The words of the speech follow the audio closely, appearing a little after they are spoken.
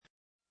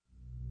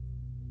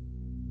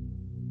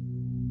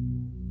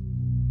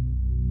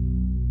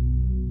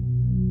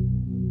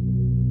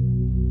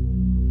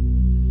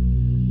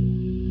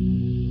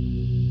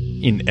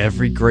In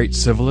every great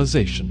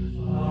civilization,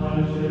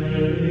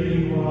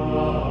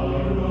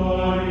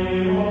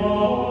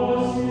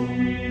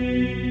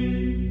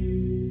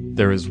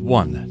 there is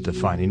one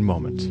defining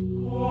moment.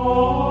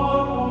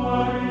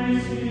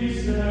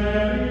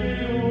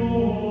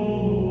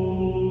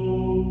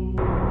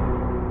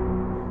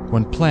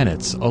 When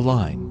planets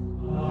align.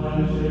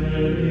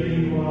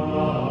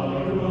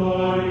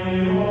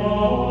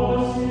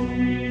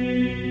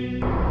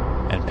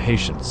 And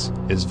patience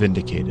is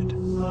vindicated.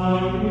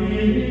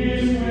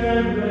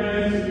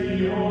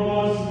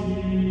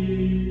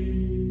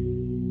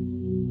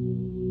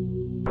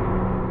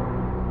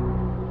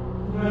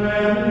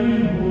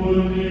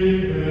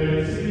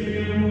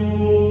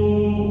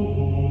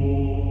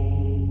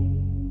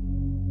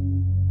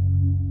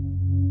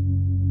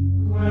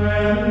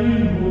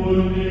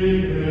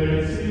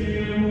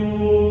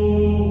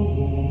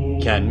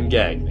 Ken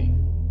Gagney,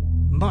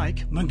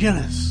 Mike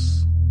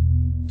McGinnis,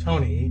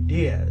 Tony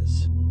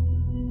Diaz,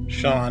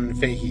 Sean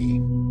Fahey,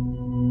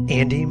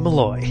 Andy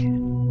Malloy,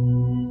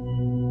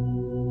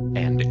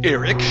 and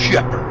Eric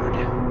Shepard.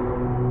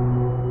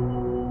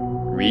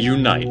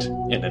 Reunite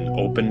in an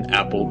Open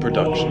Apple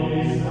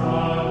production.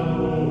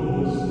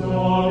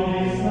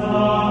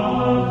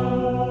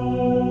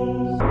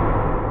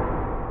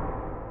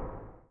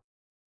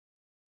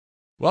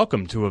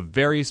 Welcome to a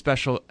very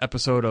special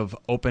episode of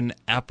Open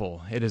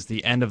Apple. It is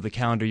the end of the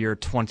calendar year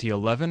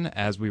 2011.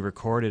 As we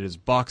record, it is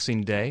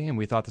Boxing Day, and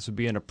we thought this would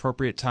be an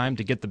appropriate time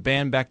to get the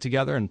band back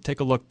together and take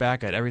a look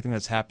back at everything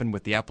that's happened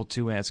with the Apple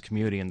II and its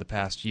community in the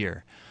past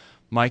year.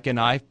 Mike and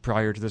I,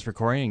 prior to this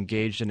recording,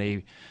 engaged in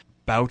a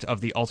bout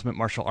of the ultimate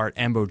martial art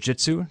Ambo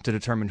Jitsu to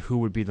determine who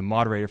would be the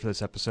moderator for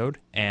this episode,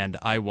 and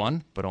I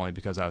won, but only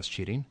because I was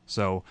cheating.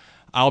 So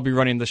I'll be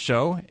running the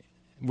show.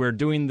 We're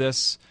doing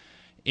this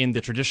in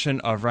the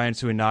tradition of Ryan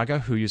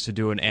Suinaga, who used to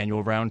do an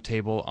annual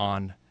roundtable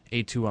on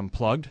A2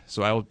 Unplugged.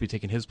 So I will be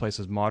taking his place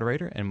as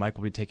moderator, and Mike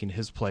will be taking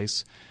his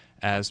place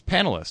as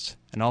panelist.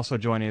 And also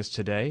joining us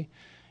today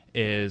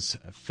is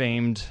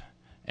famed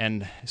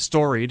and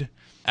storied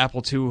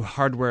Apple II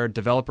hardware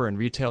developer and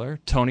retailer,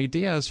 Tony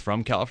Diaz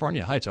from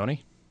California. Hi,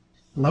 Tony.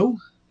 Hello.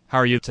 How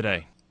are you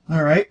today?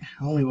 All right.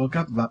 I only woke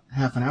up about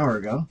half an hour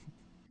ago.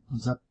 I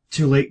was up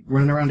too late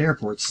running around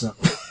airports, so.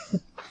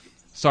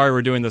 Sorry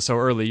we're doing this so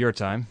early your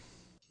time.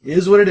 It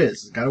is what it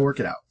is. Got to work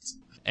it out.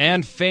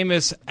 And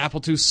famous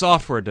Apple II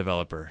software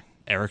developer,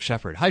 Eric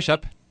Shepard. Hi,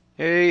 Shep.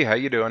 Hey, how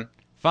you doing?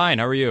 Fine,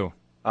 how are you?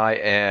 I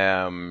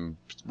am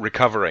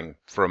recovering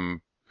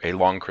from a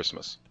long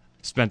Christmas.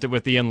 Spent it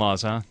with the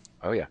in-laws, huh?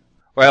 Oh, yeah.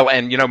 Well,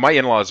 and, my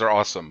in-laws are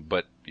awesome,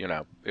 but,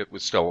 it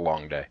was still a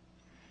long day.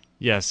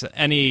 Yes,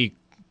 any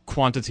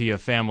quantity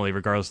of family,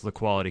 regardless of the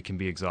quality, can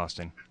be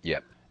exhausting.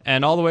 Yep.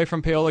 And all the way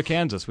from Paola,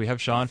 Kansas, we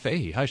have Sean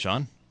Fahey. Hi,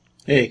 Sean.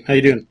 Hey, how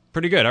you doing?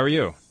 Pretty good. How are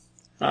you?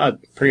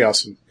 Pretty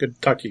awesome. Good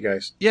to talk to you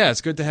guys. Yeah,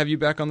 it's good to have you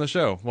back on the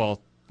show.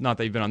 Well, not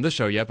that you've been on this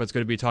show yet, but it's good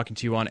to be talking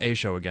to you on a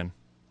show again.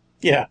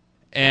 Yeah.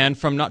 And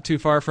from not too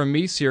far from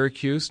me,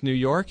 Syracuse, New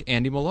York,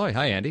 Andy Malloy.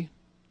 Hi, Andy.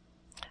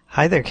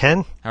 Hi there,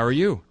 Ken. How are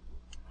you?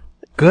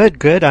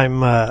 Good.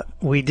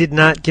 We did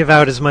not give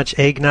out as much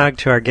eggnog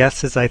to our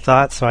guests as I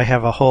thought, so I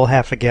have a whole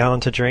half a gallon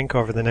to drink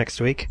over the next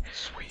week.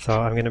 Sweet.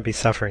 So I'm going to be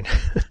suffering.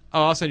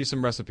 Oh, I'll send you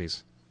some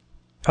recipes.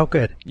 Oh,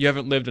 good. You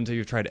haven't lived until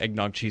you've tried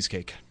eggnog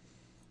cheesecake.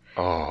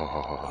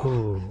 Oh.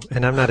 Ooh,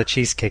 and I'm not a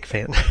cheesecake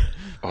fan.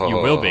 Oh. You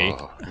will be.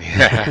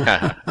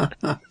 Yeah.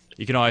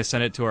 You can always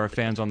send it to our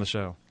fans on the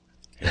show.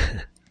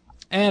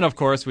 And, of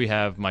course, we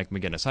have Mike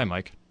McGinnis. Hi,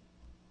 Mike.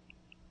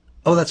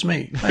 Oh, that's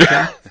me.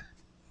 Okay.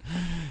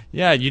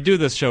 Yeah, you do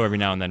this show every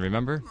now and then,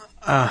 remember?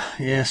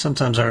 Yeah,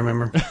 sometimes I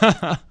remember.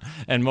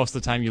 And most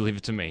of the time you leave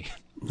it to me.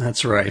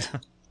 That's right.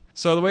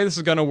 So the way this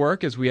is going to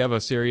work is we have a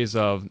series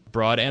of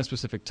broad and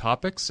specific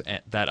topics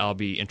that I'll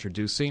be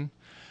introducing.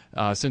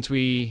 Since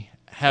we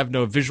have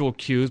no visual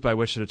cues by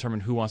which to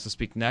determine who wants to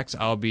speak next,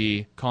 I'll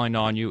be calling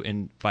on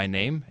you by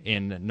name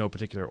in no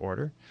particular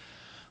order.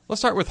 Let's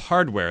start with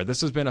hardware.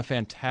 This has been a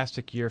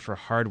fantastic year for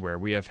hardware.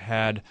 We have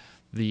had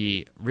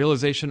the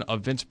realization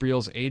of Vince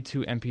Briel's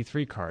A2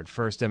 MP3 card,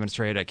 first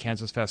demonstrated at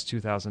Kansas Fest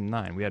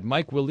 2009. We had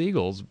Mike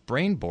Willegle's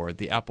Brainboard,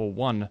 the Apple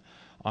I,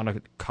 on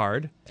a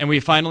card. And we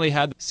finally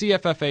had the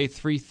CFFA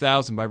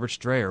 3000 by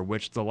Rich Dreher,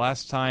 which the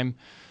last time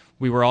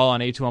we were all on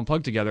A2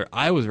 Unplugged together,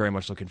 I was very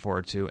much looking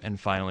forward to, and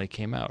finally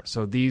came out.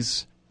 So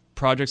these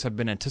projects have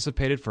been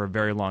anticipated for a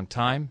very long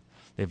time.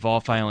 They've all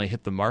finally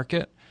hit the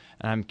market,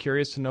 and I'm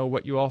curious to know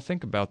what you all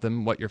think about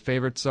them, what your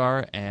favorites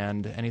are,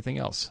 and anything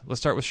else.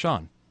 Let's start with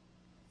Sean.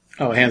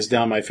 Oh, hands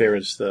down, my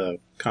favorite is the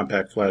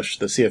Compact Flash,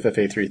 the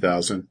CFFA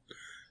 3000.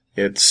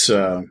 It's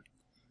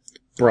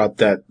brought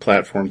that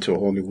platform to a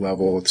whole new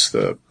level. It's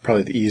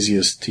probably the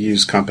easiest to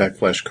use Compact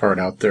Flash card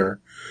out there,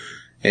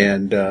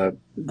 and I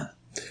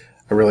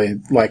really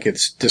like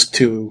its Disk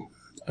 2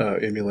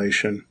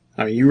 emulation.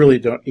 I mean, you really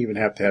don't even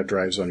have to have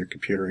drives on your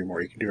computer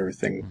anymore. You can do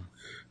everything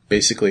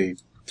basically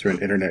through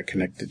an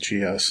internet-connected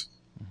GS.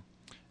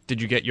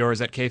 Did you get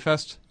yours at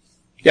K-Fest?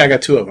 Yeah, I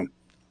got two of them.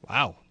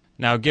 Wow.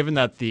 Now, given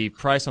that the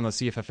price on the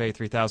CFFA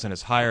 3000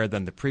 is higher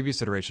than the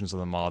previous iterations of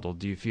the model,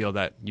 do you feel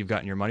that you've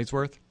gotten your money's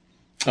worth?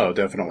 Oh,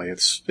 definitely.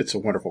 It's a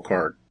wonderful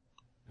card.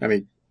 I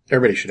mean,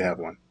 everybody should have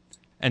one.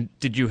 And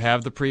did you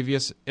have the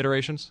previous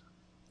iterations?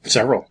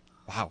 Several.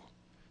 Wow.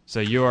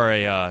 So you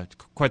are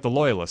quite the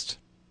loyalist.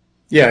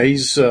 Yeah,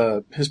 his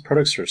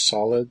products are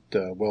solid,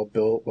 well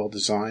built, well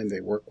designed.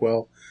 They work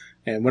well,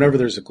 and whenever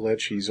there's a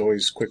glitch, he's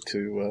always quick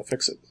to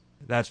fix it.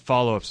 That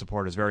follow-up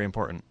support is very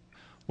important.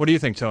 What do you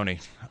think, Tony?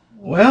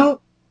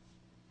 Well,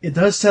 it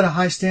does set a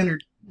high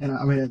standard, and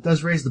I mean it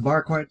does raise the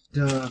bar quite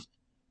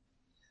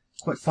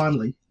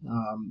fondly.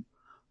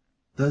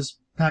 Does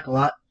pack a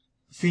lot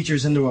of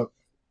features into a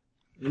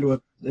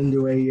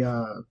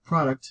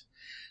product.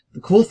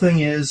 The cool thing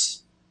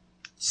is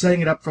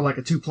setting it up for like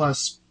a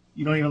 2+.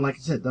 You don't even, like I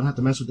said, don't have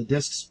to mess with the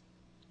discs.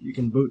 You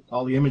can boot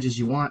all the images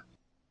you want.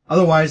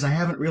 Otherwise,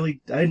 I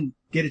didn't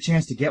get a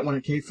chance to get one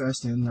at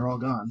K-Fest, and they're all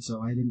gone.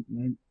 So I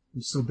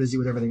was so busy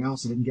with everything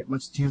else, I didn't get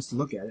much chance to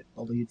look at it.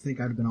 Although you'd think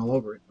I'd have been all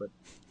over it, but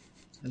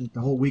I think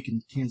the whole week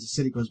in Kansas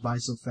City goes by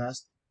so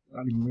fast, I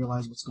don't even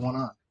realize what's going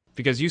on.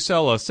 Because you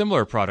sell a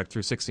similar product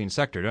through 16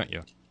 Sector, don't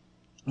you?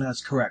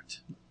 That's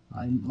correct.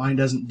 Mine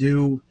doesn't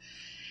do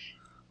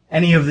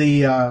any of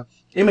the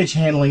image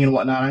handling and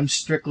whatnot. I'm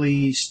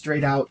strictly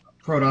straight out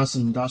ProDOS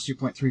and DOS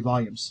 3.3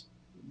 volumes.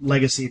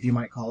 Legacy, if you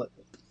might call it.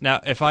 Now,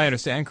 if I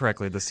understand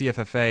correctly, the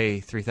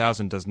CFFA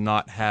 3000 does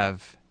not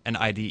have an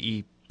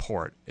IDE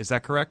port. Is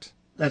that correct?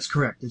 That's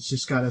correct. It's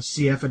just got a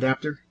CF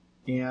adapter,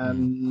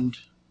 and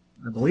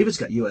I believe it's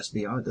got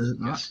USB on it, does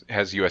it not? Yes, it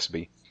has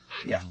USB.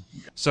 Yeah.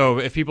 So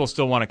if people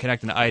still want to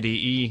connect an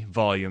IDE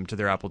volume to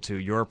their Apple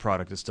II, your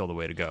product is still the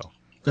way to go.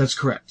 That's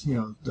correct. You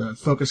know, the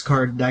Focus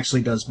card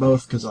actually does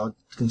both, because I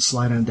can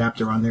slide an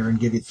adapter on there and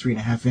give you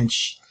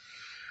 3.5-inch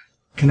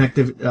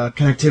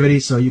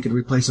connectivity, so you could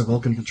replace a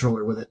Vulkan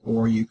controller with it,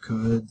 or you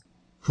could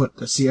put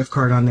a CF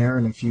card on there,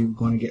 and if you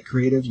want to get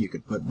creative, you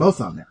could put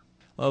both on there.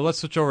 Well, let's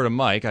switch over to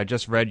Mike. I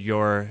just read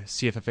your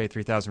CFFA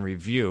 3000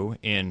 review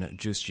in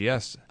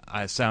JuiceGS.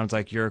 It sounds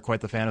like you're quite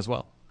the fan as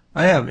well.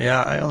 I am,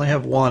 yeah. I only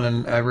have one,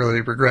 and I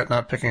really regret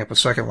not picking up a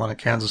second one at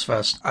Kansas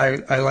Fest. I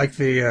like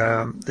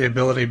the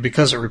ability,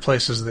 because it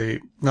replaces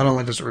not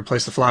only does it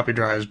replace the floppy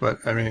drives, but,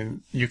 I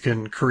mean, you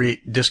can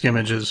create disk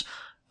images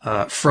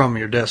from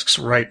your disks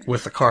right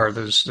with the card.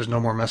 There's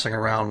no more messing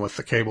around with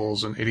the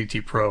cables and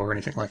ADT Pro or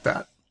anything like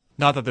that.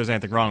 Not that there's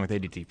anything wrong with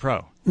ADT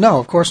Pro. No,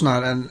 of course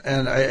not.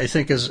 And I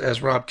think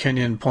as Rob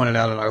Kenyon pointed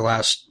out in our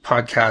last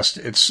podcast,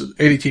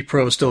 ADT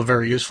Pro is still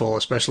very useful,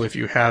 especially if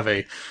you have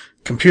a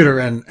computer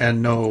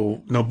and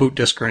no boot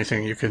disk or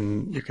anything. You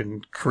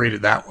can create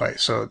it that way.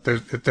 So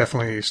it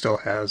definitely still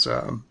has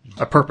a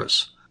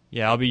purpose.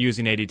 Yeah, I'll be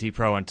using ADT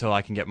Pro until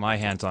I can get my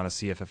hands on a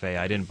CFFA.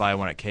 I didn't buy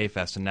one at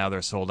K-Fest, and now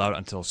they're sold out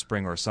until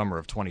spring or summer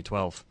of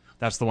 2012.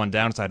 That's the one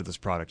downside of this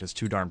product. It's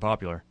too darn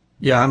popular.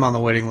 Yeah, I'm on the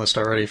waiting list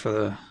already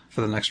for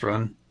the next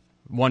run.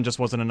 One just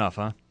wasn't enough,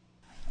 huh?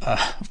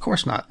 Of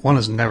course not. One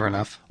is never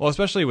enough. Well,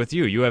 especially with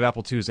you. You have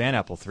Apple IIs and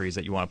Apple IIIs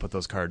that you want to put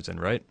those cards in,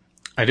 right?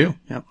 I do,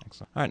 yep.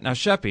 Excellent. All right, now,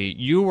 Sheppy,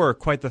 you were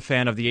quite the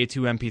fan of the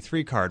A2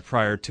 MP3 card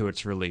prior to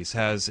its release.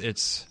 Has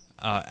its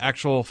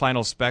actual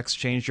final specs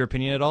changed your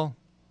opinion at all?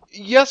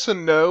 Yes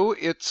and no.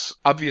 It's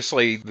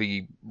obviously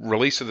the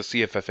release of the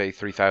CFFA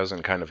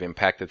 3000 kind of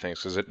impacted things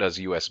because it does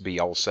USB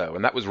also.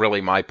 And that was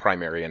really my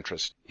primary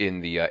interest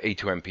in the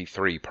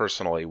A2MP3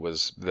 personally,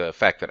 was the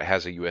fact that it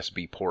has a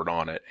USB port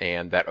on it.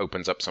 And that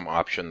opens up some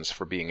options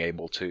for being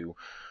able to,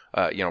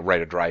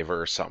 write a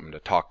driver or something to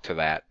talk to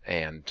that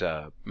and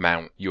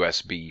mount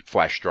USB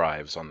flash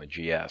drives on the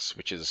GS,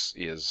 which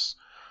is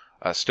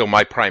still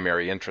my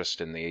primary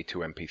interest in the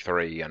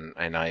A2MP3,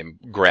 and I'm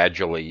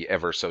gradually,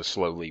 ever so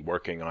slowly,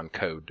 working on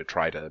code to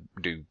try to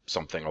do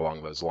something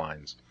along those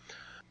lines.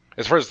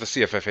 As far as the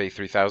CFFA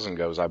 3000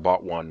 goes, I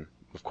bought one,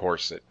 of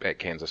course, at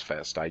Kansas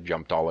Fest. I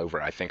jumped all over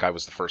it. I think I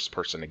was the first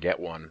person to get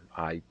one.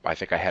 I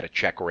think I had a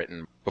check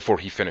written before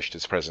he finished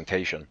his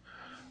presentation.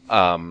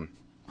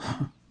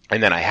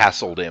 And then I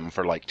hassled him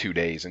for like 2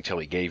 days until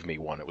he gave me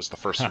one. It was the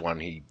first one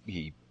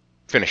he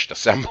finished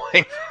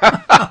assembling.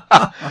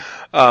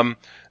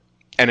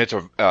 And it's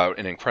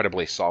an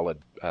incredibly solid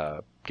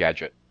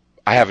gadget.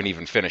 I haven't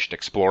even finished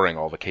exploring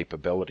all the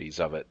capabilities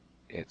of it.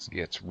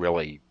 It's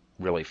really,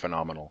 really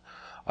phenomenal.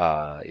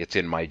 It's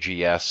in my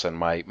GS, and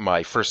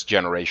my first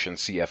generation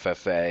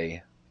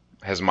CFFA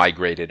has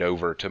migrated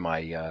over to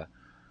my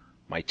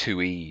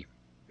 2E,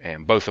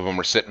 and both of them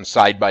are sitting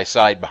side by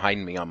side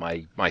behind me on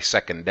my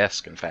second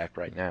desk, in fact,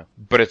 right now.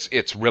 But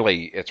it's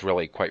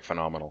really quite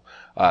phenomenal.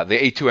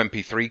 The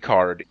A2MP3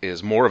 card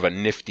is more of a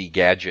nifty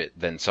gadget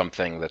than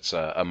something that's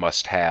a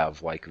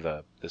must-have like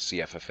the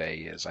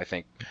CFFA is. I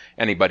think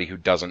anybody who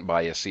doesn't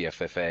buy a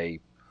CFFA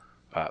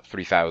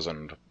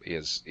 3000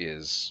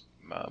 is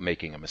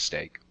making a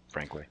mistake,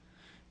 frankly.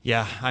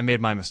 Yeah, I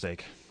made my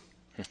mistake.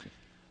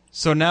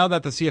 So now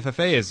that the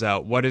CFFA is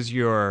out, what is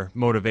your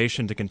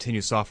motivation to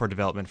continue software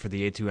development for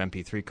the A2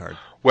 MP3 card?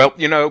 Well,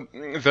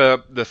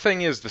 the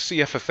thing is, the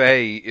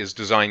CFFA is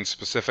designed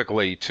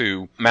specifically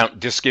to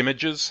mount disk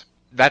images.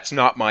 That's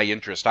not my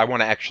interest. I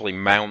want to actually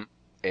mount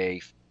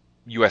a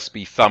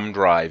USB thumb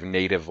drive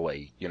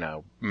natively,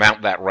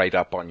 mount that right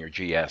up on your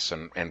GS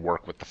and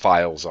work with the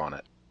files on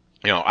it.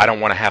 I don't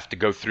want to have to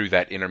go through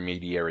that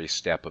intermediary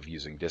step of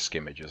using disk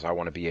images. I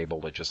want to be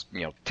able to just,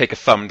 take a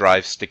thumb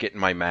drive, stick it in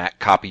my Mac,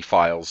 copy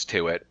files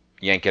to it,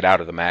 yank it out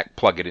of the Mac,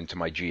 plug it into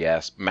my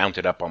GS, mount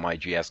it up on my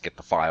GS, get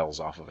the files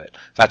off of it.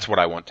 That's what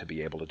I want to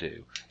be able to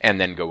do. And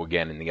then go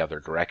again in the other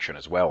direction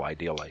as well,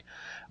 ideally.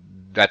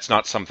 That's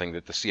not something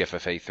that the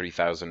CFFA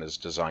 3000 is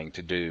designed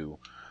to do.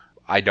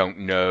 I don't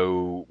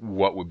know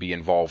what would be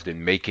involved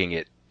in making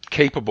it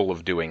capable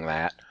of doing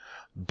that,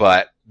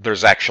 but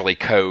there's actually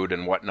code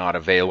and whatnot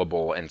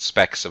available and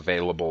specs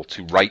available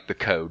to write the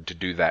code to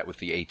do that with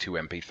the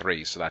A2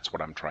 MP3, so that's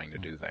what I'm trying to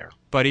do there.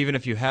 But even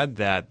if you had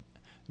that,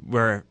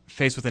 we're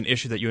faced with an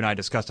issue that you and I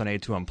discussed on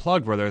A2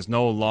 Unplugged, where there's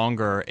no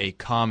longer a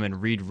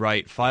common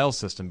read-write file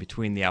system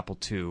between the Apple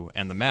II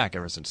and the Mac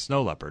ever since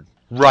Snow Leopard.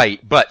 Right,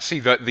 but see,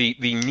 the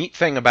neat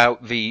thing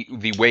about the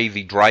way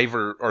the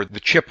driver or the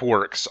chip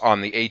works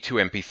on the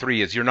A2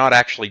 MP3 is you're not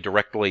actually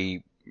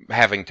directly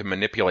having to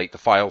manipulate the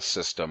file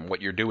system.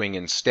 What you're doing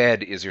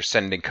instead is you're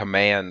sending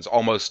commands,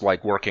 almost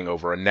like working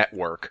over a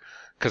network,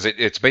 because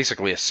it's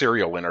basically a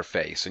serial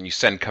interface, and you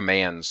send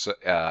commands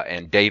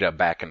and data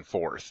back and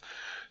forth.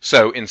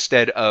 So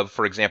instead of,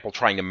 for example,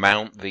 trying to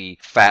mount the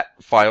FAT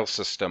file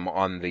system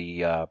on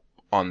the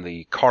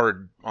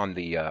card, on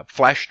the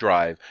flash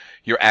drive,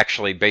 you're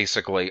actually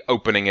basically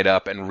opening it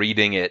up and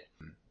reading it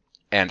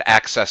and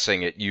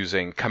accessing it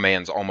using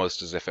commands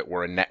almost as if it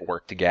were a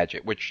networked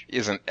gadget, which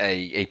isn't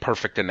a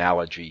perfect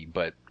analogy,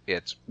 but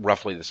it's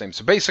roughly the same.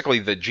 So basically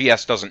the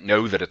GS doesn't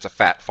know that it's a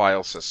FAT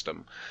file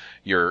system.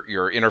 You're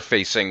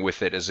interfacing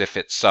with it as if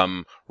it's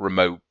some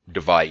remote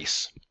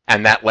device.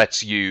 And that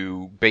lets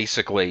you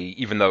basically,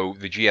 even though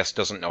the GS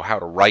doesn't know how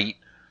to write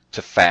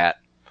to FAT,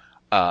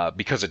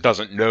 because it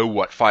doesn't know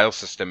what file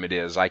system it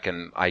is, I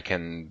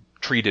can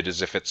treat it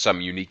as if it's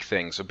some unique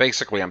thing. So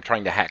basically I'm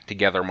trying to hack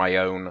together my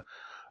own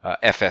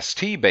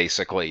FST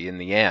basically in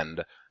the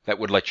end that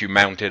would let you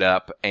mount it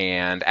up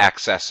and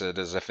access it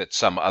as if it's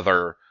some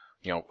other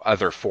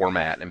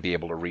format and be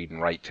able to read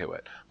and write to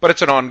it. But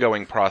it's an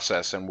ongoing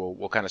process, and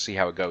we'll kind of see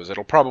how it goes.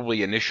 It'll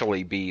probably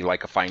initially be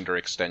like a Finder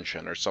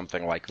extension or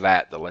something like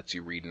that lets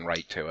you read and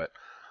write to it,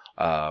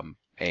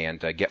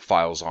 and get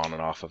files on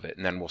and off of it.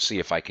 And then we'll see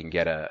if I can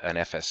get an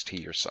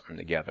FST or something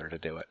together to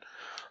do it.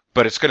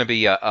 But it's going to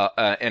be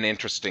an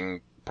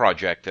interesting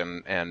project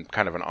and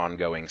kind of an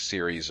ongoing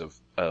series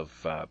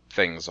of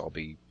things I'll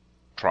be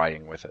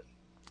trying with it.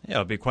 Yeah,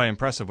 it'll be quite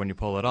impressive when you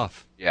pull it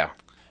off. Yeah.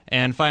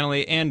 And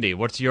finally, Andy,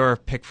 what's your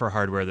pick for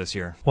hardware this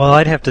year? Well,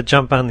 I'd have to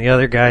jump on the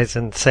other guys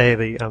and say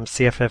the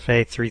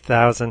CFFA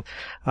 3000.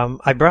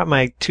 I brought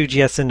my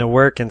 2GS into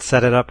work and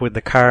set it up with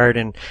the card,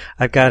 and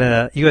I've got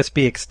a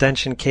USB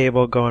extension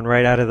cable going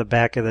right out of the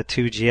back of the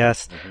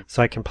 2GS,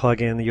 so I can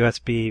plug in the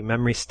USB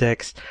memory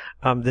sticks.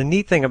 The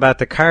neat thing about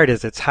the card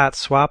is it's hot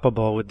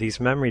swappable with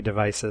these memory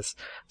devices,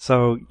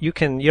 so you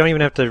don't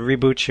even have to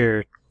reboot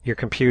your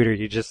computer.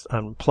 You just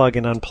plug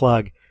and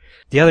unplug.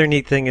 The other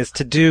neat thing is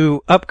to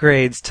do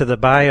upgrades to the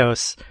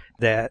BIOS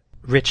that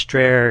Rich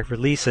Dreher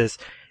releases.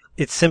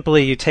 It's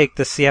simply you take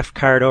the CF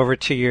card over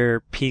to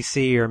your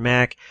PC or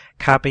Mac,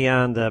 copy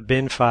on the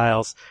bin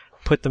files,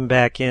 put them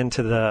back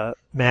into the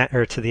Mac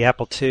or to the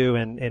Apple II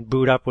and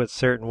boot up with a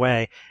certain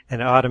way,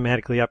 and it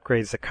automatically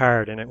upgrades the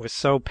card. And it was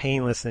so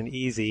painless and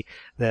easy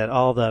that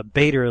all the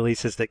beta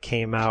releases that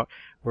came out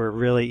were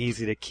really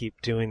easy to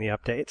keep doing the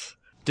updates.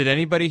 Did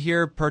anybody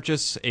here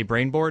purchase a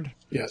Brainboard?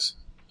 Yes.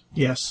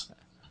 Yes.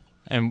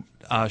 And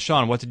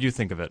Sean, what did you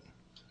think of it?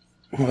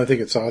 Well, I think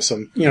it's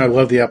awesome. I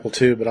love the Apple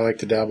II, but I like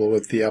to dabble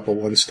with the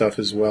Apple I stuff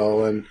as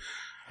well. And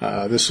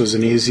this was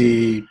an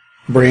easy,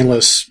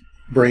 brainless,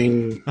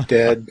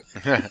 brain-dead,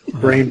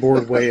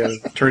 brain-bored way of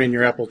turning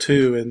your Apple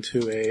II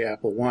into a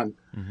Apple I.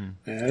 Mm-hmm.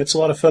 And it's a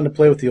lot of fun to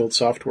play with the old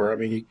software. I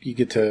mean, you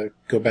get to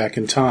go back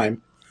in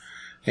time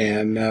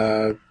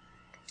and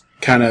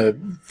kind of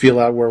feel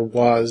out where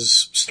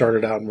Woz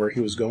started out and where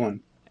he was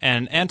going.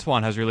 And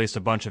Antoine has released a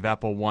bunch of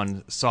Apple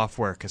I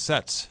software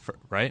cassettes,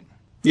 right?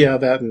 Yeah,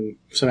 that and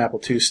some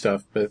Apple II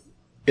stuff, but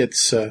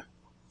it's been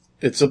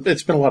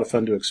a lot of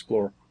fun to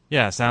explore.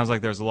 Yeah, sounds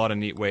like there's a lot of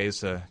neat ways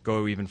to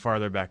go even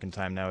farther back in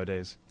time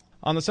nowadays.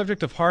 On the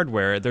subject of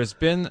hardware, there's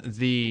been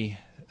the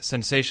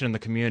sensation in the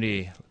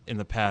community in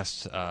the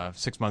past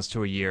 6 months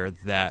to a year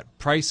that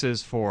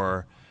prices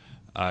for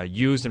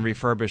used and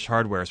refurbished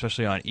hardware,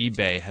 especially on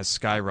eBay, has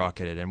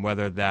skyrocketed, and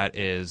whether that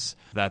is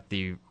that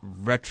the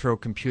retro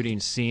computing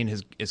scene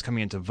is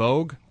coming into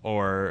vogue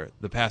or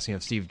the passing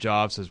of Steve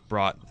Jobs has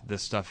brought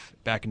this stuff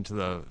back into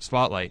the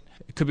spotlight.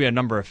 It could be a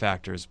number of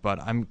factors,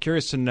 but I'm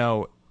curious to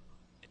know,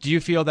 do you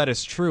feel that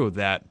it's true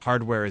that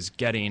hardware is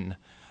getting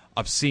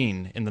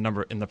obscene in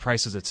the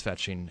prices it's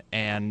fetching?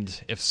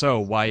 And if so,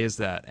 why is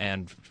that?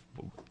 And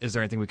is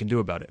there anything we can do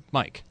about it?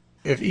 Mike?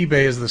 If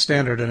eBay is the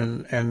standard,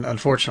 and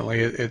unfortunately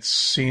it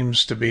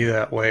seems to be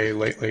that way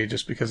lately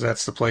just because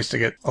that's the place to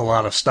get a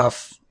lot of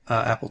stuff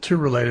Apple II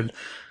related,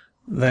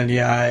 then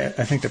yeah,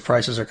 I think the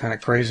prices are kind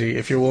of crazy.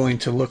 If you're willing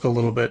to look a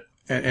little bit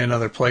in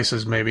other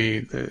places,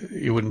 maybe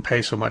you wouldn't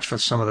pay so much for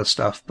some of this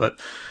stuff. But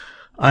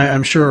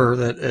I'm sure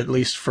that at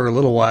least for a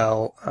little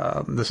while,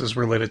 this is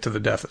related to the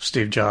death of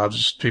Steve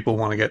Jobs. People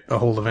want to get a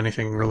hold of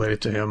anything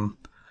related to him.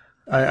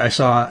 I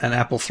saw an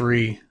Apple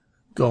III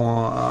go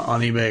on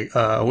eBay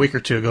a week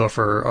or two ago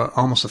for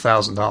almost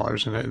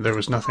 $1,000, and there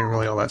was nothing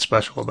really all that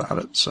special about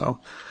it. So,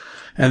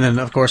 and then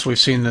of course we've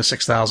seen the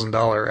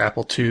 $6,000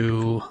 Apple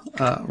II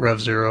Rev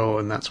Zero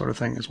and that sort of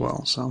thing as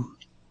well. So,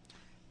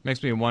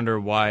 makes me wonder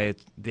why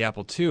it's the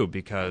Apple II,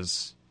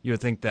 because you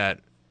would think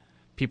that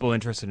people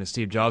interested in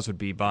Steve Jobs would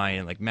be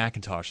buying like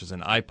Macintoshes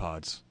and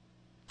iPods.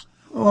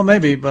 Well,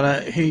 maybe,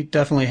 but he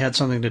definitely had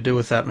something to do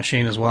with that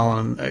machine as well,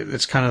 and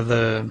it's kind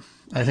of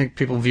I think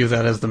people view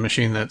that as the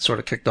machine that sort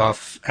of kicked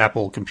off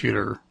Apple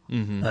Computer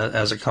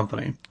as a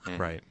company.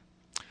 Right.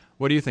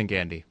 What do you think,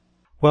 Andy?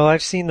 Well,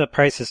 I've seen the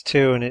prices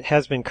too, and it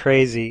has been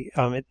crazy.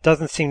 It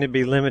doesn't seem to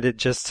be limited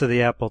just to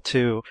the Apple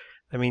II.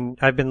 I mean,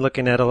 I've been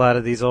looking at a lot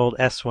of these old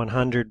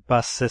S100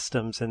 bus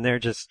systems, and they're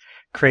just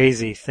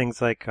crazy.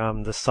 Things like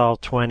the Sol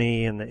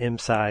 20 and the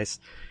M-Size.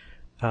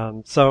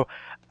 So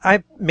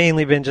I've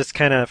mainly been just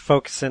kind of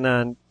focusing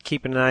on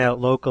keeping an eye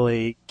out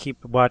locally,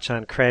 keep a watch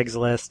on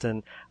Craigslist,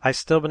 and I've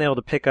still been able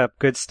to pick up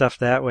good stuff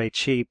that way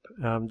cheap.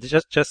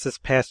 Just this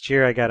past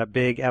year, I got a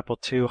big Apple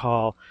II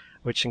haul,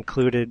 which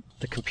included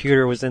the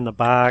computer was in the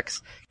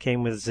box,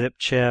 came with zip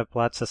chip,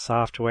 lots of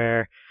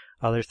software,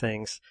 other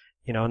things,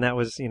 and that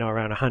was,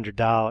 around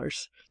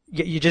 $100.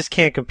 You just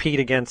can't compete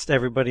against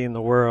everybody in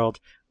the world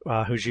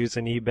who's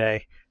using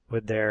eBay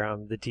with their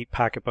the deep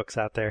pocketbooks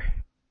out there.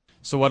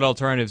 So what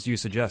alternatives do you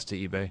suggest to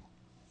eBay?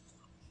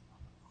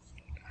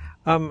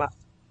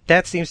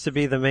 That seems to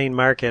be the main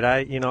market.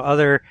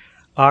 Other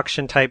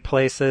auction type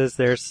places,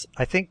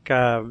 I think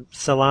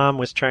Salam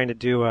was trying to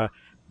do a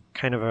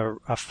kind of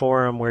a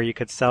forum where you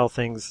could sell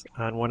things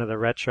on one of the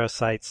retro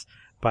sites,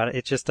 but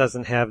it just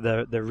doesn't have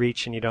the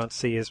reach, and you don't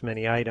see as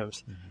many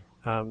items.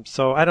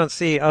 So I don't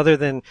see, other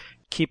than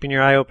keeping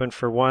your eye open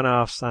for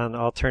one-offs on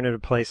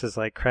alternative places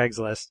like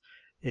Craigslist,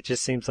 it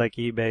just seems like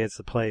eBay is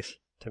the place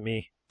to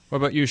me. What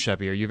about you,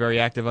 Sheppy? Are you very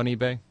active on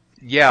eBay?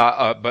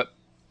 Yeah, but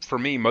for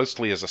me,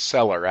 mostly as a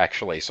seller,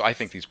 actually. So I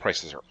think these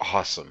prices are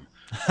awesome.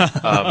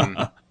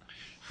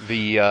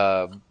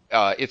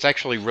 It's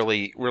actually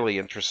really, really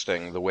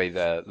interesting the way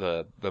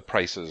the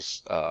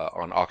prices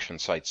on auction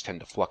sites tend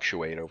to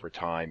fluctuate over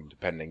time,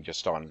 depending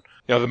just on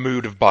the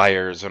mood of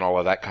buyers and all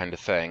of that kind of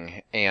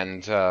thing.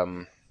 And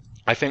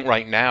I think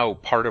right now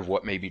part of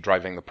what may be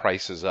driving the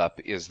prices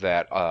up is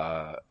that,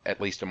 at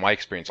least in my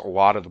experience, a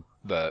lot of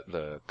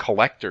the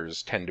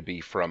collectors tend to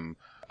be from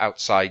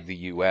outside the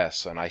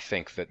U.S., and I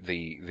think that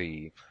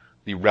the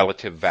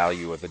relative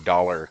value of the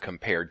dollar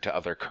compared to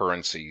other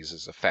currencies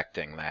is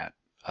affecting that,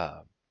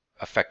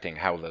 affecting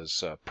how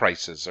those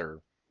prices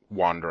are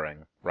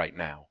wandering right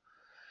now.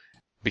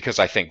 Because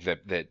I think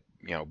that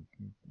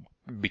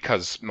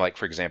because, like,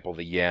 for example,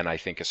 the yen, I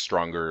think, is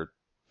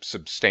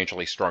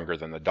substantially stronger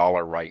than the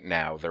dollar right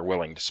now, they're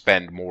willing to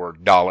spend more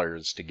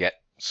dollars to get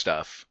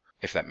stuff,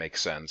 if that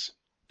makes sense.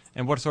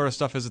 And what sort of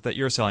stuff is it that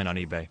you're selling on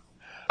eBay?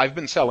 I've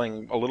been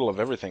selling a little of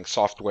everything: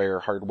 software,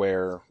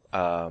 hardware.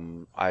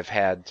 I've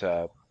had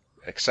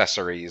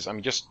accessories. I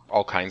mean, just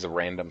all kinds of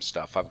random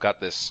stuff. I've got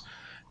this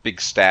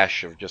big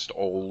stash of just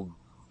old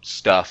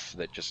stuff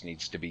that just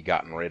needs to be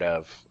gotten rid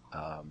of.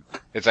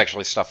 It's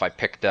actually stuff I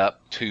picked up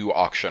to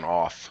auction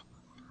off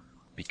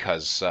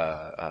because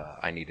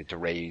I needed to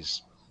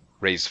raise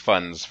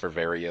funds for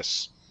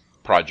various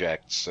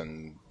projects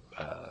and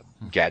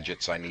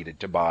gadgets I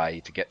needed to buy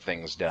to get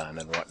things done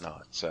and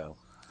whatnot. So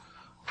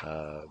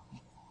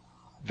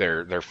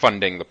they're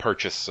funding the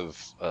purchase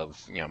of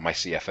my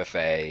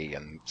CFFA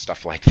and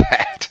stuff like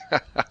that.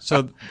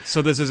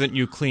 So this isn't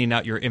you cleaning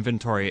out your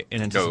inventory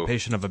in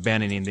anticipation of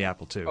abandoning the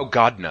Apple II? Oh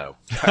God, no.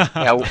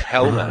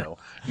 Hell no.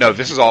 No,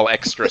 this is all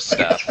extra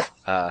stuff.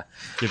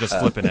 You're just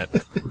flipping it.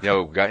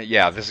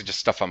 Yeah, this is just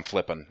stuff I'm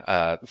flipping.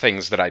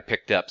 Things that I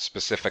picked up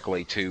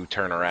specifically to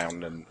turn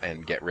around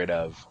and get rid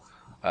of.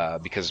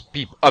 Because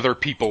other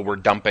people were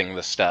dumping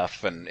the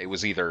stuff, and it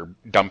was either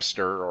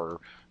dumpster or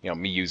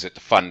me use it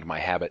to fund my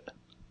habit.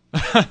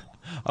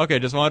 Okay,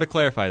 just wanted to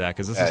clarify that,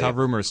 because this is how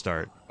rumors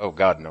start. Oh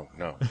God, no.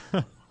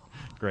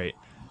 Great.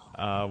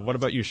 What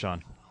about you,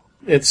 Sean?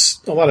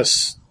 It's a lot of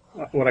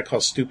what I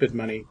call stupid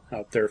money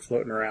out there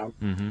floating around.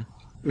 Mm-hmm.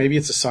 Maybe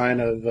it's a sign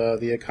of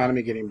the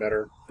economy getting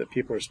better, that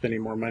people are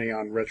spending more money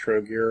on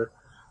retro gear,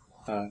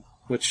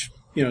 which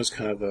is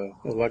kind of a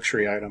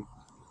luxury item.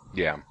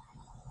 Yeah.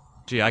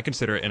 Gee, I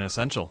consider it an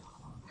essential.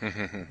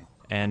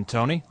 And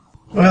Tony?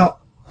 Well,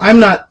 I'm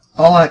not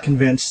all that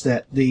convinced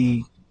that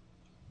the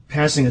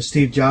passing of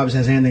Steve Jobs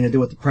has anything to do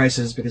with the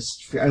prices,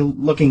 because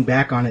looking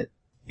back on it,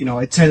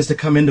 it tends to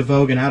come into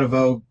vogue and out of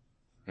vogue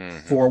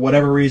for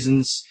whatever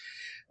reasons.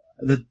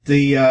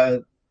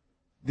 The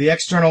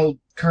external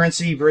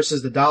currency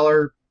versus the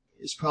dollar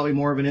is probably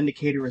more of an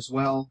indicator as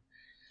well.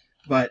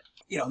 But,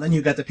 then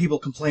you've got the people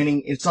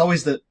complaining. It's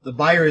always the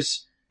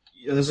buyers.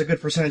 There's a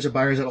good percentage of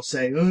buyers that'll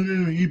say, oh,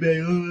 no,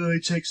 eBay,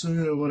 it takes,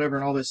 whatever,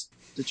 and all this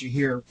that you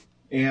hear.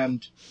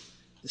 And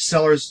the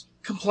sellers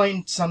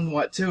complain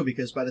somewhat too,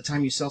 because by the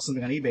time you sell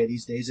something on eBay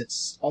these days,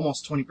 it's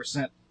almost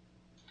 20%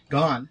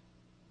 gone.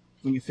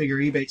 When you figure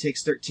eBay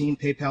takes 13,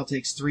 PayPal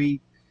takes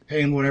 3,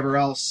 paying whatever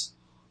else.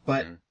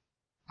 But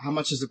how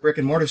much does a brick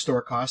and mortar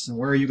store cost, and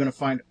where are you going to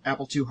find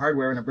Apple II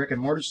hardware in a brick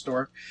and mortar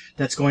store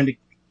that's going to,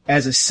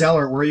 as a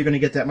seller, where are you going to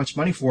get that much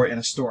money for it in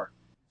a store?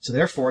 So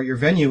therefore, your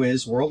venue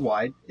is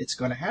worldwide. It's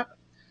going to happen.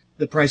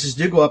 The prices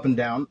do go up and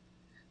down.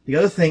 The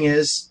other thing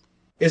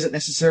isn't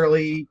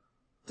necessarily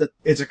that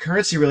it's a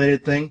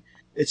currency-related thing.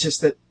 It's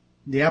just that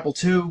the Apple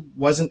II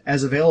wasn't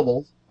as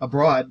available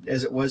abroad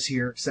as it was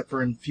here, except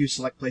for in a few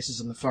select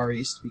places in the Far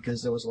East,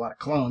 because there was a lot of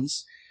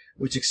clones,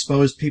 which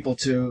exposed people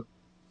to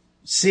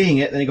seeing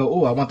it, and they go,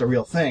 oh, I want the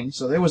real thing.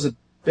 So there was a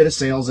bit of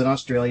sales in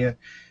Australia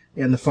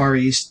and the Far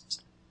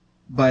East,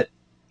 but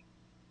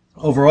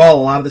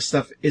overall, a lot of the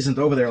stuff isn't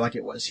over there like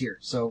it was here.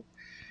 So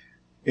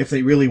if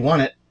they really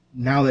want it,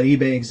 now that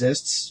eBay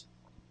exists,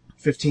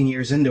 15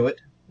 years into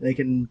it, they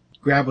can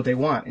grab what they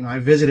want. I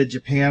visited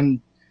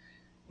Japan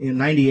in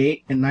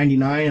 98 and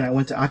 99, and I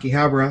went to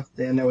Akihabara,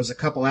 and there was a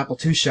couple Apple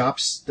II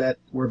shops that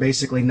were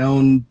basically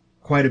known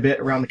quite a bit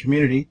around the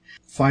community.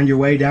 Find your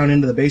way down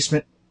into the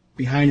basement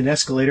behind an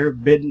escalator,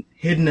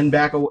 hidden in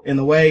back in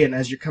the way, and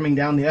as you're coming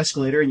down the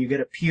escalator and you get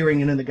a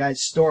peering into the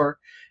guy's store,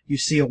 you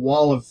see a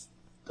wall of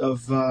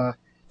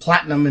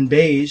platinum and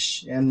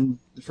beige, and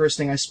the first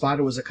thing I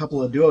spotted was a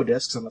couple of Duo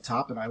discs on the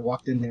top, and I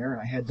walked in there,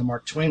 and I had the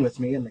Mark Twain with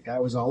me, and the guy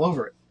was all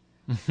over it.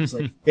 It's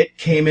like, it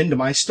came into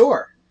my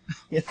store.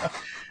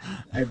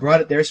 I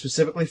brought it there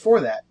specifically for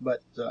that.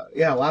 But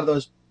yeah, a lot of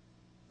those,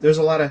 there's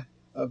a lot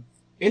of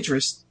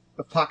interest,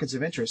 of pockets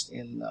of interest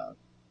in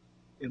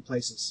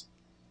places.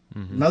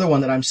 Mm-hmm. Another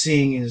one that I'm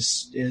seeing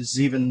is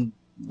even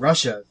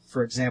Russia,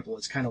 for example.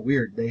 It's kind of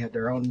weird. They have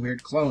their own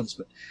weird clones,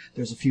 but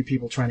there's a few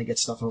people trying to get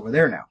stuff over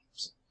there now.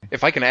 So.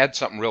 If I can add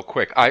something real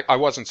quick, I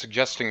wasn't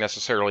suggesting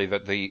necessarily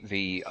that the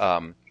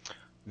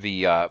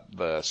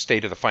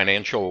state of the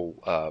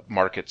financial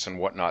markets and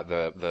whatnot,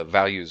 the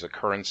values of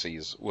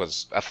currencies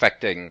was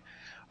affecting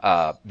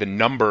the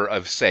number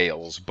of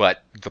sales,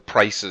 but the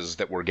prices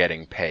that were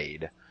getting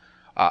paid.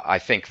 I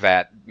think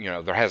that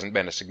there hasn't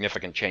been a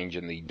significant change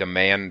in the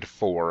demand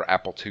for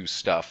Apple II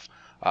stuff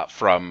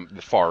from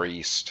the Far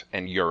East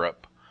and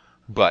Europe,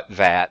 but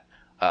that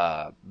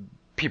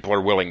people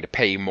are willing to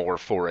pay more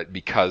for it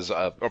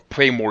or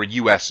pay more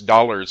U.S.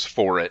 dollars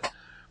for it,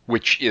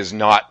 which is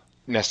not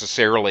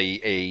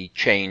necessarily a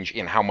change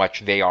in how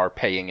much they are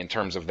paying in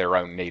terms of their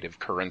own native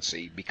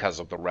currency because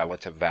of the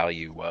relative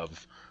value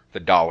of the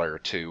dollar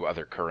to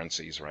other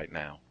currencies right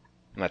now.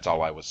 And that's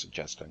all I was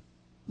suggesting.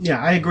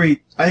 Yeah, I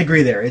agree. I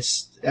agree there. I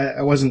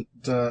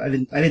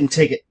didn't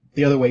take it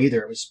the other way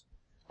either. It was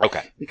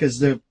okay because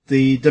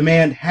the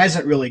demand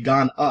hasn't really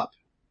gone up.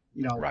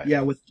 Right.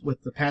 Yeah,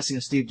 with the passing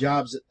of Steve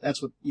Jobs,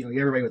 that's what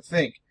everybody would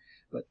think.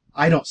 But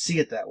I don't see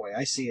it that way.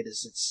 I see it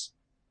as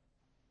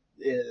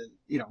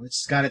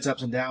it's got its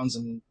ups and downs,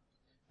 and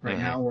right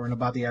now we're in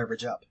about the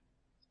average up.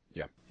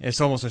 Yeah.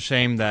 It's almost a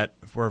shame that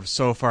we're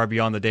so far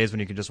beyond the days when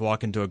you can just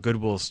walk into a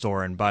Goodwill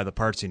store and buy the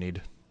parts you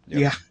need. Yep.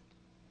 Yeah.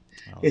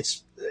 Oh.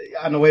 It's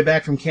on the way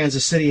back from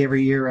Kansas City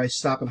every year. I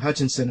stop in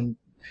Hutchinson, and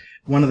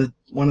one of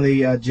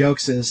the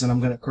jokes is,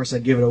 and of course I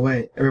give it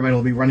away. Everybody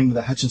will be running to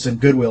the Hutchinson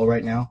Goodwill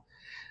right now,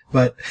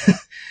 but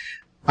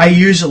I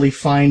usually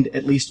find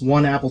at least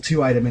one Apple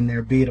II item in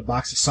there, be it a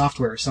box of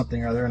software or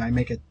something or other, and I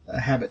make it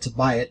a habit to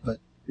buy it. But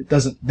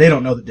they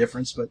don't know the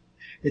difference, but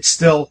it's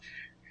still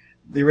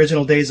the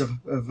original days of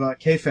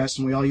K-Fest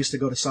when we all used to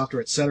go to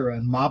Software Etc.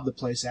 and mob the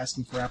place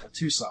asking for Apple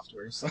II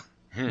software. So.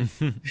 And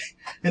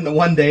the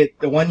one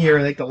year,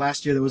 I think the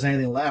last year there was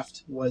anything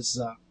left,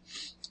 was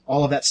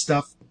all of that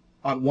stuff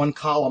on one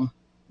column.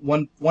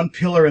 One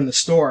pillar in the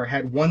store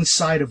had one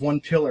side of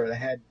one pillar that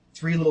had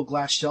 3 little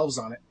glass shelves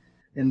on it,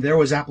 and there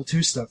was Apple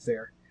II stuff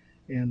there.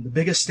 And the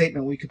biggest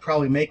statement we could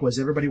probably make was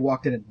everybody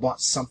walked in and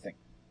bought something.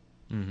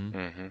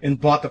 And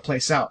bought the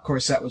place out. Of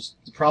course,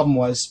 the problem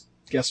was,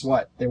 guess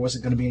what? There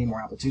wasn't going to be any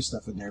more Apple II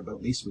stuff in there, but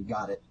at least we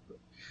got it.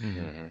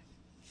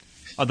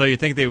 Although you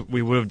think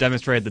we would have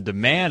demonstrated the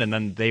demand, and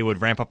then they would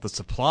ramp up the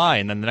supply,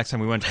 and then the next time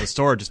we went to the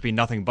store, it'd just be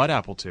nothing but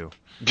Apple II.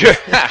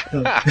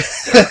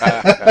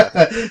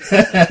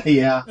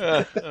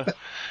 Yeah.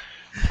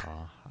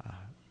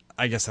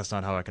 I guess that's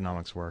not how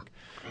economics work.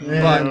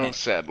 Yeah. But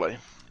sadly.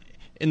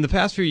 In the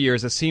past few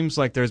years, it seems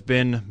like there's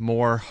been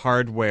more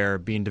hardware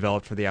being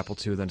developed for the Apple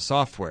II than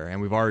software,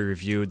 and we've already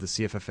reviewed the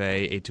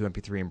CFFA, A2,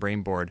 MP3, and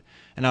Brainboard.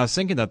 And I was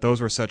thinking that those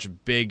were such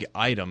big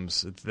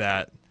items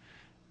that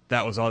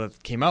was all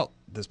that came out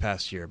this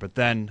past year. But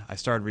then I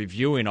started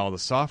reviewing all the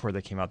software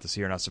that came out this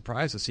year, and I was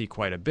surprised to see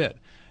quite a bit.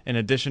 In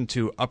addition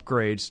to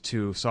upgrades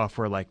to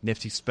software like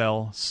Nifty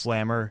Spell,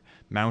 Slammer,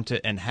 Mount It,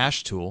 and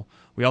Hash Tool,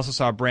 we also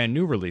saw brand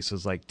new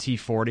releases like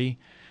T40,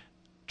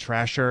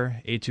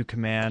 Trasher, A2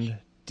 Command,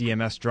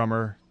 DMS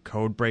Drummer,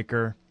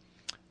 Codebreaker,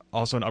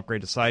 also an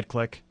upgrade to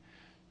SideClick.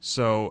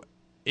 So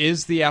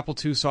is the Apple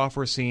II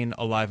software scene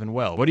alive and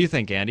well? What do you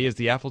think, Andy? Is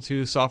the Apple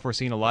II software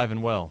scene alive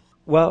and well?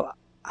 Well,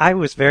 I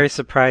was very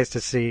surprised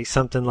to see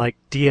something like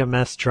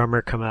DMS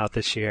Drummer come out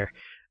this year.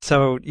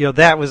 So,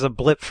 that was a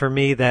blip for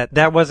me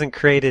that wasn't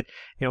created.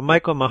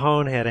 Michael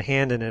Mahone had a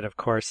hand in it, of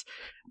course,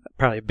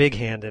 probably a big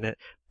hand in it,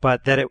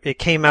 but that it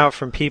came out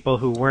from people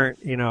who weren't,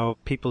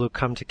 people who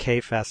come to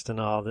K-Fest and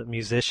all, the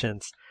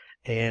musicians.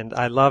 And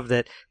I love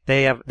that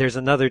there's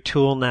another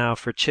tool now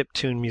for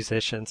chiptune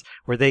musicians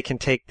where they can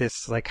take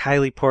this like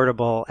highly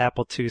portable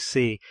Apple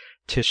IIc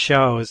to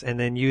shows and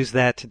then use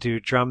that to do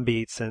drum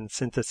beats and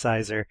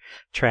synthesizer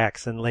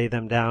tracks and lay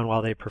them down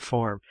while they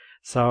perform.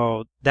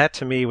 So that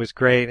to me was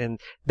great. And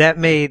that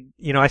made,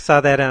 I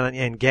saw that on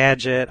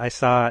Engadget. I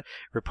saw it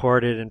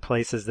reported in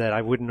places that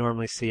I wouldn't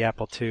normally see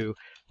Apple II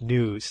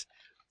news.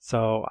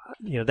 So,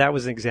 that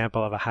was an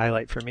example of a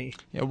highlight for me.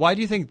 Yeah, why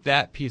do you think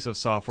that piece of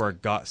software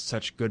got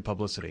such good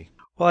publicity?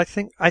 Well, I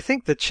think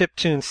the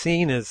chiptune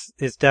scene is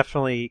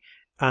definitely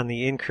on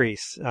the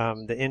increase.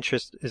 The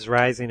interest is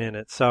rising in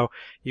it. So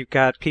you've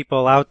got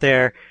people out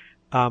there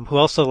who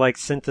also like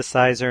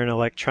synthesizer and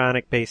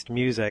electronic-based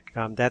music.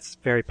 That's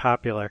very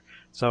popular.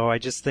 So I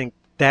just think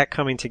that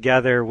coming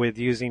together with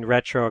using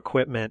retro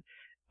equipment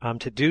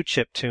to do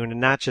chiptune and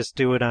not just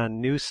do it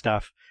on new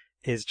stuff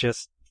is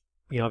just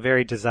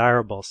very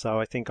desirable. So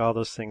I think all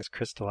those things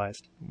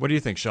crystallized. What do you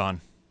think,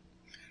 Sean?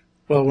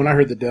 Well, when I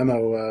heard the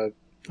demo,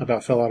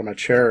 about fell out of my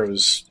chair.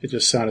 It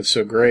just sounded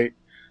so great.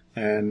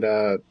 And,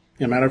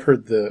 I've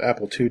heard the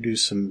Apple II do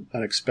some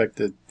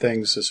unexpected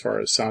things as far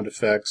as sound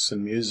effects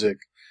and music,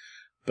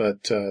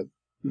 but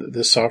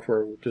this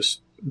software just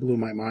blew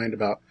my mind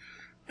about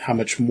how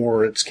much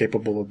more it's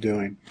capable of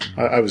doing.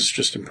 I was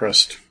just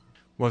impressed.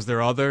 Was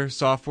there other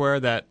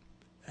software that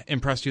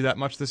impressed you that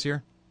much this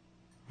year?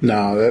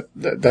 No,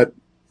 that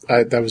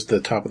was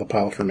the top of the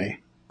pile for me.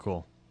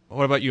 Cool.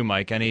 What about you,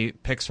 Mike? Any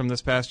picks from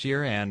this past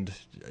year and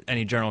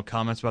any general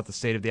comments about the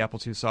state of the Apple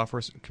II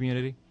software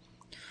community?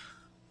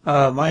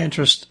 My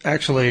interest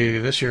actually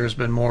this year has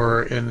been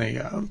more in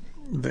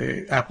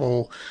the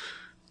Apple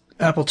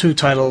II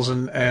titles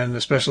and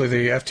especially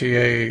the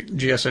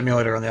FTA GS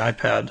emulator on the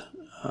iPad.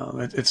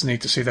 It's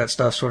neat to see that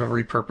stuff sort of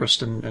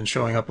repurposed and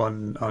showing up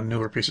on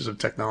newer pieces of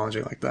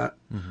technology like that.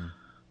 Mm-hmm.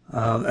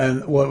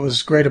 And what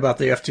was great about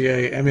the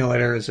FTA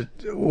emulator is that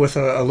with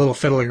a little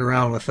fiddling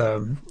around with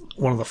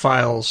one of the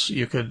files,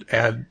 you could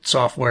add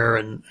software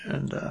and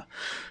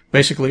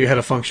basically you had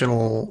a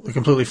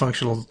completely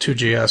functional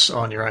 2GS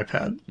on your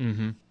iPad.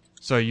 Mm-hmm.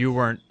 So you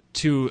weren't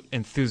too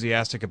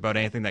enthusiastic about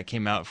anything that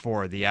came out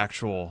for the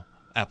actual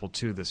Apple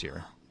II this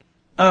year?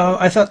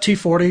 I thought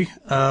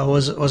T40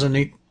 was a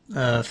neat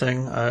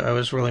thing. I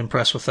was really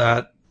impressed with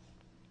that.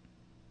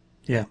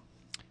 Yeah.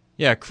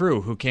 Yeah,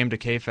 Crew, who came to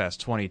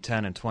K-Fest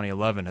 2010 and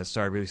 2011, has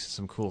started releasing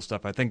some cool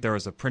stuff. I think there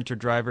was a printer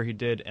driver he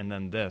did, and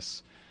then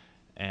this.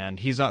 And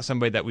he's not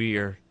somebody that we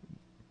are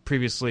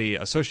previously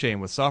associating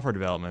with software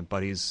development,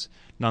 but he's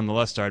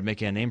nonetheless started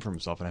making a name for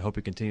himself, and I hope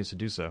he continues to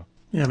do so.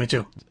 Yeah, me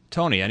too.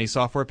 Tony, any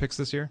software picks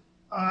this year?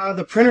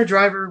 The printer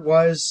driver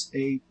was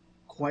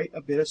quite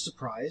a bit of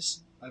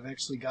surprise. I've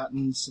actually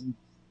gotten some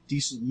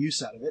decent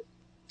use out of it.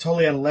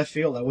 Totally out of left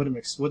field. I wouldn't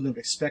have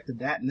expected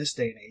that in this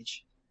day and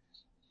age.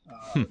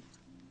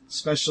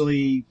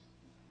 Especially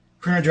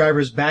printer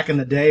drivers back in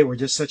the day were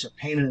just such a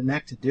pain in the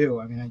neck to do.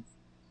 I mean,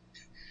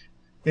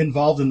 I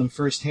involved in them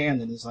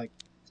firsthand, and it's like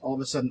all of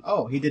a sudden,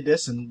 oh, he did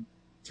this, and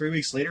 3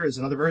 weeks later is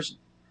another version.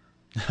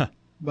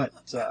 But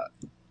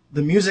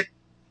the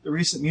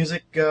recent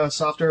music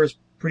software is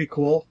pretty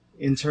cool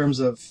in terms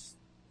of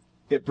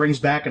it brings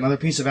back another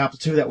piece of Apple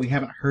II that we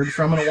haven't heard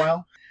from in a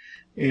while,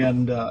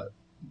 and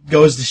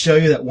goes to show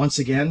you that once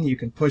again you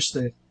can push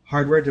the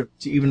hardware to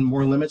even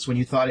more limits when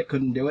you thought it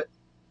couldn't do it.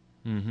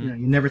 Mm-hmm.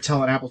 You never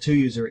tell an Apple II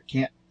user it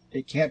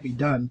can't be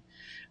done,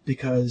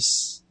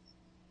 because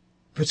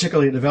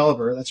particularly a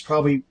developer, that's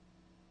probably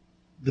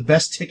the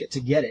best ticket to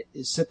get it,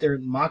 is sit there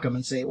and mock them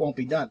and say it won't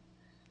be done.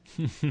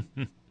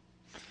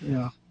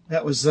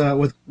 That was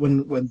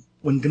when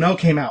GNOME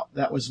came out.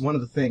 That was one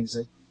of the things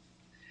that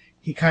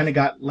he kind of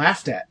got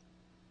laughed at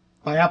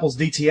by Apple's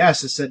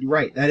DTS. It said,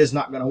 right, that is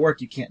not going to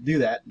work. You can't do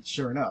that. And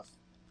sure enough,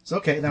 it's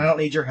okay. Then I don't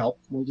need your help.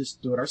 We'll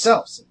just do it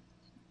ourselves.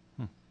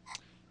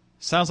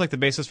 Sounds like the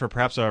basis for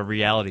perhaps a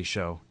reality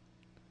show.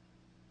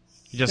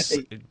 You just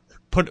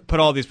put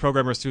all these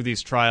programmers through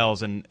these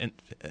trials and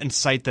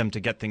incite them to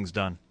get things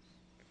done.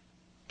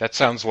 That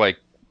sounds like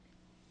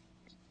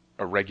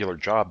a regular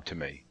job to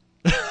me.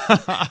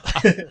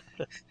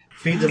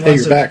 Feed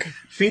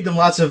them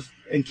lots of,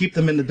 and keep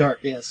them in the dark.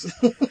 Yes.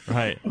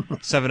 Right.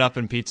 7-Up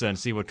and pizza and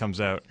see what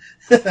comes out.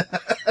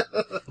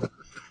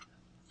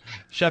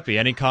 Sheppy,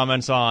 any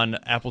comments on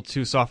Apple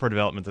II software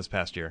development this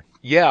past year?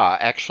 Yeah,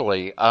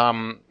 actually,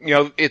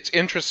 it's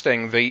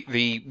interesting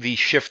the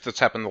shift that's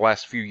happened the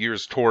last few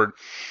years toward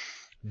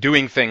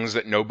doing things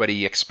that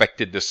nobody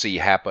expected to see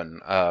happen.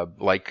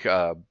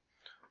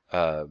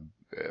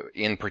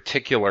 In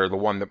particular, the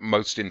one that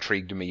most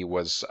intrigued me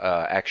was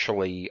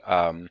actually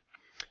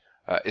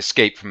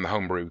Escape from the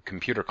Homebrew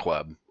Computer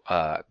Club.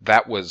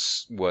 That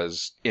was,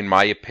 in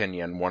my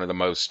opinion, one of the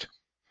most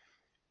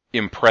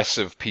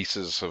impressive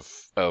pieces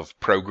of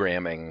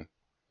programming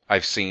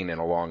I've seen in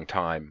a long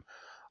time.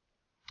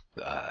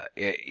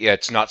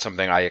 It's not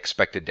something I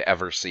expected to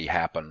ever see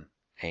happen,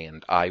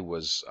 and I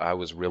was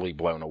really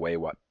blown away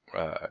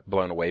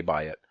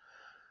by it.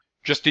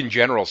 Just in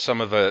general, some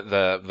of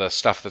the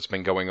stuff that's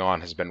been going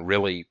on has been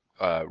really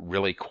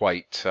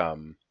quite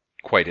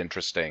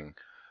interesting,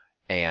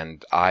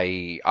 and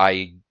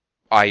I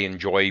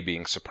enjoy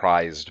being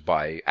surprised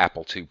by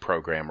Apple II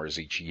programmers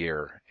each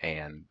year,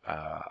 and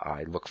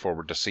I look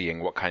forward to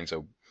seeing what kinds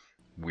of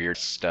weird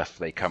stuff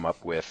they come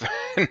up with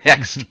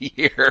next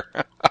year.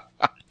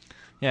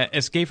 Yeah,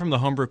 Escape from the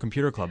Homebrew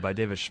Computer Club by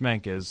David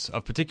Schmenk is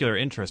of particular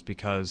interest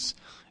because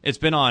it's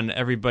been on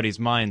everybody's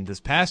mind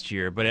this past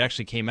year, but it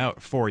actually came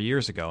out 4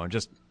 years ago, and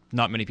just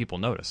not many people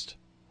noticed.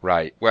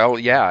 Right. Well,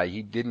 yeah,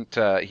 he didn't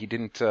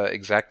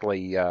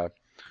exactly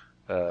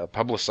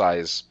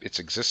publicize its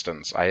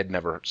existence. I had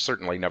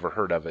certainly never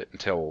heard of it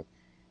until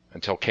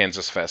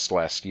Kansas Fest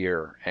last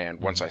year, and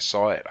once I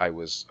saw it, I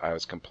was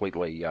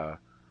completely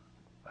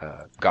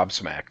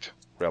gobsmacked,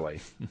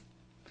 really.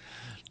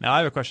 Now, I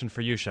have a question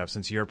for you, Chef,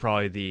 since you're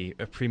probably the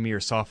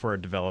premier software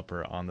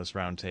developer on this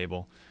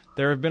roundtable.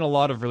 There have been a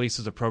lot of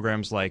releases of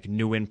programs like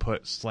New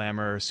Input,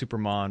 Slammer,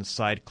 Supermon,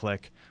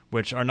 SideClick,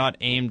 which are not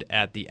aimed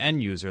at the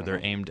end user, they're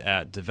aimed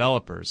at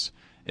developers.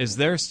 Is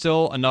there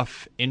still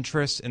enough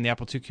interest in the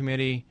Apple II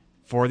community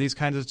for these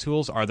kinds of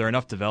tools? Are there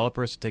enough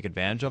developers to take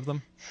advantage of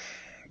them?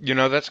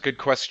 That's a good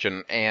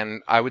question,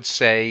 and I would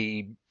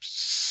say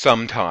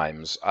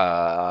sometimes.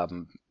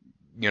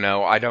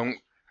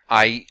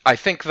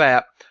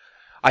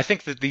 I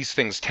think that these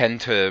things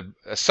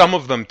some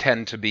of them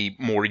tend to be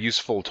more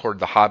useful toward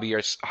the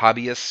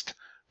hobbyist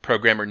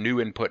programmer.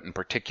 New Input in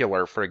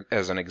particular,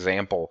 as an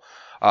example,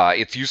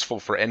 it's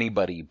useful for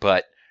anybody,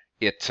 but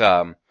it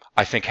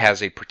I think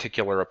has a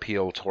particular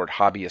appeal toward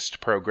hobbyist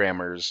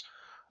programmers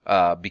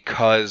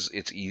because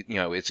it's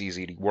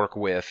easy to work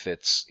with.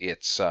 It's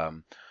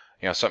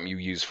something you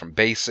use from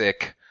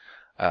BASIC,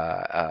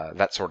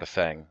 that sort of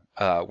thing.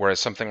 Whereas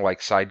something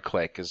like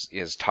SideClick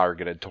is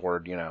targeted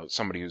toward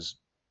somebody who's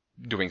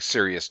doing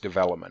serious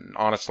development.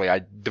 Honestly,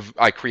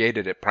 I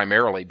created it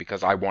primarily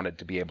because I wanted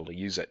to be able to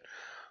use it.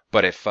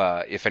 But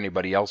if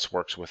anybody else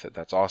works with it,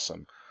 that's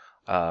awesome.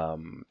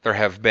 There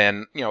have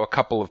been a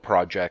couple of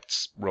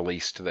projects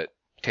released that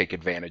take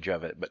advantage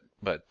of it,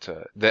 but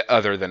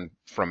other than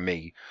from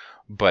me,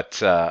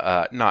 but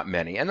not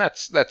many. And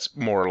that's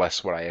more or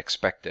less what I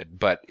expected.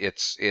 But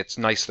it's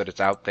nice that it's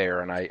out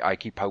there, and I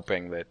keep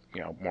hoping that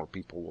more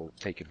people will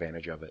take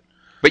advantage of it.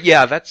 But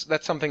yeah, that's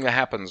something that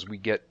happens. We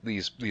get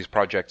these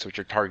projects which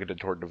are targeted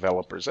toward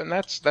developers, and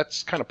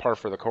that's kind of par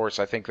for the course.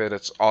 I think that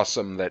it's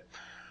awesome that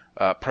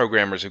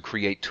programmers who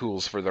create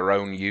tools for their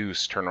own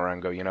use turn around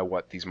and go, you know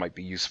what, these might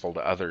be useful to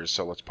others,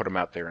 so let's put them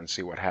out there and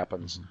see what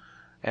happens. Mm-hmm.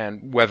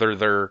 And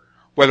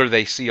whether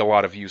they see a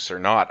lot of use or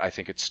not, I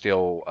think it's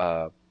still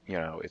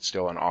it's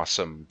still an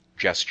awesome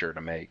gesture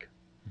to make.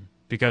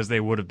 Because they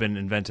would have been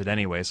invented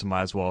anyway, so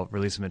might as well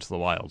release them into the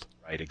wild.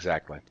 Right,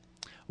 exactly.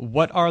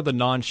 What are the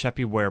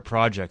non-Shepyware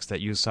projects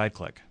that use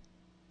SideClick?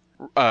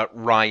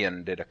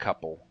 Ryan did a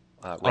couple.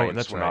 Ryan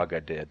Swanaga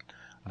right. did.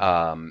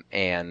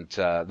 And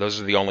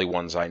those are the only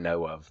ones I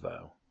know of,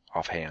 though,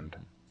 offhand.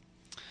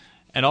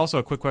 And also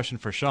a quick question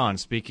for Sean.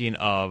 Speaking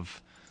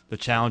of the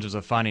challenges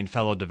of finding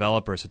fellow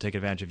developers to take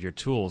advantage of your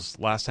tools,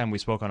 last time we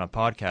spoke on a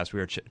podcast, we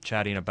were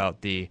chatting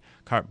about the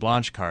Carte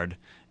Blanche card,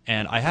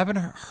 and I haven't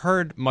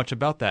heard much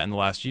about that in the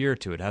last year or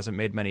two. It hasn't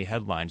made many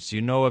headlines. Do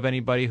you know of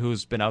anybody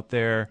who's been out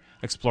there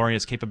exploring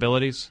its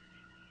capabilities?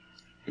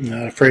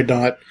 No, afraid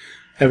not.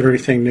 Haven't heard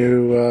anything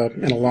new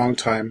in a long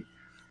time.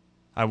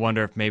 I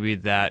wonder if maybe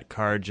that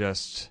card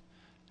just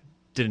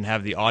didn't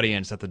have the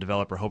audience that the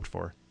developer hoped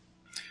for.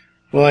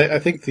 Well, I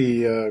think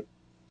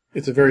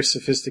it's a very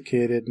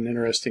sophisticated and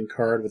interesting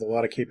card with a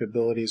lot of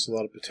capabilities, a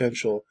lot of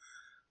potential,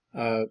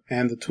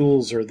 and the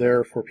tools are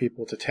there for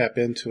people to tap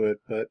into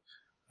it, but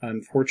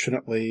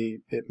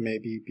unfortunately, it may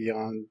be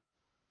beyond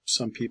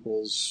some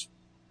people's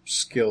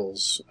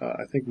skills.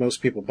 I think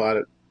most people bought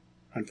it,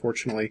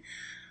 unfortunately,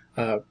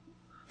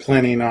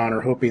 planning on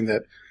or hoping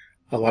that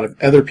a lot of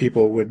other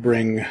people would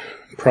bring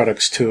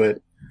products to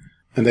it,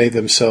 and they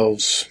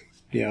themselves,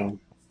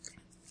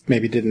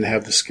 maybe didn't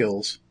have the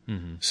skills.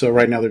 Mm-hmm. So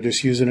right now they're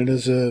just using it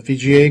as a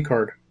VGA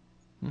card.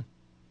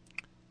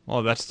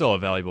 Well, that's still a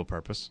valuable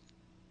purpose.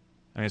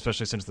 I mean,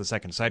 especially since the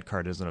second side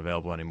card isn't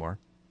available anymore.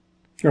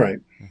 All right.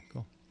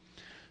 Cool.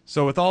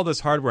 So with all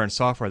this hardware and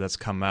software that's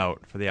come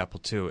out for the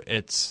Apple II,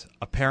 it's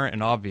apparent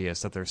and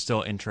obvious that there's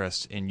still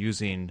interest in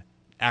using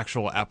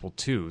actual Apple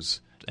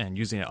IIs and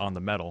using it on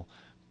the metal.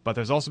 But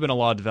there's also been a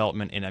lot of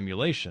development in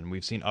emulation.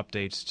 We've seen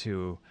updates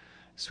to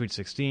Sweet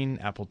 16,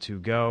 Apple II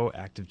Go,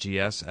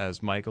 ActiveGS,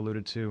 as Mike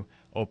alluded to,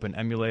 Open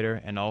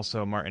Emulator, and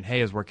also Martin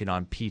Hay is working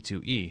on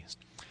P2E.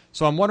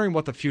 So I'm wondering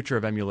what the future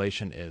of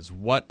emulation is.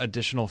 What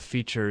additional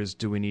features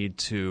do we need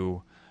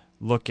to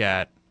look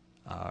at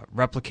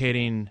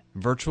replicating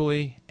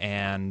virtually,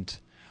 and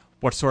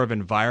what sort of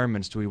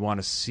environments do we want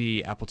to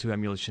see Apple II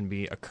emulation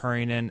be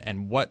occurring in,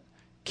 and what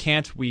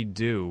can't we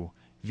do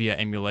via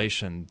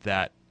emulation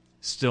that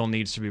still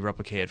needs to be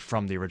replicated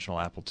from the original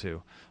Apple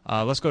II.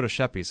 Let's go to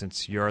Sheppy,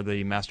 since you're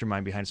the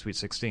mastermind behind Sweet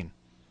 16.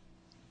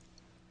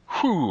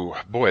 Whew,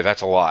 boy,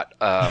 that's a lot.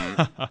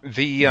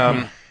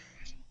 The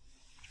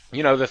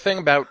thing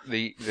about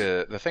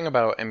the thing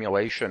about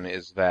emulation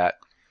is that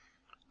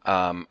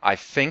I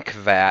think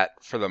that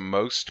for the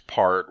most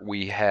part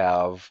we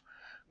have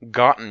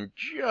gotten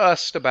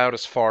just about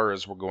as far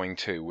as we're going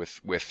to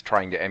with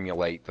trying to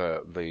emulate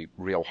the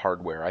real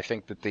hardware. I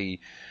think that the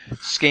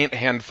scant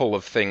handful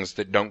of things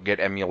that don't get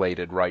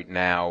emulated right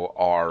now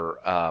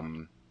are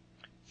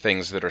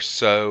things that are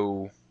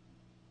so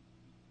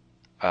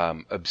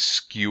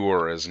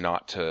obscure as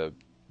not to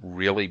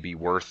really be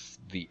worth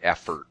the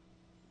effort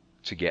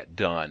to get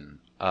done.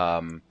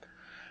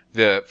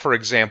 For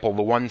example,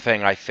 the one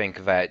thing I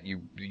think that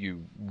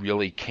you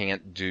really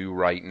can't do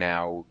right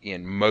now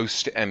in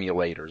most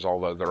emulators,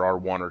 although there are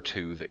one or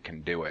two that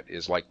can do it,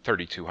 is like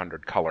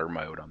 3200 color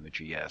mode on the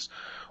GS,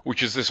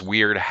 which is this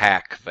weird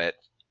hack that,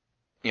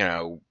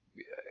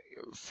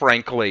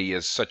 frankly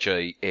is such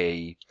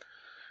a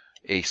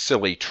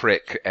silly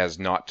trick as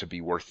not to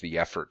be worth the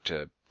effort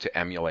to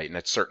emulate. And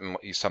it's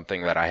certainly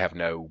something that I have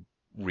no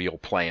real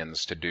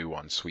plans to do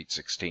on Sweet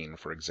 16,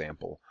 for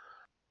example.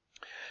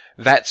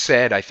 That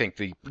said, I think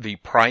the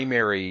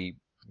primary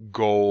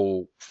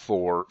goal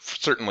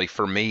certainly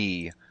for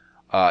me,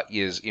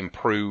 is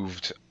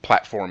improved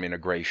platform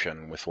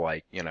integration with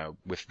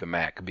with the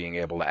Mac, being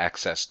able to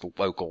access the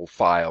local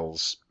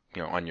files,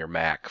 on your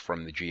Mac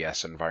from the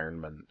GS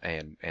environment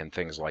and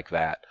things like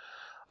that.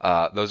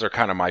 Those are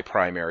kind of my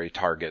primary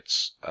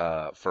targets,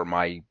 for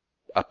my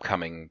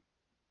upcoming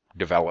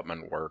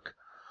development work.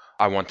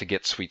 I want to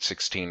get Sweet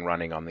 16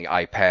 running on the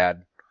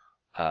iPad,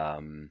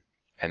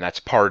 and that's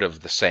part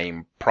of the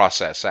same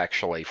process,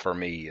 actually, for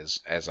me,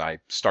 as I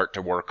start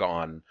to work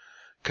on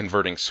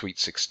converting Sweet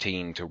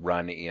 16 to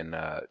run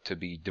to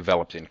be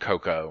developed in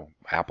Cocoa,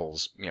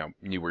 Apple's,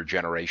 newer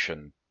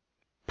generation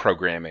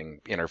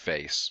programming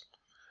interface.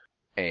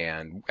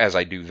 And as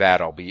I do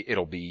that,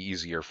 it'll be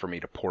easier for me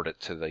to port it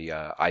to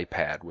the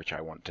iPad, which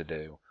I want to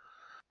do.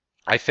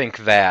 I think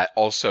that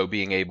also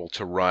being able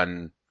to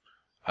run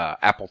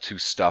Apple II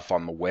stuff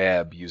on the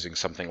web using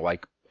something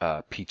like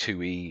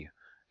P2E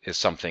is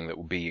something that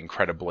will be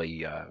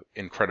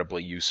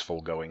incredibly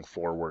useful going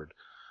forward.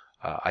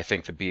 I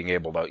think that being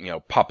able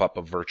to, pop up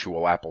a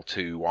virtual Apple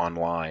II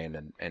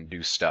online and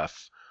do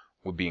stuff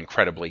would be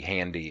incredibly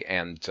handy.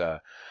 And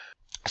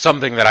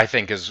something that I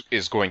think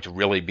is going to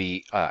really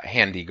be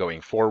handy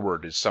going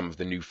forward is some of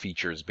the new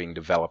features being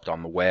developed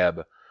on the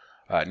web.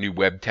 New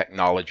web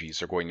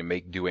technologies are going to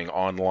make doing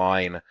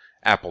online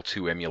Apple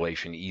II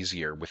emulation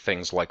easier with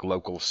things like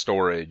local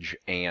storage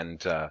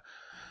and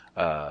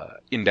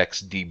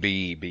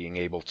IndexedDB, being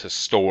able to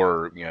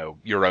store,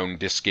 your own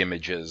disk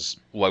images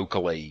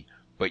locally,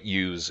 but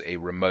use a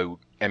remote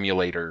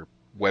emulator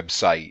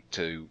website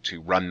to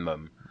run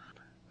them.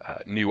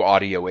 New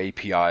audio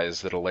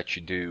APIs that'll let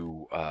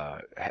you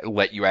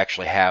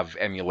actually have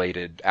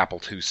emulated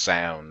Apple II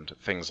sound,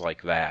 things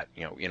like that,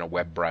 in a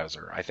web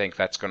browser. I think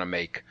that's going to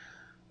make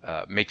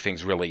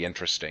things really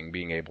interesting,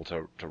 being able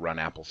to run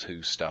Apple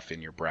II stuff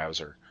in your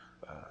browser,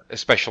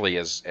 especially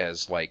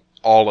as like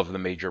all of the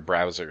major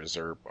browsers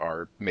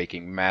are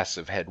making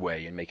massive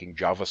headway in making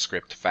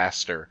JavaScript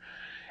faster,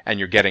 and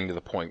you're getting to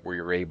the point where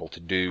you're able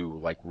to do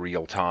like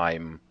real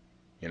time,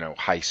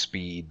 high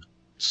speed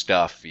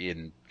stuff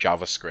in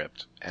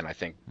JavaScript, and I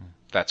think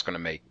that's going to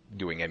make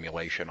doing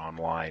emulation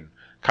online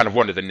kind of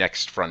one of the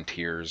next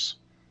frontiers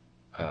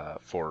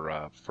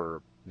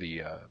for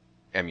the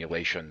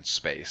emulation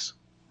space.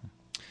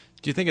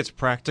 Do you think it's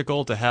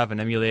practical to have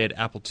an emulated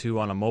Apple II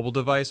on a mobile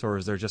device, or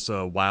is there just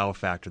a wow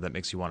factor that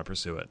makes you want to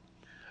pursue it?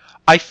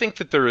 I think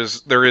that there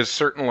is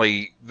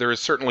certainly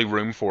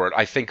room for it.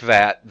 I think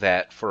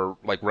that for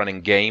like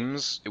running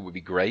games, it would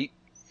be great.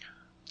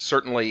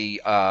 Certainly,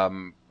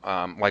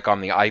 like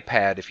on the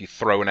iPad, if you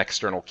throw an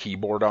external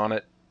keyboard on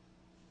it,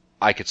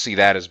 I could see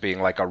that as being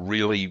like a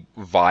really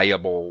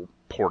viable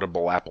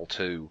portable Apple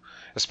II,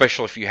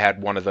 especially if you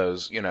had one of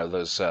those,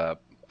 those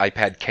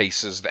iPad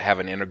cases that have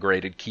an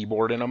integrated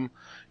keyboard in them.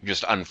 You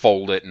just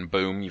unfold it and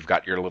boom, you've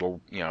got your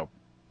little,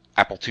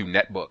 Apple II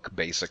netbook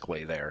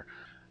basically there.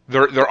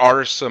 There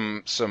are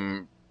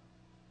some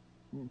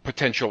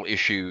potential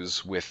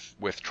issues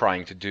with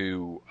trying to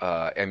do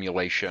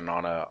emulation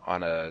on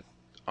an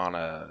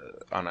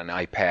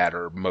iPad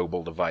or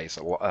mobile device,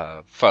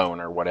 a phone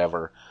or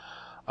whatever.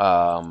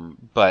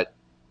 But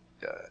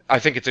I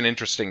think it's an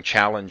interesting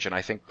challenge, and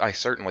I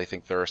certainly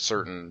think there are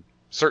certain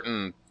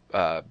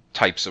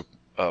types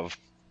of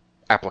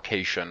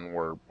application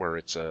where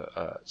it's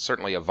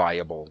certainly a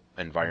viable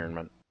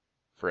environment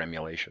for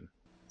emulation.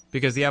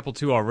 Because the Apple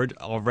II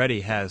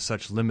already has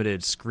such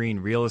limited screen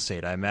real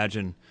estate, I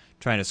imagine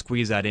trying to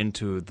squeeze that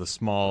into the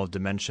small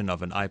dimension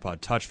of an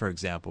iPod Touch, for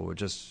example, would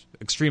just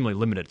extremely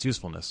limit its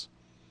usefulness.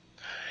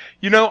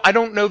 I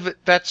don't know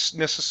that that's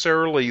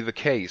necessarily the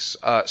case.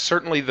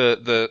 Certainly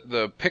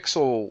the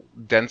pixel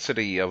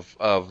density of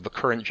the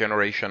current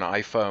generation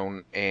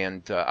iPhone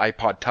and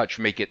iPod Touch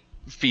make it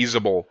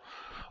feasible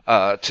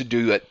to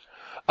do it.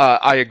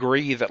 I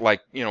agree that,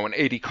 like, an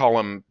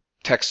 80-column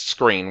text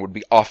screen would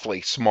be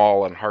awfully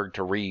small and hard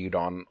to read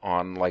on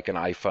like an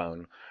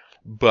iPhone.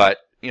 But,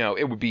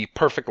 it would be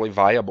perfectly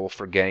viable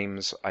for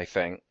games, I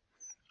think.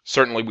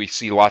 Certainly we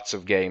see lots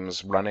of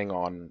games running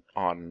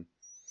on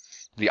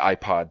the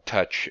iPod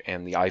Touch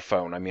and the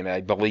iPhone. I mean,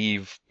 I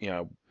believe,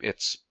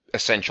 it's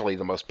essentially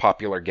the most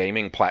popular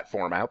gaming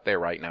platform out there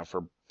right now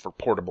for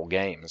portable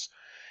games.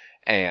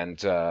 And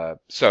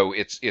so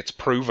it's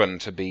proven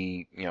to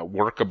be,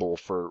 workable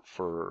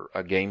for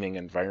a gaming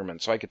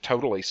environment. So I could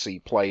totally see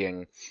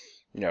playing,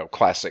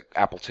 classic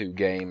Apple II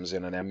games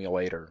in an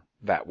emulator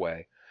that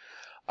way.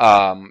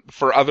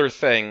 For other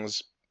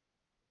things,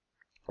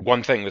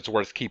 one thing that's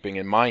worth keeping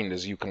in mind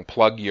is you can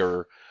plug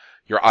your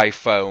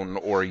iPhone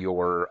or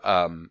your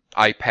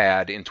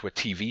iPad into a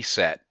TV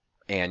set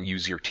and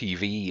use your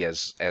TV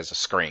as a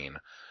screen.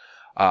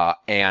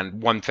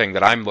 And one thing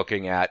that I'm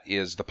looking at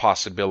is the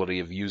possibility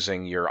of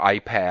using your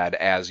iPad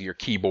as your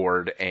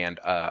keyboard and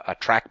a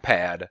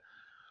trackpad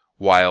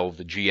while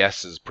the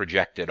GS is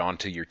projected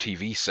onto your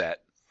TV set,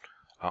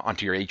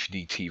 onto your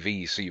HD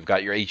TV. So you've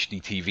got your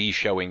HD TV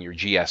showing your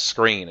GS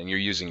screen and you're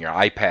using your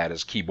iPad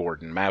as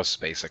keyboard and mouse,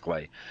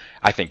 basically.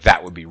 I think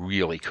that would be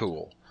really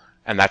cool.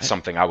 And that's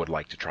something I would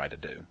like to try to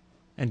do.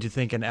 And do you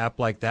think an app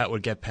like that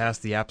would get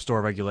past the App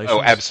Store regulations?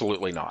 Oh,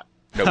 absolutely not.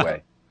 No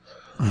way.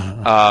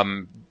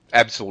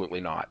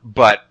 Absolutely not.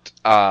 But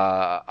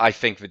I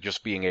think that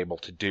just being able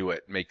to do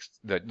it makes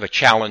the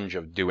challenge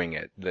of doing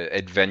it, the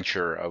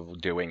adventure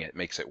of doing it,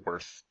 makes it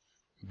worth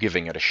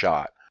giving it a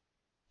shot.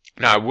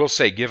 Now, I will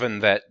say, given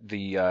that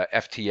the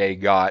FTA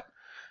got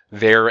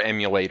their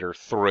emulator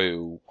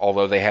through,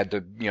 although they had to,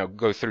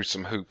 go through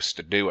some hoops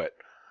to do it,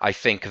 I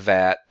think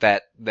that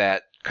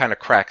kind of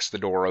cracks the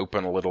door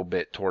open a little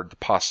bit toward the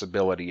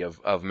possibility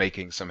of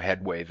making some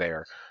headway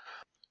there.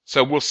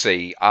 So we'll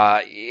see.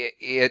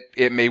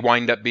 It may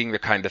wind up being the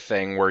kind of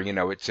thing where,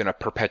 it's in a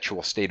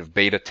perpetual state of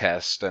beta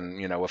test and,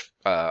 if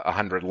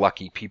 100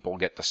 lucky people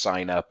get to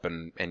sign up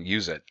and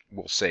use it,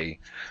 we'll see.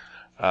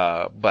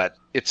 But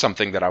it's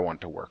something that I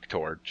want to work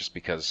toward just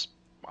because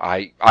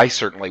I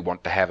certainly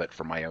want to have it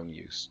for my own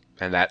use.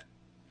 And that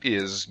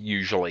is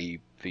usually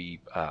the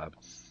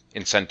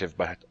incentive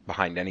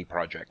behind any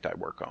project I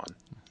work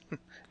on,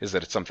 is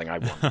that it's something I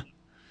want.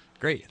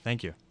 Great,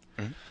 thank you.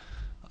 Mm-hmm.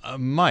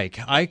 Mike,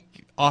 I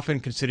often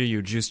consider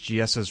you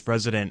JuiceGS's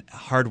resident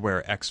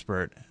hardware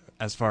expert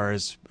as far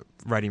as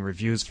writing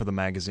reviews for the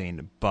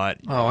magazine, but...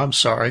 Oh, I'm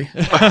sorry.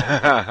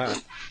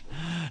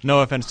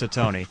 No offense to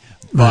Tony,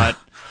 but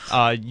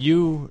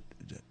you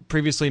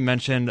previously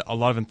mentioned a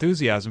lot of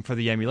enthusiasm for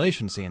the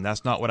emulation scene.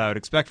 That's not what I would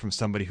expect from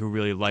somebody who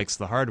really likes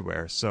the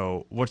hardware.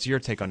 So what's your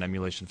take on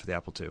emulation for the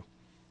Apple II?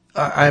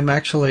 I'm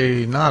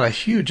actually not a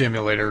huge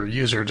emulator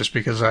user, just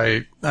because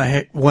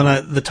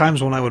the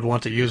times when I would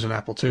want to use an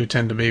Apple II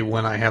tend to be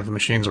when I have the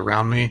machines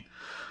around me.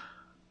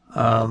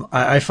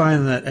 I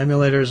find that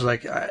emulators,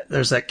 like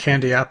there's that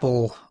Candy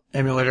Apple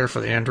emulator for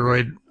the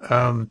Android,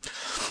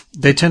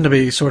 they tend to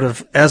be sort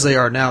of, as they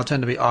are now,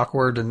 tend to be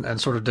awkward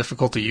and sort of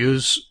difficult to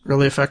use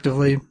really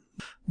effectively.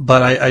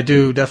 But I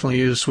do definitely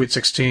use Sweet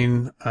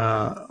 16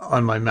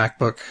 on my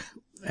MacBook.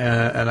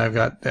 And I've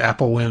got the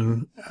Apple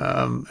Win,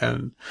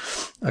 and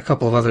a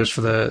couple of others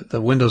for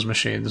the Windows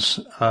machines.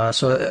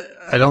 So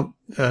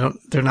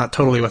they're not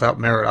totally without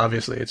merit,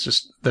 obviously. It's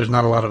just, there's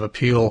not a lot of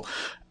appeal,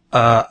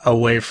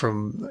 away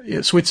from,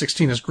 Sweet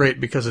 16 is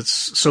great because it's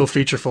so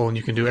featureful and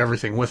you can do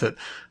everything with it.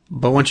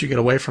 But once you get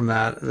away from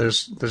that,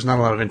 there's not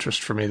a lot of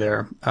interest for me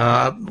there.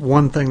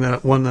 One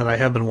that I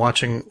have been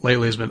watching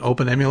lately has been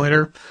Open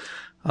Emulator,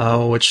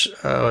 which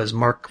is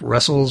Mark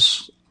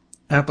Russell's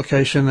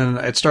application, and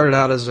it started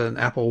out as an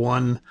Apple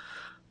I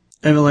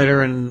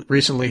emulator, and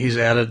recently he's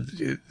added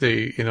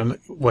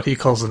what he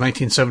calls the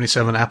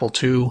 1977 Apple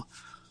II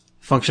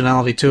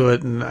functionality to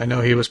it, and I know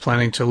he was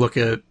planning to look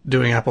at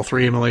doing Apple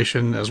III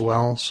emulation as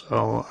well,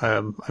 so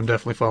I'm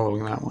definitely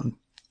following that one.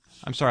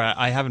 I'm sorry,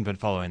 I haven't been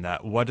following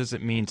that. What does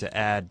it mean to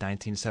add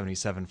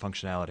 1977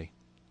 functionality?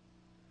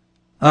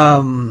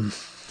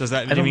 Does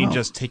that mean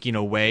just taking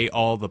away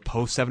all the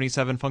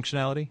post-77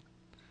 functionality?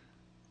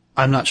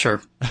 I'm not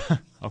sure.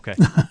 Okay.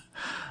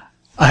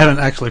 I haven't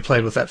actually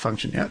played with that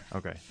function yet.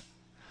 Okay.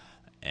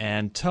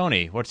 And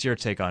Tony, what's your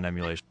take on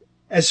emulation?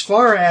 As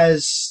far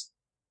as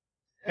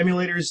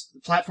emulators,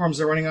 platforms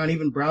they're running on,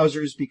 even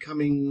browsers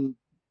becoming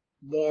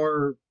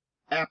more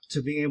apt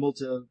to being able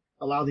to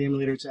allow the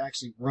emulator to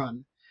actually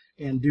run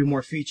and do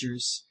more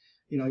features.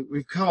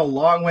 We've come a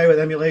long way with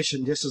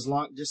emulation, just as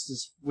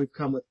we've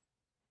come with,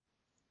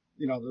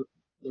 the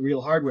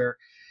real hardware.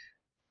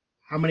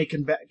 How many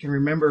can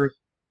remember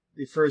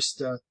the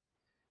first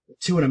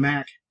 2 in a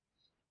Mac,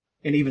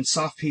 and even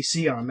soft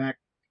PC on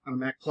a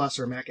Mac Plus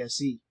or a Mac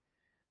SE?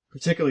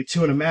 Particularly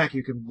 2 in a Mac,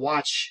 you could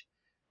watch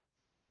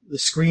the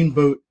screen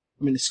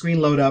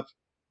load up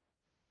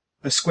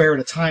a square at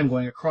a time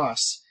going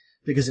across,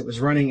 because it was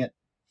running at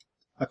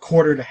a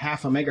quarter to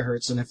half a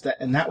megahertz,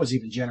 and that was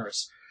even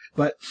generous.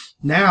 But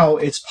now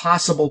it's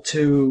possible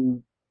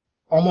to,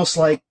 almost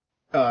like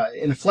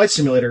in a flight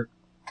simulator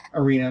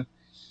arena,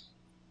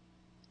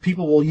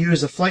 people will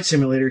use a flight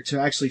simulator to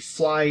actually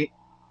fly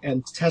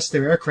and test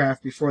their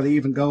aircraft before they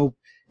even go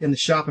in the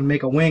shop and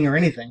make a wing or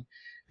anything,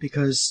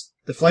 because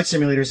the flight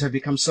simulators have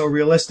become so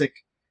realistic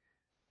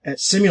at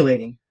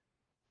simulating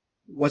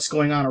what's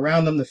going on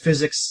around them, the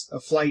physics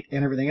of flight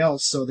and everything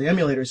else. So the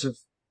emulators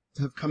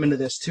have come into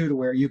this too, to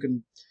where you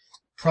can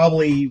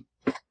probably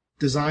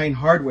design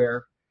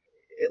hardware,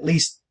 at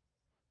least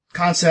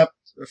concept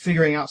or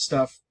figuring out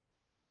stuff,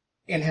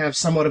 and have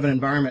somewhat of an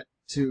environment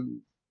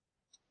to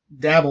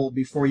dabble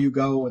before you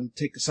go and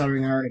take the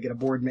soldering iron and get a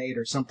board made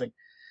or something.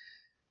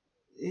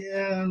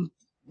 Yeah,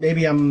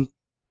 maybe I'm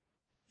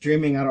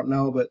dreaming, I don't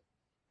know, but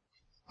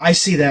I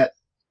see that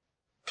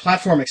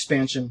platform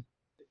expansion.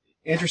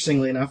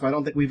 Interestingly enough, I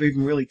don't think we've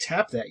even really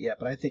tapped that yet,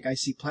 but I think I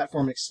see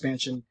platform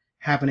expansion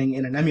happening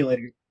in an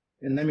emulator.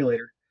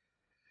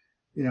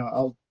 You know,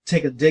 I'll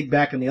take a dig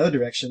back in the other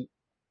direction.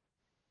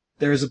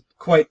 There's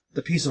quite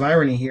the piece of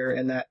irony here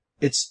in that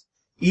it's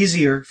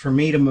easier for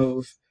me to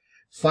move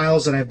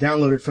files that I've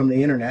downloaded from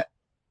the internet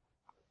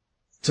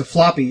to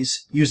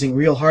floppies using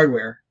real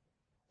hardware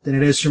than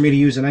it is for me to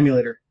use an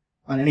emulator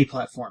on any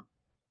platform.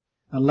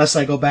 Unless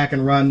I go back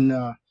and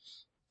run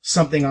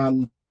something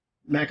on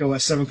Mac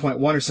OS 7.1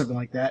 or something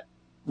like that.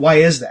 Why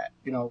is that?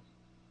 You know,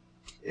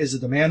 is the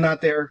demand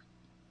not there?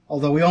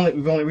 Although we've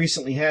only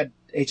recently had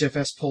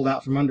HFS pulled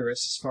out from under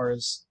us as far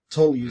as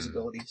total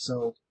usability,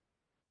 so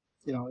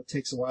you know, it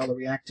takes a while to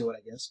react to it,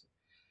 I guess.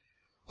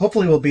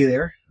 Hopefully we'll be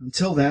there.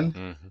 Until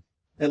then,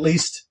 at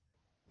least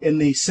in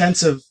the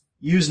sense of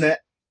Usenet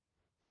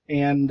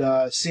and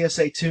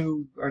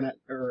CSA2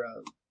 or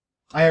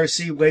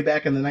IRC way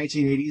back in the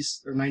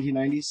 1980s or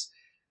 1990s.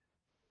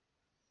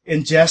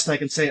 In jest, I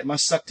can say it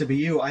must suck to be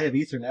you. I have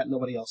Ethernet,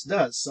 nobody else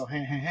does. So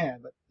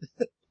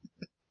but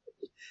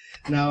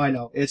no, I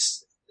know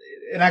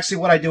and actually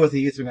what I do with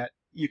the Ethernet,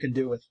 you can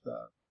do with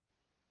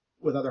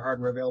other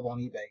hardware available on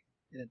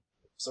eBay.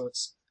 So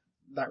it's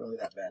not really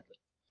that bad. But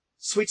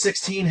Sweet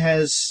 16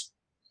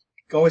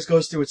 always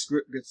goes through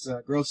its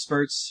growth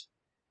spurts,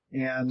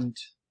 and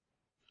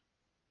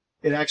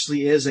it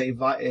actually is a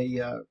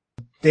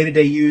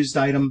day-to-day used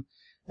item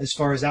as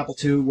far as Apple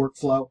II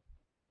workflow.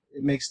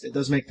 It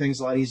does make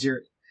things a lot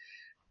easier.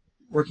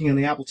 Working on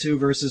the Apple II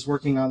versus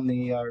working on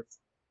the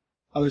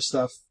other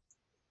stuff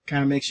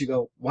kind of makes you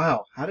go,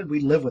 wow, how did we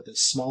live with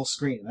this small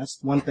screen? That's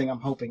one thing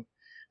I'm hoping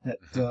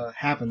that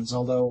happens,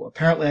 although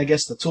apparently I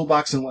guess the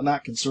toolbox and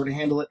whatnot can sort of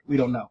handle it. We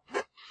don't know.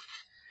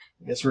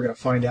 I guess we're going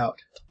to find out.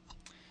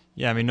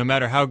 Yeah, I mean, no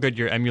matter how good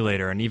your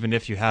emulator, and even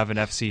if you have an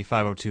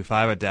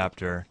FC5025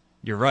 adapter,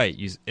 you're right.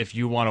 If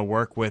you want to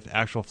work with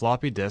actual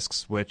floppy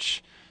disks,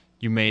 which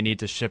you may need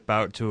to ship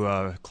out to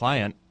a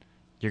client,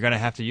 you're going to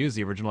have to use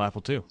the original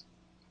Apple II.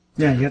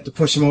 Yeah, you have to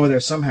push them over there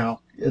somehow.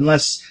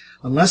 Unless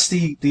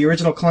the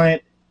original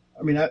client,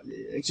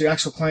 the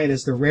actual client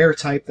is the rare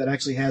type that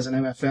actually has an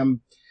MFM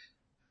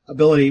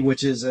ability,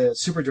 which is a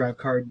SuperDrive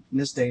card in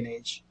this day and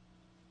age.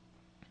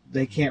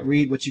 They can't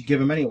read what you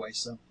give them anyway,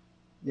 so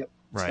yep,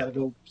 it's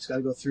got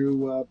to go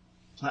through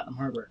Platinum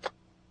hardware.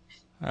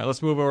 All right,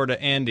 let's move over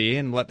to Andy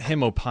and let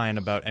him opine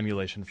about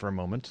emulation for a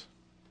moment.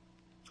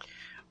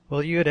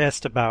 Well, you had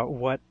asked about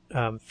what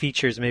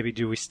features maybe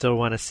do we still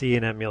want to see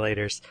in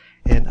emulators,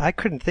 and I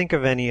couldn't think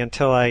of any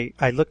until I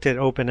looked at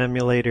Open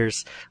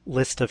Emulator's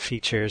list of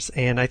features,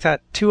 and I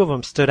thought two of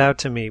them stood out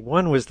to me.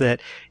 One was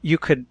that you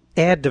could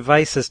add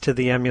devices to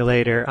the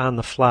emulator on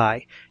the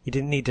fly. You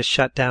didn't need to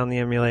shut down the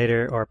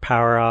emulator or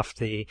power off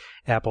the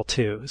Apple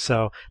II,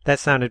 so that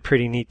sounded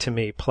pretty neat to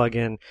me. Plug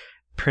in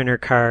printer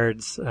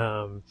cards,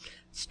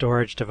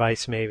 storage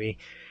device maybe.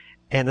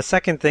 And the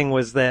second thing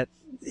was that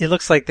it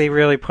looks like they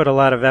really put a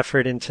lot of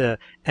effort into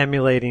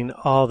emulating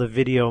all the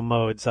video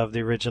modes of the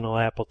original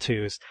Apple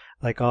IIs,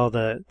 like all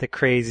the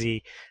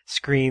crazy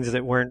screens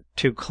that weren't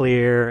too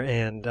clear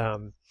and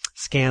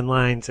scan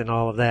lines and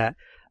all of that.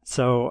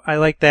 So I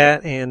like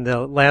that. And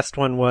the last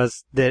one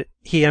was that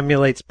he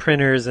emulates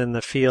printers in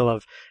the feel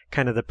of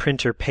kind of the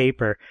printer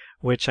paper,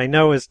 which I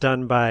know is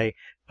done by,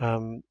 I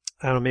don't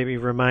know, maybe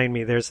remind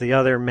me, there's the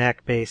other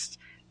Mac-based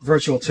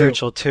Virtual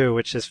 2,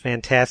 which is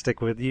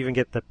fantastic. You even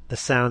get the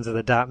sounds of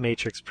the dot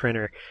matrix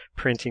printer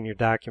printing your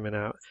document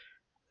out.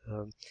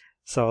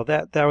 So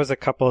that was a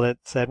couple that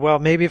said, well,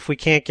 maybe if we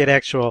can't get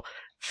actual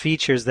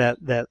features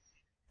that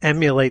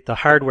emulate the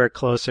hardware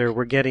closer,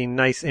 we're getting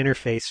nice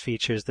interface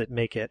features that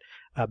make it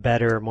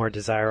better or more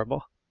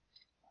desirable.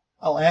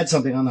 I'll add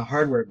something on the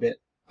hardware bit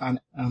on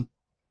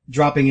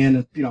dropping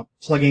in,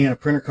 plugging in a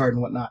printer card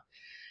and whatnot.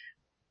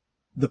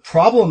 The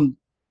problem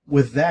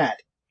with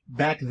that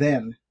back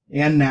then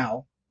and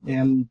now,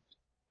 and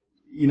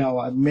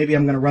maybe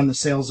I'm going to run the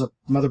sales of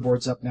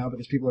motherboards up now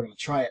because people are going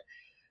to try it,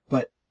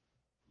 but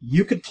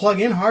you could plug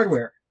in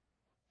hardware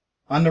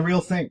on the real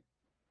thing.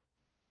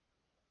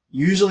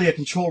 Usually a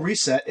control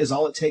reset is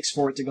all it takes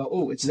for it to go,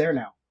 oh, it's there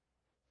now.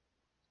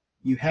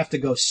 You have to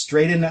go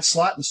straight in that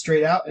slot and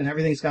straight out, and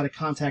everything's got to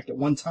contact at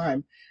one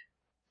time.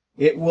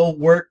 It will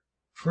work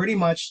pretty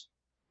much.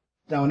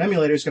 Now, an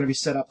emulator is going to be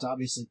set up to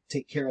obviously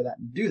take care of that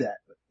and do that,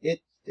 but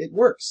it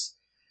works.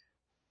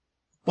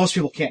 Most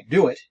people can't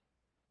do it,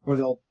 or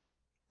they'll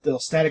they'll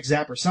static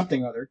zap or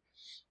something or other.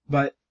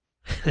 But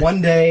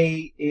one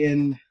day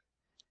in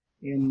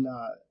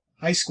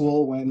high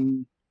school,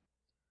 when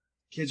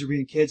kids were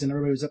being kids and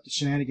everybody was up to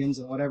shenanigans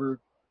and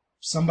whatever,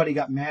 somebody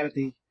got mad at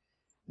the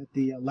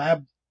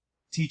lab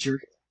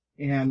teacher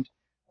and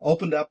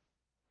opened up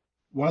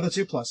one of the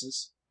 2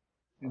 pluses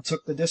and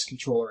took the disk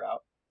controller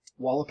out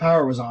while the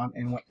power was on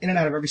and went in and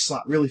out of every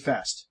slot really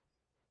fast.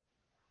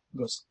 He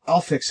goes,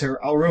 "I'll fix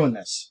her. I'll ruin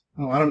this."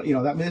 Oh, I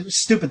don't, that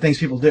stupid things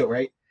people do,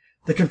 right?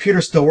 The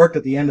computer still worked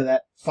at the end of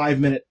that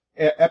 5-minute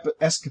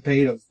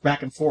escapade of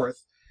back and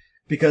forth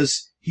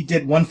because he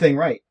did one thing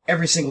right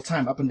every single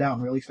time, up and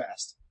down really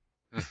fast.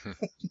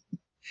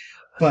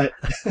 But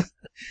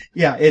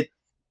yeah, I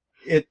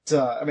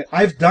mean,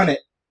 I've done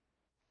it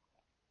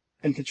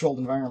in controlled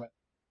environment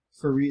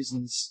for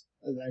reasons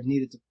that I've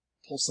needed to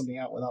pull something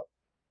out without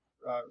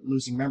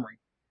losing memory.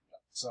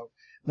 So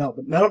no,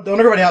 but don't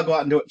everybody go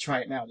out and do it and try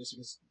it now, just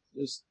because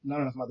there's not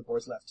enough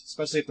motherboards left,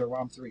 especially if they're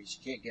ROM 3s.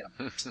 You can't get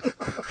them.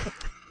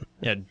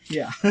 Yeah.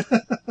 Yeah.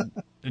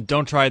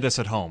 Don't try this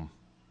at home.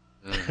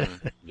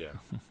 Mm-hmm. Yeah.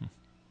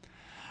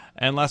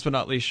 And last but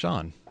not least,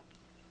 Sean.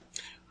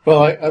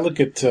 Well, I look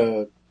at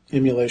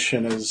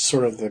emulation as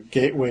sort of the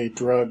gateway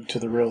drug to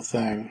the real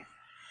thing.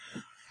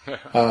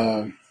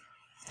 For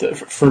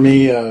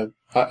me,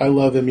 I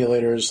love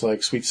emulators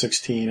like Sweet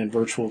 16 and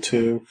Virtual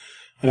 2,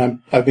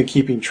 and I've been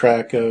keeping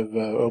track of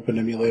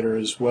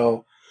OpenEmulator as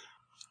well.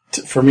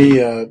 For me,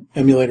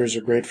 emulators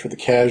are great for the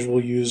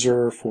casual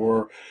user,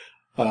 for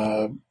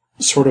you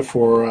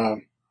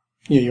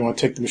want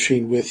to take the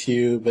machine with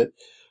you, but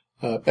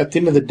at the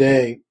end of the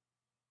day,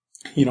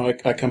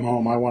 I come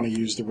home, I want to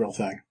use the real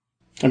thing.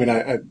 I mean,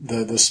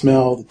 the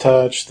smell, the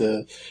touch,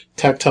 the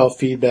tactile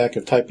feedback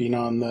of typing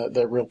on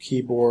the real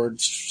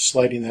keyboard,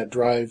 sliding that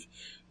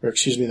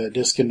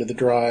disk into the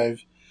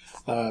drive,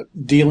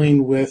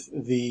 dealing with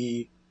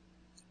the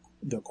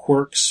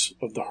quirks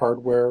of the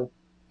hardware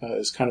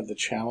is kind of the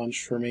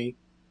challenge for me.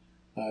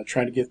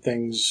 Trying to get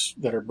things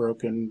that are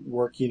broken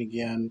working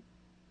again,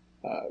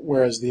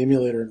 whereas the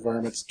emulator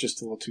environment's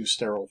just a little too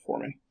sterile for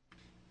me.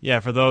 Yeah,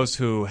 for those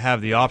who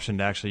have the option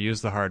to actually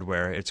use the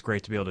hardware, it's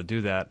great to be able to do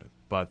that.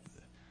 But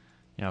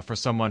for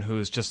someone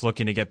who's just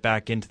looking to get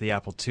back into the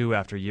Apple II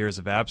after years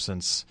of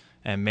absence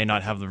and may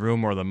not have the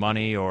room or the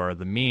money or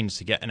the means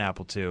to get an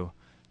Apple II,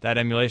 that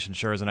emulation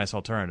sure is a nice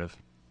alternative.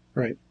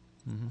 Right.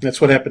 Mm-hmm.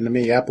 That's what happened to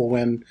me.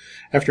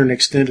 After an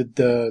extended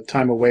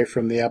time away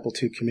from the Apple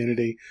II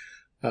community,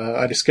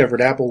 I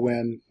discovered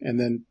AppleWin, and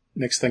then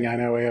next thing I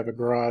know, I have a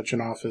garage,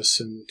 an office,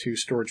 and 2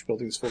 storage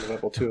buildings full of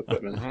Apple II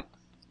equipment.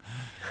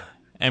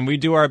 And we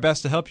do our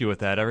best to help you with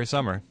that every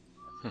summer.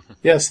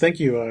 Yes, thank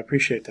you. I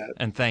appreciate that.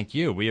 And thank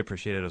you. We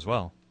appreciate it as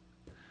well.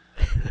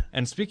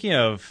 And speaking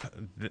of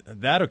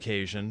that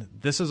occasion,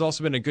 this has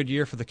also been a good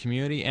year for the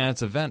community and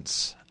its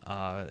events.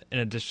 In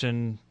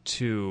addition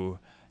to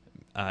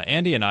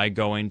Andy and I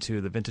going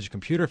to the Vintage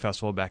Computer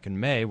Festival back in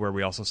May, where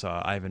we also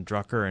saw Ivan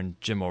Drucker and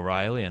Jim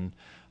O'Reilly, and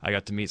I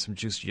got to meet some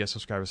JuiceGS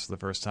subscribers for the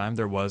first time.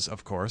 There was,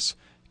 of course,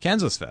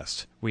 Kansas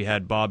Fest. We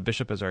had Bob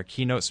Bishop as our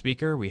keynote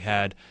speaker. We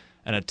had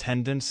an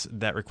attendance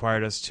that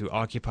required us to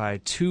occupy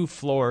 2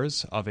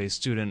 floors of a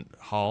student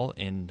hall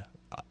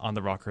on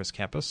the Rockhurst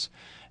campus.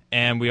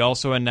 And we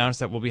also announced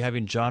that we'll be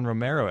having John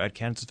Romero at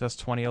Kansas Fest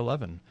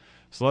 2011.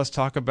 So let's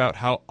talk about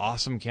how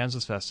awesome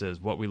Kansas Fest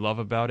is, what we love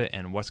about it,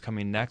 and what's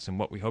coming next, and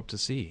what we hope to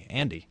see.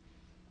 Andy.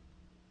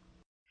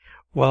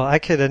 Well, I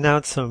could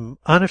announce some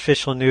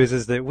unofficial news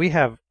is that we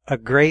have a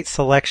great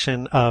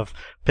selection of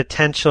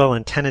potential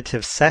and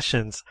tentative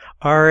sessions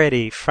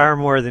already, far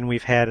more than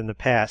we've had in the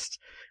past.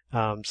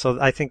 So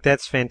I think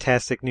that's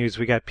fantastic news.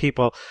 We got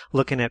people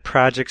looking at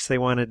projects they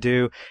want to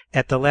do.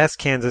 At the last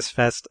Kansas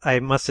Fest, I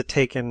must have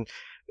taken,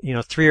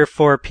 3 or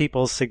 4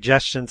 people's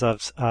suggestions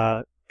of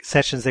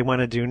sessions they want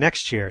to do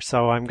next year.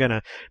 So I'm going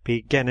to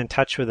be getting in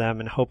touch with them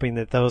and hoping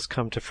that those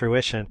come to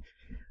fruition.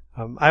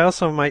 I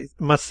also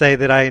must say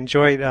that I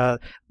enjoyed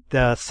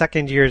the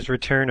second year's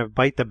return of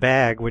Bite the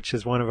Bag, which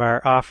is one of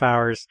our off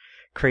hours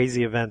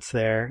crazy events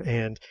there,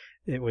 and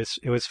it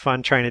was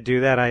fun trying to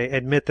do that. I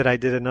admit that I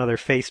did another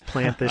face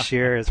plant this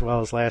year as well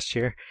as last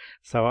year,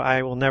 so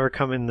I will never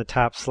come in the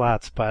top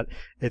slots, but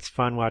it's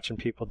fun watching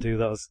people do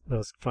those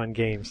fun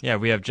games. Yeah,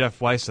 we have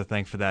Jeff Weiss to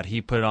thank for that.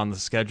 He put it on the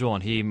schedule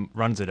and he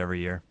runs it every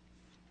year.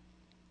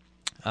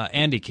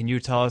 Andy, can you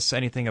tell us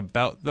anything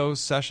about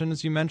those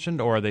sessions you mentioned,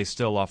 or are they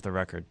still off the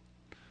record?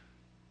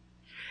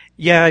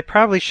 Yeah, I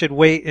probably should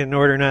wait in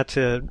order not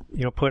to,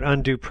 put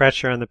undue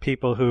pressure on the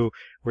people who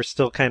were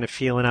still kind of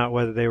feeling out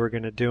whether they were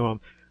going to do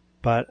them.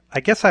 But I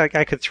guess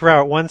I could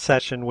throw out one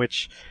session,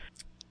 which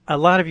a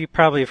lot of you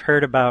probably have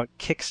heard about,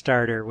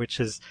 Kickstarter, which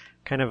is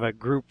kind of a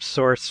group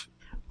source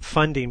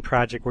funding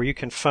project where you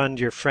can fund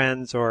your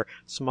friends or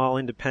small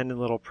independent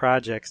little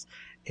projects.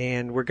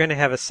 And we're going to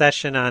have a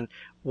session on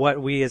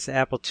what we as the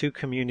Apple II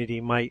community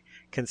might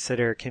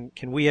consider. Can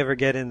we ever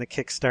get in the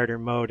Kickstarter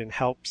mode and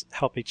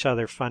help each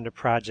other fund a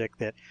project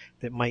that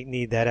might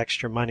need that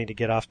extra money to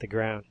get off the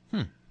ground?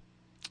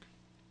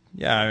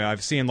 Yeah,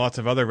 I've seen lots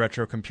of other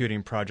retro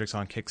computing projects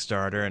on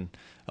Kickstarter, and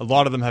a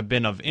lot of them have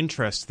been of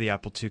interest to the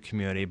Apple II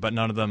community, but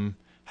none of them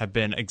have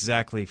been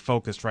exactly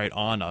focused right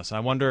on us. I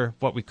wonder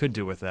what we could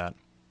do with that.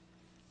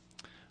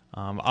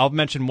 I'll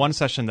mention one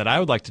session that I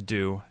would like to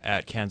do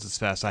at Kansas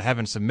Fest. I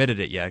haven't submitted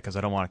it yet because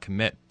I don't want to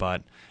commit,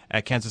 but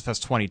at Kansas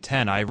Fest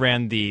 2010, I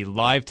ran the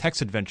live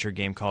text adventure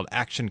game called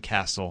Action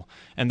Castle,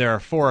 and there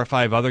are 4 or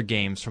 5 other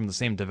games from the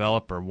same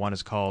developer. One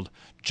is called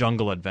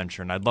Jungle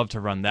Adventure, and I'd love to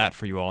run that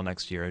for you all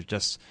next year. It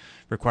just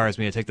requires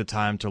me to take the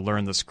time to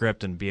learn the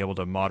script and be able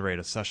to moderate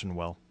a session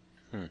well.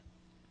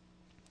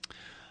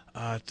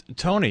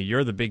 Tony,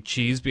 you're the big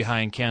cheese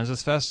behind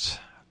Kansas Fest.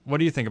 What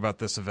do you think about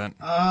this event?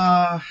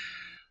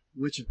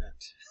 Which event?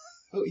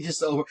 Oh, you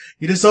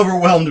just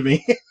overwhelmed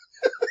me.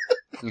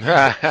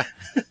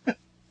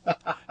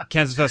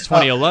 Kansas Fest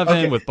 2011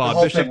 okay. with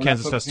Bob Bishop,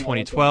 Kansas Fest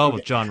 2012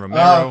 with John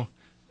Romero.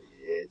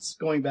 It's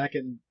going back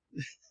and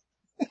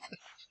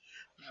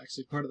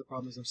actually part of the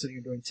problem is I'm sitting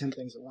here doing 10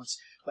 things at once.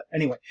 But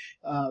anyway,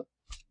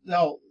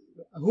 now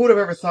who would have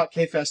ever thought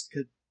K-Fest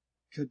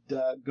could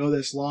go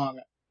this long,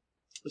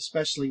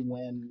 especially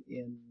when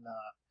in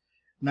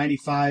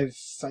 95,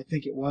 I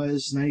think it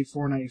was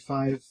 94,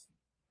 95.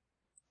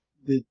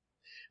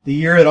 The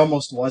year it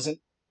almost wasn't.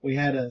 We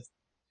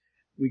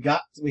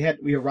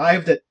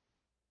arrived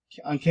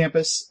on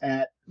campus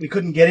we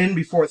couldn't get in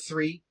before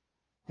 3,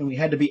 and we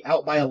had to be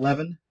out by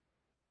 11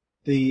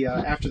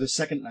 after the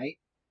second night.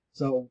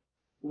 So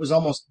it was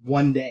almost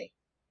one day.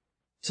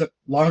 It took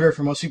longer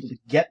for most people to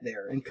get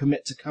there and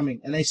commit to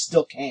coming, and they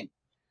still came.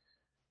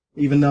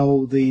 Even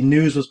though the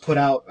news was put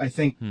out, I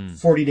think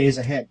 40 days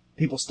ahead,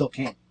 people still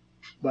came.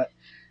 But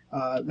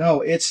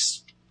no, it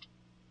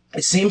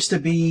seems to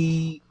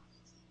be.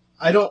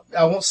 I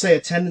won't say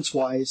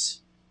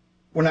attendance-wise,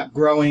 we're not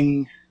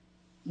growing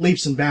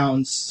leaps and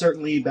bounds.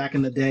 Certainly back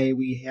in the day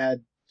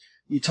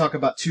you talk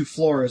about 2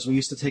 floors, we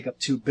used to take up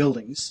 2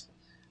 buildings.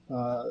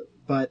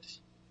 But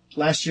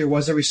last year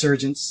was a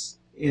resurgence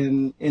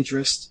in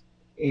interest,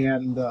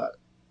 and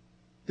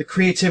the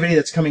creativity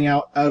that's coming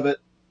out of it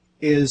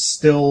is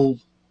still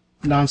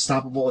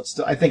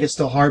non-stoppable. I think it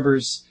still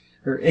harbors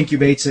or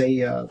incubates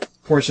a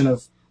portion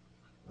of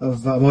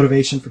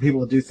motivation for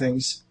people to do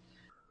things.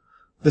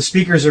 The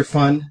speakers are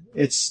fun.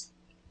 It's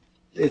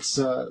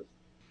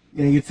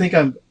you'd think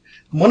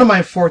one of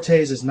my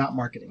fortes is not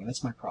marketing, and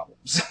that's my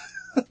problems.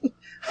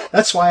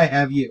 That's why I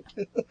have you.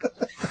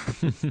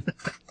 You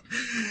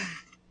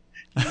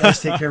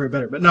guys take care of it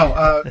better. But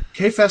no,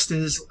 K-Fest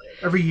is,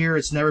 every year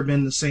it's never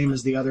been the same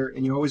as the other,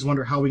 and you always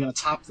wonder how we're going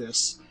to top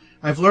this.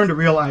 I've learned to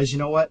realize, you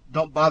know what,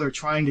 don't bother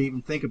trying to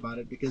even think about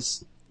it,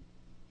 because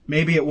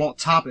maybe it won't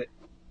top it.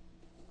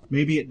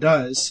 Maybe it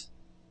does.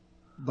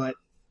 But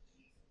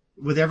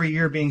with every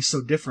year being so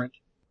different,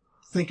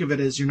 think of it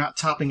as you're not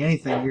topping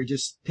anything. You're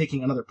just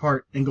taking another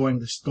part and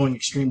going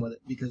extreme with it,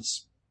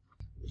 because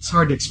it's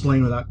hard to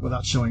explain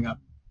without showing up.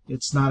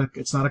 It's not a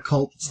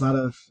cult. It's not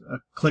a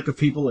clique of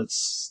people.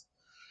 It's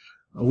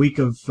a week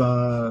of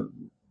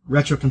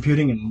retro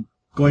computing and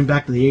going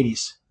back to the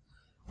 80s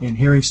and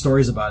hearing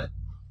stories about it.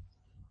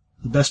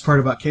 The best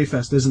part about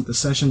K-Fest isn't the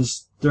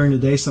sessions during the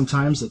day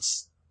sometimes.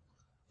 It's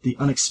the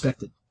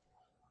unexpected.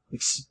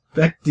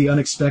 Expect the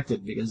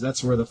unexpected, because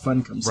that's where the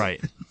fun comes in.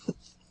 Right.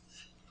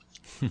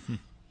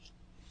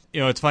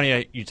 It's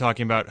funny you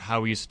talking about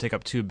how we used to take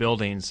up 2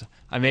 buildings.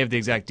 I may have the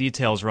exact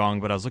details wrong,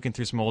 but I was looking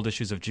through some old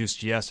issues of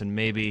Juice.GS, and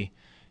maybe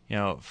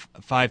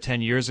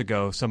 5-10 years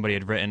ago somebody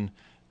had written,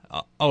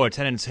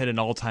 attendance hit an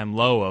all-time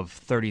low of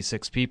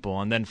 36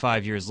 people, and then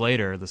 5 years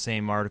later the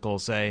same article will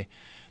say,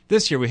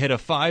 this year we hit a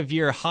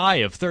 5-year high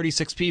of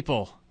 36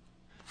 people.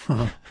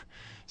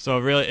 So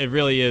it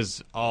really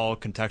is all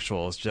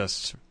contextual. It's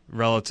just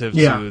relative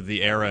to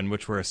the era in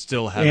which we're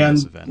still having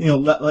this event.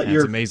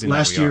 It's amazing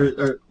last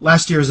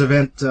year's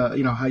event,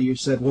 how you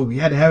said, well, we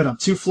had to have it on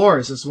 2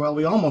 floors. As well,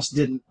 we almost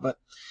didn't, but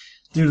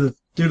due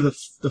to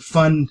the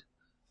fun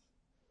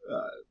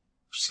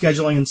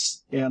scheduling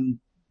and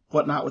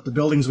whatnot with the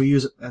buildings we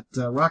use at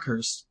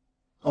Rockhurst,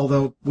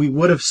 although we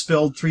would have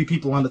spilled 3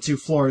 people onto 2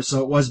 floors,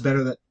 so it was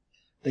better that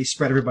they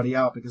spread everybody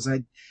out, because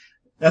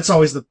that's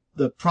always the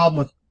problem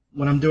with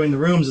when I'm doing the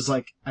rooms, is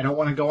like, I don't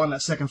want to go on that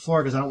 2nd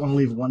floor because I don't want to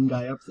leave one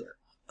guy up there.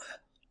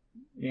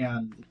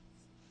 And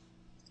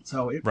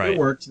so it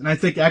worked. And I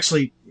think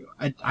actually,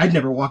 I'd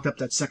never walked up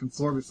that 2nd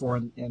floor before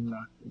in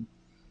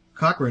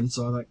Cochrane,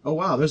 so I'm like, oh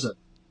wow, there's a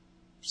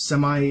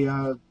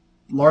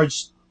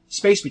large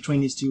space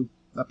between these 2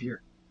 up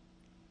here.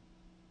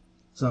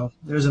 So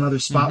there's another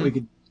spot we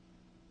could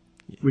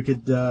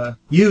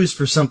use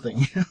for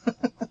something.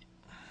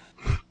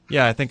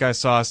 Yeah, I think I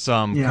saw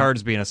some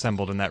cards being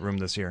assembled in that room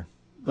this year.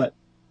 But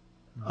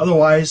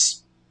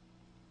otherwise,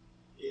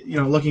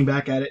 looking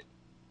back at it,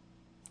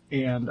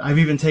 and I've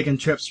even taken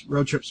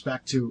road trips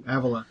back to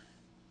Avila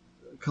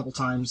a couple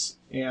times,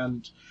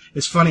 and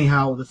it's funny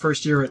how the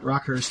first year at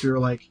Rockhurst we were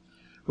like,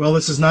 well,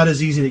 this is not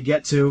as easy to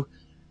get to.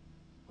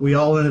 We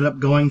all ended up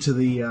going to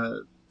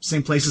the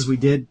same places we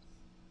did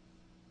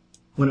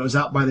when it was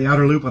out by the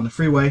outer loop on the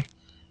freeway.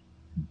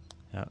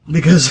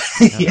 because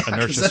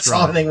Inertia's that's the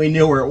strong. only thing we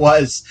knew where it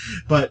was.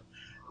 But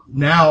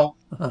now,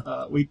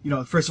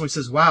 the first one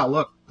says, "Wow,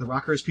 look, the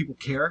Rockhurst people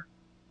care.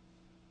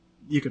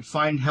 You can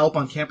find help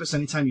on campus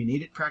anytime you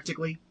need it.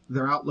 Practically,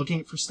 they're out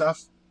looking for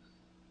stuff."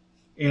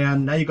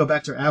 And now you go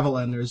back to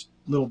Avila, and there's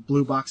little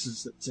blue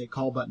boxes that say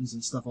call buttons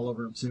and stuff all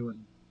over them too.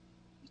 And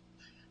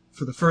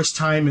for the first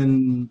time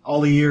in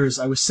all the years,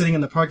 I was sitting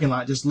in the parking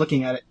lot just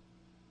looking at it,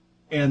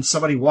 and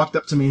somebody walked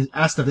up to me and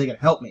asked if they could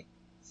help me.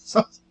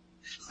 So,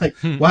 like,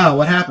 wow,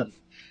 what happened?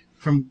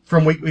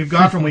 We've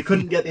gone from we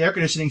couldn't get the air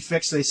conditioning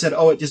fixed, they said,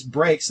 oh, it just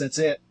breaks, that's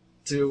it,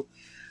 to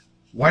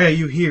why are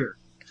you here?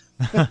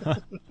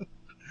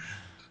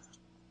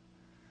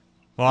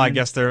 Well, I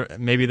guess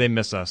maybe they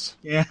miss us.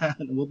 Yeah,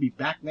 and we'll be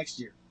back next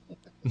year.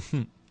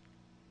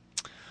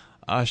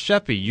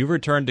 Sheppy, you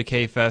returned to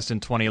K-Fest in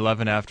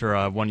 2011 after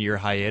a 1-year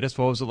hiatus.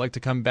 What was it like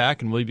to come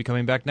back, and will you be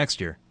coming back next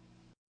year?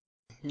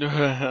 It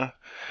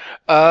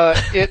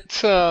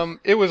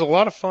was a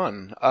lot of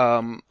fun.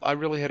 I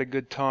really had a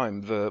good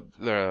time.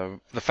 The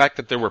fact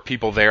that there were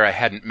people there I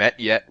hadn't met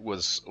yet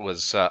was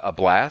a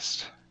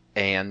blast,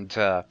 and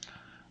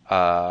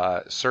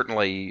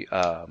certainly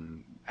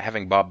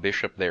having Bob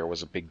Bishop there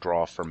was a big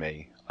draw for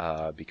me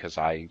because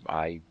I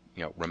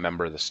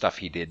remember the stuff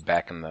he did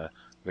back in the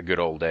good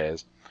old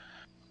days.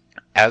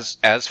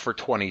 As for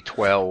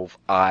 2012,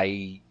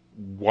 I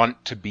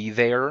want to be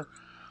there.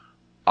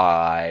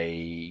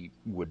 I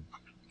would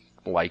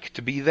like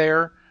to be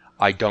there.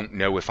 I don't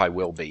know if I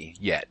will be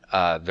yet.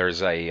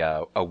 There's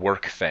a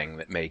work thing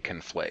that may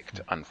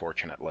conflict,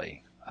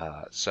 unfortunately.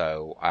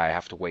 So I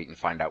have to wait and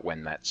find out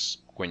when that's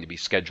going to be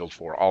scheduled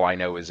for. All I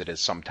know is it is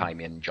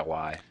sometime in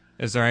July.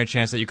 Is there any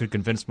chance that you could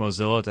convince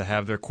Mozilla to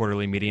have their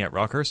quarterly meeting at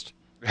Rockhurst?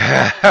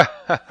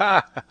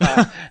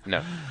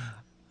 No.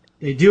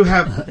 They do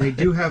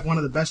have one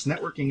of the best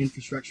networking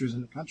infrastructures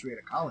in the country at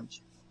a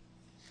college.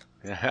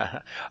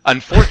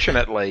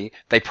 Unfortunately,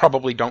 they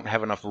probably don't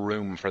have enough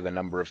room for the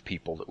number of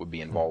people that would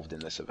be involved in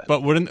this event.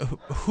 But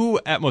who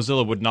at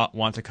Mozilla would not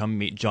want to come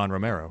meet John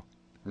Romero?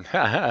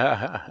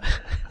 I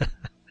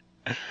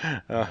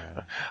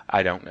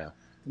don't know.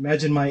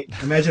 Imagine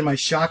my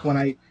shock when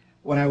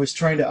I was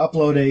trying to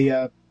upload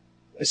a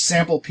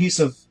sample piece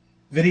of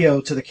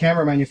video to the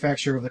camera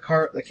manufacturer of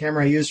the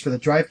camera I used for the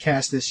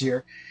Drivecast this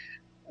year.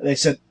 They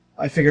said,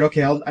 I figured,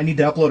 okay, I need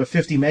to upload a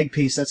 50 meg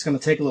piece. That's going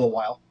to take a little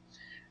while.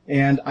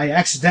 And I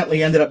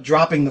accidentally ended up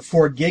dropping the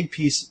 4 gig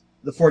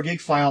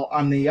file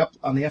on the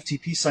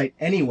FTP site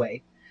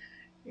anyway,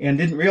 and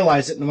didn't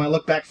realize it. And when I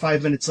look back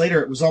 5 minutes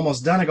later, it was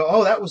almost done. I go,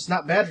 oh, that was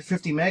not bad for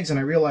 50 megs. And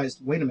I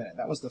realized, wait a minute,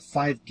 that was the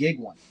 5 gig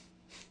one.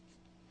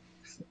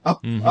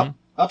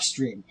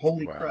 Upstream.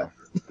 Holy crap.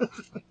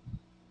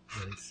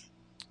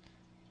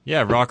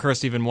 Yeah,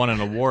 Rockhurst even won an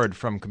award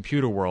from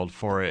Computer World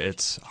for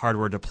its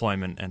hardware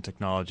deployment and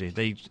technology.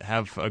 They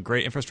have a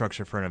great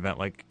infrastructure for an event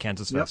like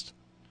Kansas Fest.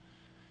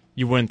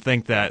 You wouldn't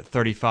think that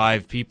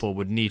 35 people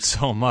would need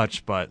so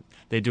much, but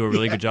they do a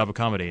really good job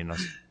accommodating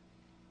us.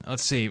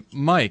 Let's see.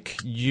 Mike,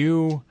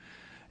 you,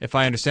 if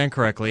I understand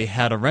correctly,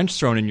 had a wrench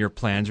thrown in your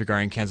plans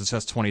regarding Kansas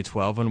Fest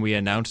 2012 when we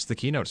announced the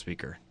keynote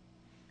speaker.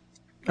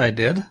 I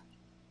did?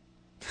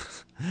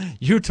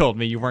 You told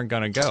me you weren't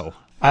going to go.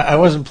 I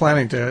wasn't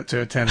planning to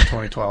attend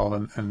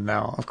 2012, and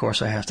now, of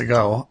course, I have to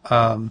go.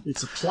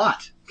 It's a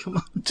plot. Come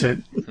on.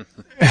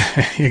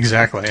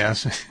 Exactly,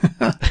 yes.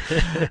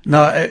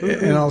 No,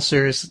 in all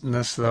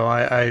seriousness,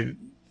 though,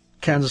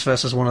 Kansas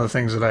Fest is one of the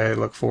things that I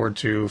look forward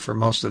to for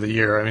most of the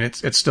year. I mean,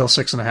 it's still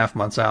 6.5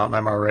 months out, and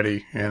I'm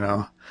already,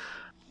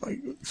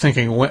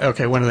 thinking,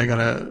 okay, when are they going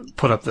to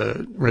put up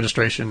the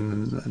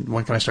registration, and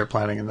when can I start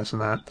planning, and this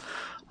and that.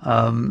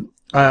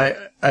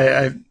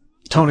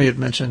 Tony had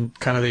mentioned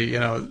kind of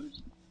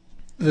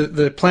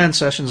the planned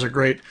sessions are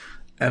great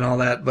and all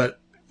that, but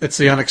it's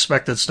the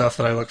unexpected stuff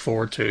that I look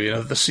forward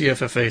to. The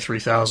CFFA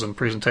 3000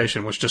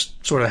 presentation, which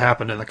just sort of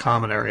happened in the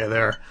common area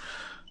there,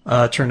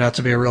 turned out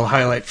to be a real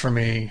highlight for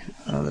me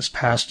this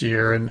past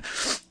year. And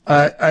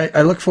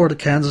I look forward to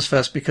Kansas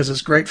Fest because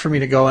it's great for me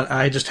to go, and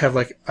I just have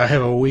I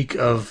have a week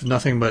of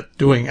nothing but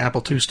doing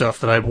Apple II stuff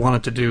that I've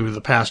wanted to do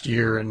the past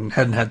year and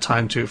hadn't had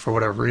time to for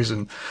whatever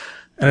reason.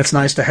 And it's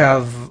nice to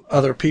have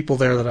other people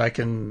there that I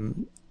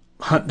can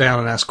hunt down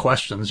and ask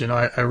questions.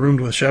 I roomed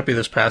with Sheppy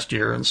this past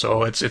year, and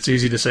so it's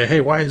easy to say,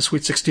 hey, why is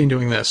Sweet 16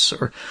 doing this?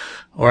 Or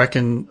I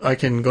can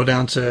go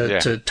down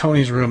to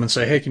Tony's room and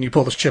say, hey, can you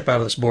pull this chip out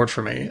of this board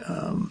for me?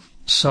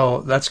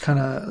 So that's kind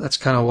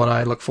of what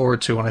I look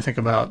forward to when I think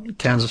about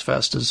Kansas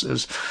Fest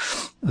is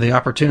the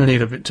opportunity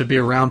to be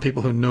around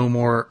people who know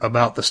more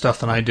about the stuff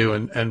than I do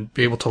and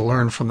be able to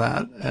learn from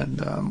that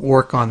and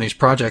work on these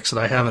projects that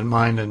I have in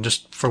mind and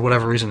just for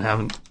whatever reason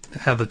haven't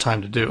had the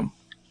time to do.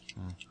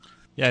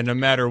 Yeah, no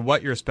matter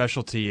what your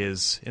specialty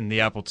is in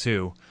the Apple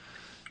II,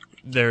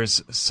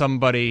 there's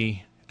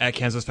somebody at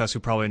Kansas Fest who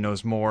probably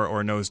knows more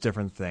or knows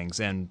different things.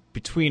 And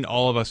between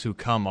all of us who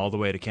come all the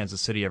way to Kansas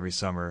City every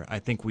summer, I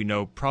think we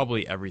know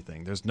probably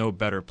everything. There's no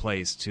better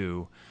place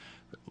to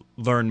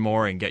learn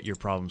more and get your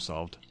problem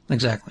solved.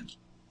 Exactly.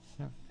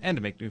 Yeah. And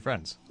to make new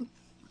friends.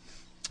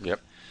 Yep.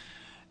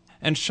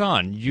 And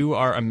Sean, you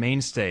are a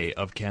mainstay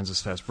of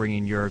Kansas Fest,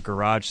 bringing your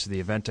garage to the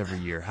event every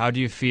year. How do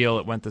you feel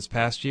it went this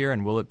past year,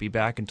 and will it be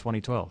back in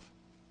 2012?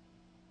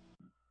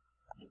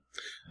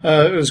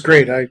 It was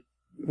great.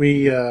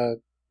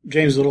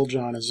 James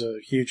Littlejohn is a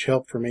huge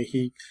help for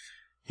me.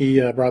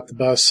 He brought the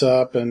bus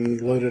up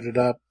and loaded it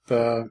up.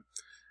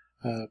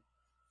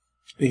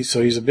 He's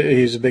a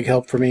big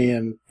help for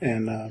me,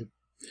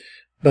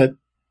 but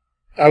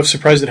I was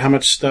surprised at how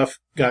much stuff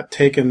got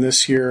taken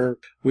this year.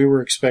 We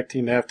were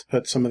expecting to have to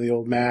put some of the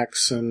old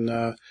Macs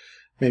and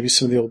maybe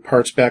some of the old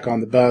parts back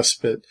on the bus,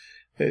 but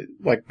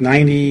like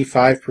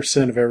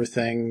 95% of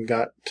everything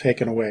got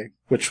taken away,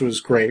 which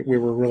was great. We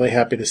were really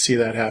happy to see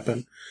that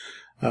happen.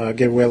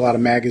 Gave away a lot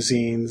of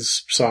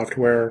magazines,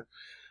 software.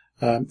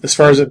 As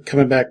far as it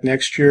coming back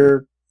next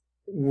year,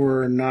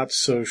 we're not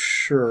so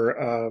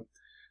sure.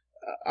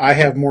 I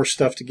have more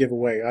stuff to give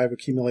away. I've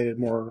accumulated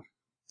more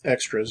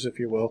extras, if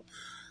you will.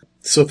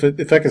 So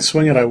if I can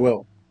swing it, I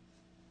will.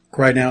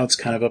 Right now, it's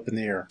kind of up in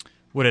the air.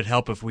 Would it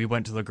help if we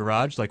went to the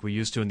garage like we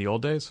used to in the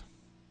old days?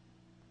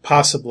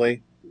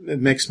 Possibly. It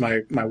makes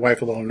my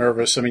wife a little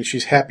nervous. I mean,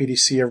 she's happy to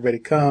see everybody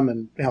come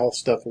and haul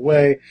stuff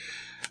away,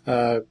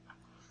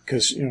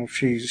 because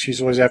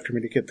she's always after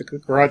me to get the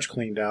garage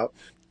cleaned out.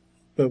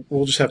 But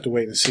we'll just have to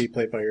wait and see,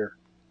 play it by ear.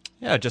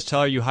 Yeah, just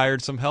tell her you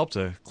hired some help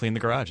to clean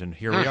the garage, and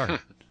here we are.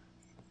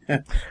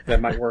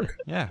 That might work.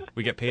 Yeah,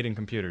 we get paid in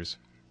computers.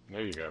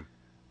 There you go.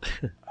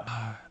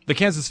 The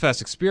Kansas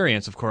Fest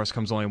experience, of course,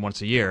 comes only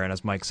once a year, and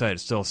as Mike said,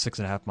 it's still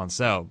 6.5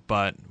 months out.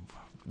 But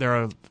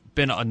there have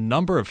been a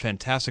number of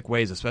fantastic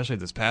ways, especially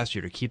this past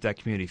year, to keep that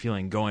community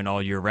feeling going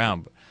all year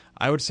round.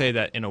 I would say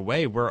that, in a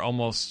way, we're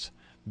almost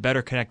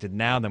better connected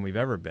now than we've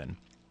ever been.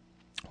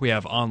 We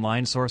have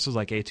online sources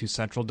like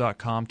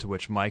a2central.com, to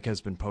which Mike has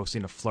been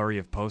posting a flurry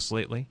of posts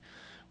lately.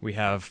 We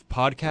have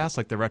podcasts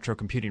like the Retro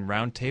Computing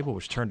Roundtable,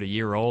 which turned a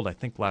year old, I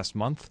think, last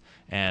month.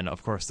 And,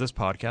 of course, this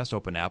podcast,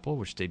 Open Apple,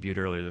 which debuted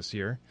earlier this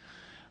year.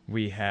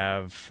 We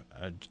have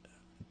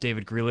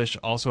David Grealish,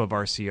 also of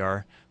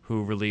RCR,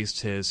 who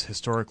released his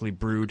Historically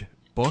Brewed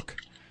book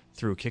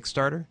through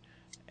Kickstarter.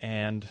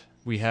 And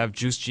we have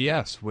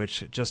JuiceGS,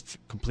 which just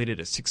completed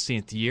its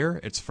 16th year,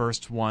 its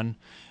first one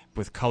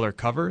with color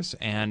covers,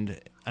 and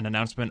an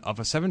announcement of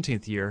a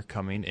 17th year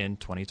coming in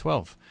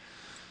 2012.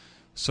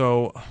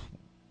 So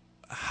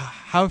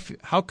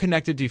how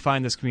connected do you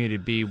find this community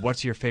to be?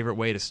 What's your favorite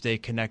way to stay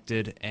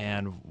connected,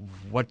 and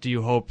what do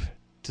you hope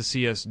to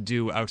see us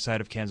do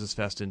outside of Kansas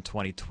Fest in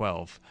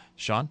 2012?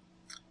 Sean?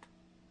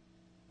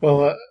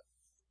 Well,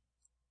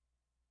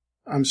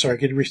 I'm sorry,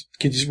 could you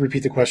just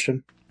repeat the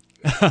question?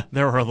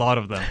 There were a lot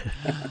of them.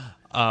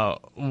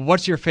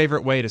 What's your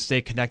favorite way to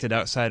stay connected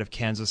outside of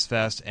Kansas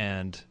Fest,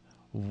 and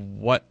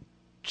what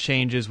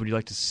changes would you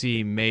like to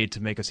see made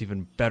to make us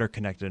even better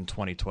connected in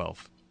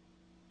 2012?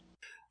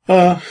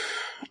 I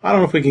don't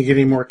know if we can get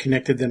any more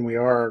connected than we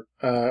are.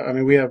 I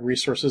mean, we have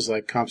resources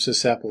like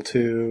CompSys Apple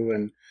II,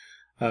 and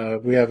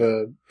we have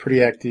a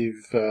pretty active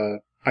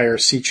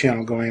IRC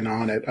channel going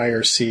on at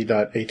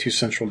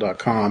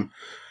irc.a2central.com.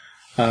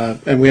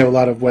 And we have a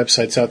lot of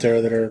websites out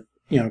there that are,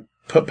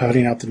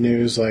 putting out the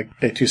news like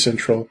A2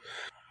 Central,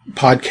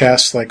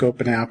 podcasts like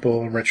Open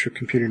Apple and Retro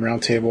Computing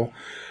Roundtable.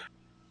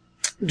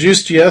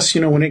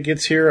 JuiceGS, when it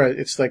gets here,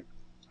 it's like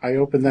I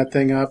open that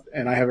thing up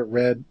and I have it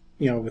read,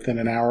 within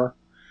an hour.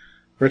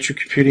 Retro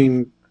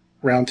Computing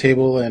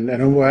Roundtable and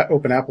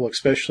Open Apple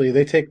especially,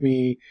 they take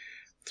me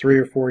 3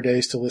 or 4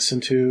 days to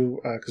listen to,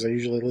 because I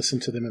usually listen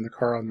to them in the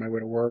car on my way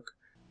to work.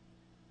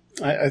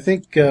 I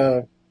think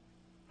we're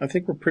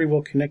pretty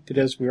well connected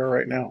as we are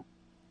right now.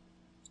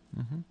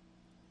 Mm-hmm.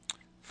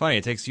 Funny,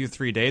 it takes you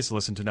 3 days to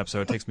listen to an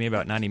episode. It takes me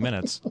about 90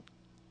 minutes.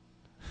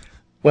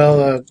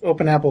 Well,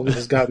 Open Apple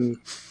has gotten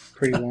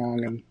pretty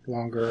long and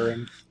longer,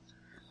 and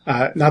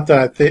not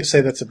that I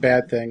say that's a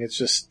bad thing. It's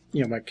just,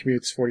 my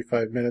commute's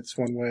 45 minutes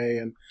one way,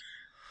 and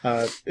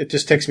it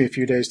just takes me a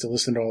few days to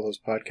listen to all those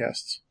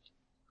podcasts.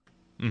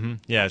 Mm-hmm.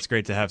 Yeah, it's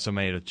great to have so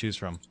many to choose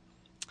from.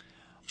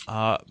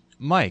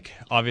 Mike,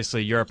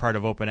 obviously you're a part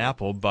of Open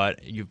Apple,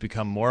 but you've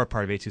become more a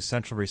part of A2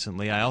 Central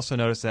recently. I also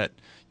noticed that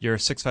your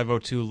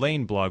 6502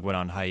 Lane blog went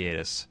on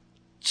hiatus.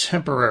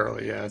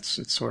 Temporarily, yeah.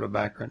 It's sort of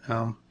back right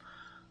now.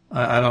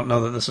 I don't know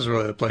that this is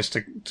really the place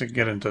to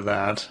get into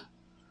that.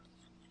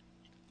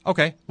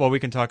 Okay, well, we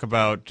can talk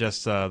about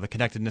just the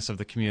connectedness of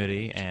the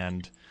community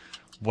and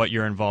what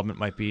your involvement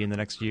might be in the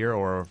next year,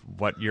 or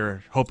what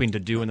you're hoping to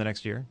do in the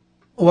next year.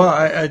 Well,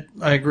 I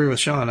agree with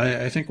Sean.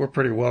 I think we're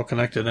pretty well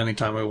connected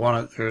anytime we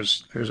want it.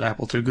 There's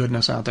Apple II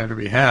goodness out there to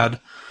be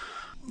had.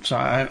 So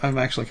I'm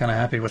actually kind of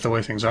happy with the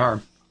way things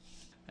are.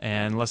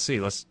 And let's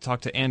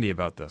talk to Andy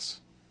about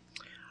this.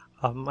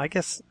 I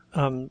guess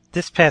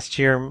this past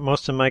year,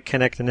 most of my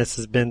connectedness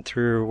has been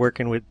through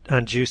working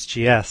on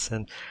JuiceGS,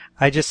 and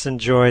I just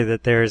enjoy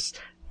that there's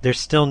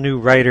still new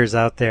writers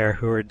out there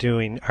who are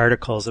doing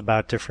articles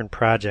about different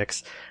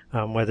projects,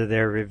 whether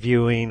they're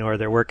reviewing or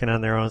they're working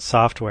on their own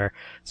software.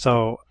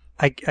 So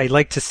I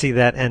like to see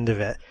that end of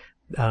it.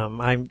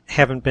 I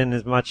haven't been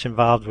as much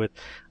involved with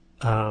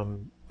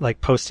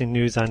like posting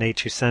news on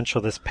A2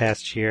 Central this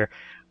past year,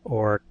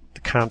 or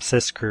the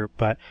ComSys group,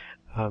 but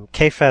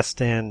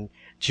KFest and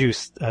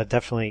Juice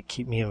definitely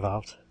keep me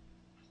involved.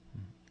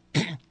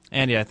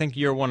 Andy, I think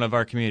you're one of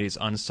our community's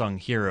unsung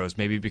heroes,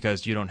 maybe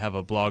because you don't have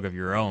a blog of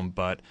your own,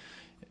 but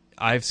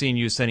I've seen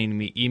you sending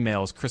me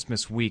emails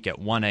Christmas week at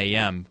 1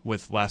 a.m.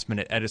 with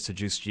last-minute edits to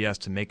Juice.js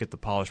to make it the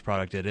polished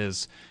product it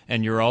is,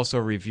 and you're also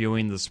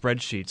reviewing the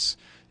spreadsheets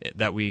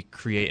that we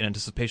create in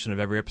anticipation of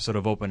every episode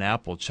of Open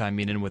Apple,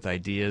 chiming in with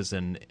ideas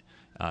and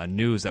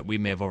news that we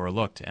may have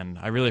overlooked, and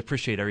I really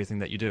appreciate everything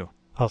that you do.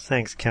 Oh,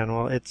 thanks, Ken.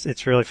 Well,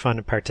 it's really fun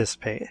to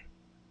participate.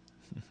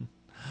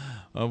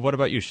 What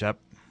about you, Shep?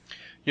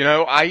 You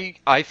know,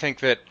 I think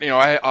that, you know,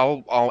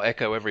 I'll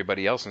echo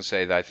everybody else and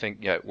say that I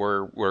think it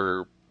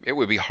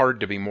would be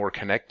hard to be more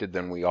connected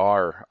than we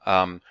are.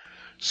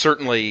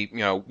 Certainly, you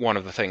know, one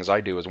of the things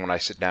I do is when I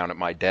sit down at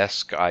my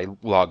desk, I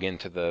log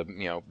into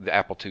the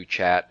Apple II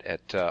chat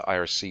at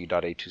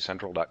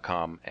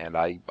irc.a2central.com, and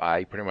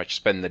I pretty much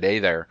spend the day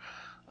there.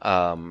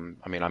 I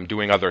mean, I'm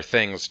doing other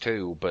things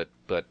too, but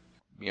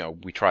you know,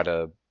 we try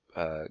to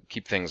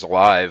keep things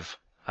alive.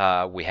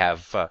 We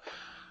have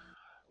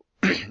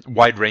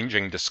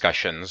wide-ranging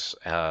discussions,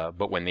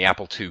 but when the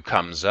Apple II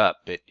comes up,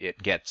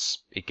 it gets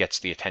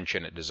the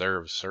attention it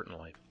deserves,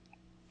 certainly.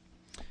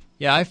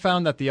 Yeah, I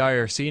found that the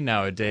IRC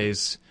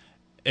nowadays,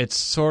 it's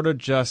sort of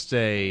just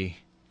a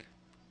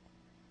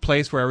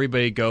place where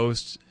everybody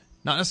goes,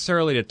 not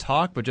necessarily to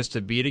talk, but just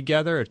to be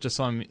together. It's just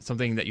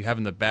something that you have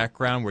in the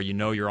background where you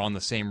know you're on the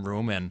same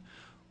room, and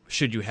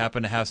should you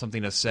happen to have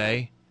something to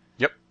say,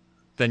 yep,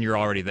 then you're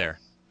already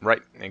there.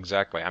 Right,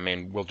 exactly. I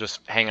mean, we'll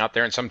just hang out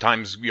there, and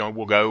sometimes, you know,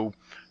 we'll go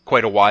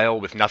quite a while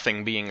with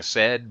nothing being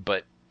said,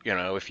 but, you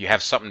know, if you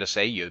have something to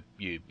say, you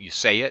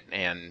say it,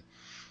 and,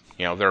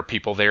 you know, there are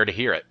people there to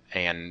hear it.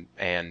 And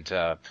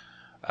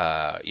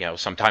you know,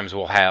 sometimes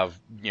we'll have,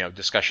 you know,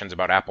 discussions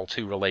about Apple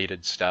II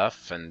related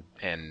stuff, and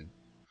you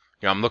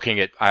know,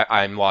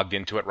 I'm logged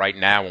into it right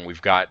now, and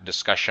we've got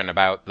discussion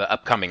about the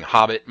upcoming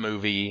Hobbit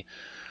movie,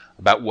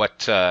 about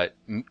what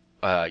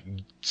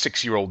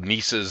 6-year-old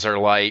nieces are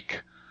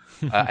like,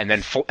 and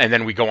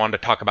then we go on to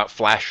talk about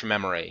flash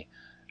memory,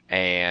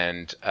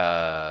 and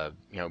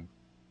you know,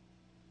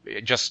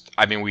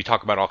 we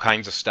talk about all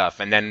kinds of stuff,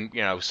 and then,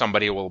 you know,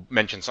 somebody will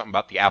mention something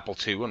about the Apple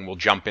II, and we'll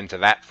jump into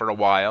that for a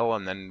while,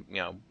 and then, you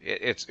know,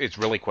 it's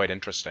really quite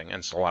interesting, and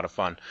it's a lot of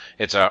fun.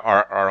 It's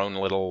our own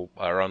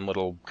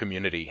little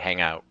community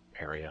hangout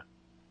area.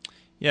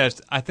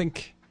 Yes, I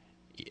think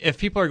if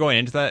people are going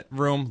into that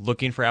room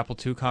looking for Apple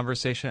II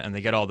conversation and they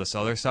get all this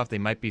other stuff, they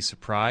might be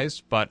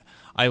surprised, but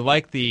I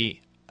like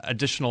the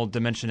additional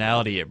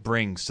dimensionality it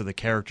brings to the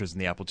characters in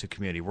the Apple II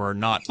community. We're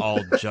not all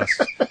just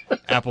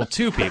Apple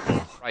II people.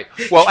 Right.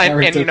 Well,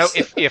 and you know,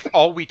 if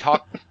all we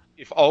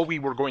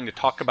were going to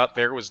talk about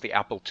there was the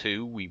Apple II,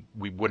 we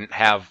wouldn't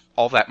have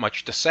all that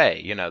much to say.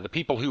 You know, the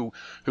people who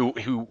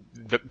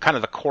the kind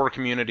of the core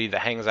community that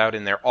hangs out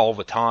in there all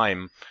the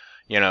time,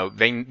 you know,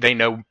 they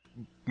know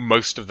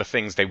most of the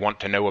things they want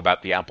to know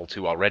about the Apple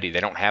II already. They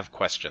don't have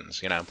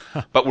questions, you know,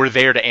 but we're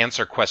there to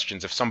answer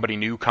questions. If somebody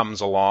new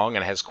comes along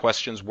and has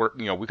questions,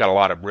 we've got a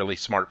lot of really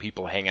smart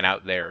people hanging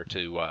out there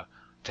to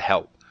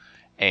help.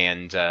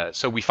 And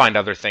so we find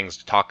other things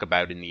to talk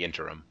about in the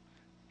interim.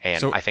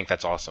 And I think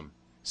that's awesome.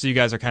 So you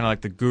guys are kind of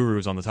like the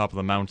gurus on the top of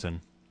the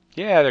mountain.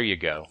 Yeah, there you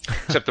go.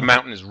 Except the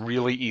mountain is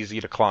really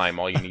easy to climb.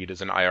 All you need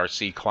is an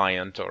IRC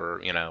client, or,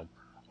 you know,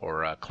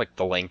 or click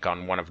the link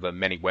on one of the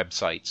many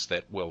websites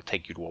that will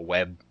take you to a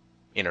web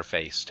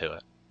interface to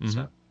it. Mm-hmm.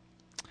 So.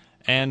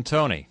 And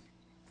Tony,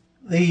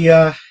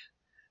 the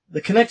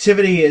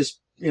connectivity is,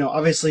 you know,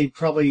 obviously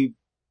probably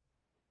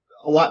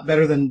a lot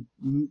better than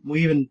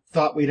we even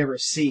thought we'd ever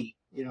see.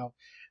 You know,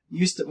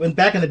 when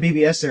back in the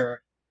BBS era,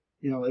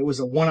 you know, it was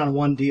a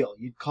one-on-one deal.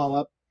 You'd call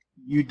up,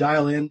 you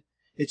dial in.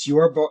 It's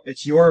your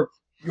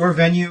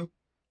venue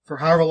for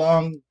however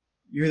long.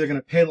 You're either going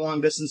to pay the long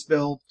distance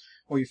bill,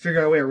 or you figure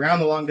out a way around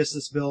the long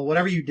distance bill,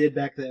 whatever you did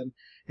back then.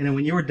 And then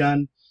when you were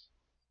done,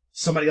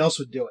 somebody else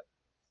would do it.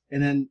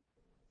 And then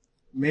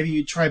maybe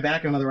you'd try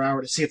back another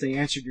hour to see if they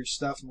answered your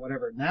stuff and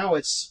whatever. Now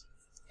it's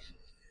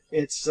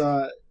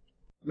I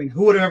mean,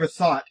 who would have ever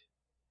thought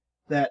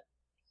that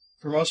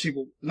for most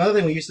people, another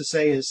thing we used to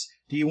say is,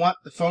 do you want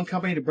the phone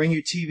company to bring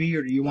you TV,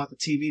 or do you want the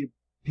TV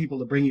people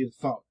to bring you the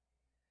phone?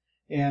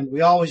 And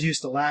we always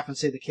used to laugh and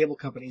say the cable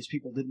companies,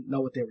 people didn't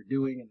know what they were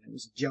doing, and it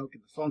was a joke,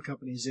 and the phone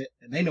company's it,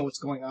 and they know what's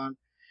going on.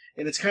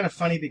 And it's kind of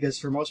funny because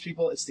for most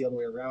people, it's the other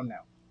way around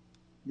now.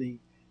 The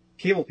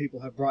cable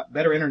people have brought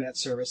better internet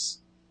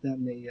service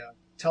than the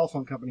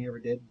telephone company ever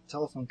did. The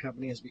telephone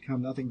company has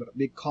become nothing but a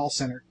big call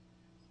center,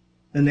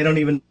 and they don't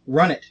even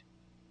run it.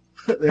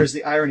 There's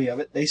the irony of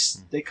it.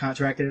 They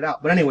contracted it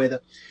out. But anyway,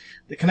 the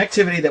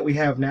connectivity that we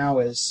have now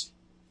is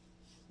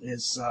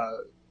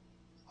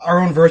our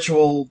own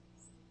virtual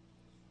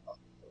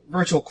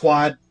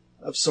quad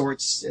of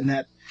sorts, in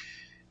that,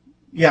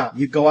 yeah,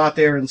 you go out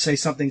there and say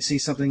something, see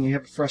something, you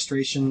have a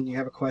frustration, you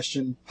have a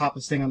question, pop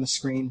this thing on the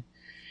screen.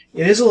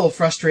 It is a little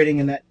frustrating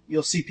in that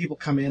you'll see people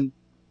come in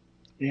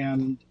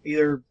and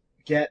either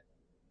get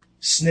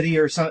snitty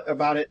or something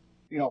about it.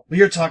 You know,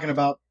 you're talking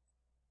about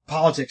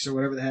politics or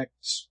whatever the heck.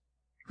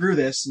 Screw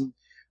this. And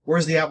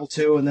where's the Apple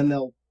II? And then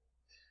they'll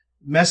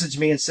message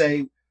me and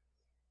say,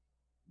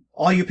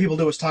 all you people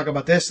do is talk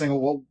about this. And I go,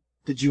 well,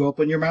 did you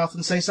open your mouth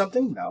and say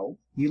something? No,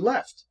 you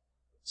left.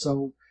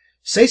 So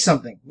say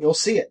something. You'll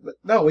see it. But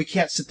no, we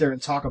can't sit there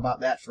and talk about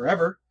that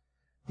forever.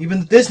 Even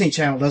the Disney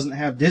Channel doesn't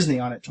have Disney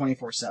on it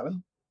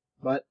 24/7.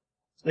 But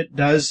it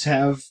does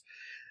have,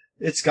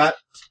 it's got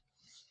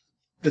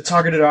the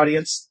targeted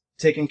audience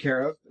taken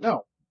care of.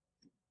 No.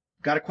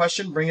 Got a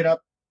question? Bring it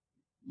up.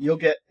 You'll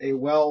get a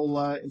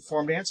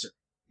well-informed answer.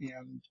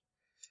 And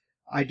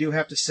I do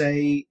have to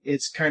say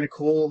it's kind of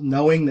cool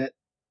knowing that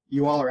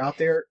you all are out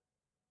there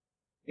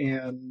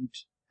and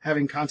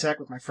having contact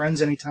with my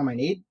friends anytime I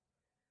need.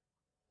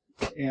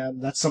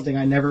 And that's something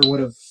I never would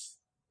have,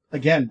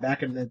 again,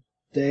 back in the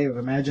day of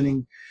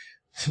imagining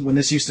when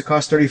this used to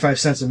cost 35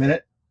 cents a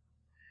minute.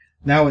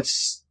 Now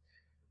it's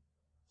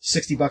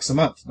 $60 a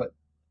month, but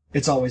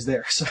it's always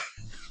there. So,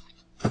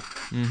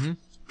 Mm-hmm.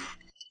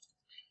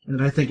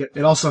 And I think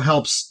it also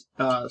helps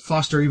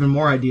foster even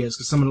more ideas,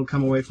 because someone will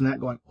come away from that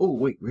going, oh,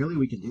 wait, really?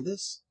 We can do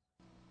this?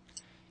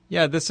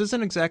 Yeah, this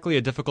isn't exactly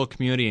a difficult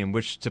community in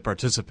which to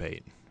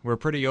participate. We're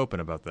pretty open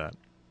about that.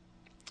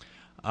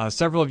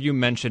 Several of you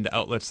mentioned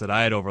outlets that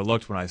I had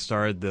overlooked when I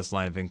started this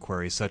line of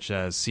inquiry, such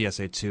as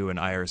CSA2 and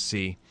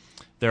IRC.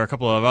 There are a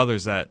couple of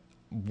others that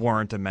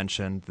weren't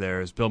mentioned.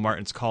 There's Bill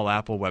Martin's Call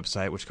Apple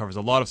website, which covers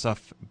a lot of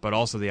stuff, but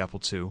also the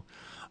Apple II.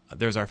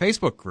 There's our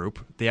Facebook group,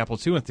 the Apple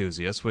II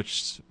Enthusiasts,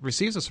 which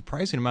receives a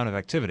surprising amount of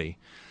activity.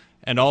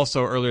 And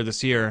also earlier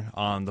this year,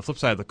 on the flip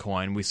side of the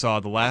coin, we saw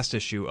the last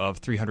issue of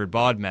 300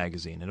 Baud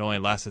magazine. It only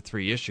lasted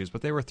 3 issues,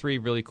 but they were 3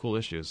 really cool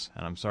issues,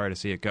 and I'm sorry to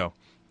see it go.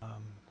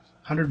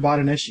 100 baud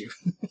an issue.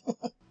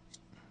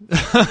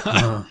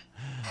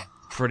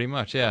 Pretty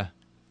much, yeah.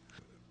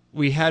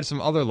 We had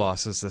some other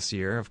losses this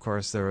year. Of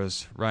course, there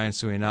was Ryan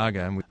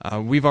Suinaga,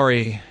 and we've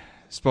already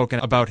spoken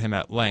about him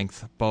at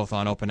length, both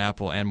on Open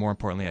Apple and, more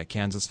importantly, at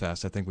Kansas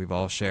Fest. I think we've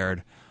all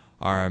shared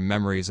our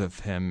memories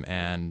of him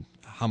and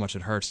how much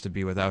it hurts to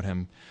be without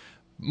him.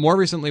 More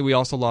recently, we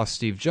also lost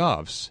Steve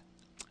Jobs.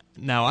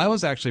 Now, I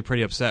was actually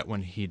pretty upset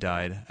when he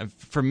died.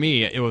 For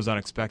me, it was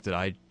unexpected.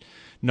 I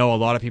know a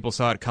lot of people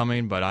saw it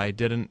coming, but I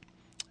didn't.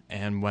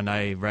 And when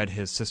I read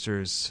his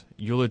sister's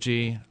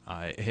eulogy,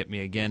 it hit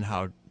me again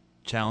how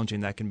challenging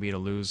that can be to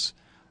lose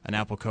an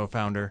Apple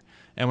co-founder.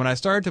 And when I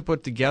started to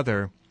put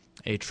together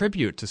a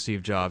tribute to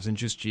Steve Jobs in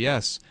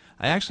JuiceGS,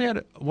 I actually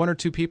had 1 or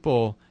 2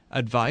 people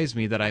advise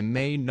me that I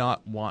may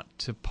not want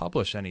to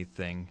publish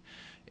anything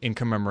in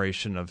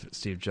commemoration of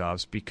Steve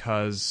Jobs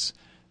because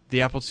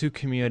the Apple II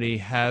community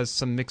has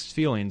some mixed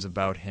feelings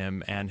about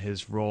him and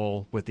his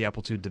role with the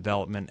Apple II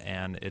development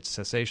and its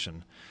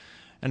cessation.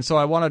 And so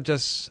I want to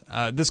just,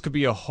 this could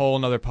be a whole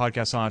nother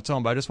podcast on its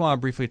own, but I just want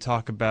to briefly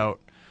talk about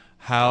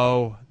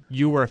how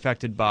you were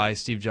affected by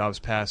Steve Jobs'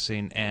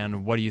 passing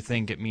and what do you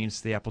think it means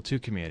to the Apple II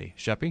community.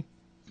 Sheppy?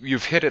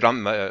 You've hit it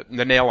on the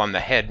nail on the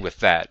head with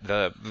that.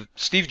 The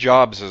Steve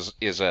Jobs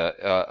is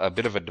a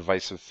bit of a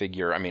divisive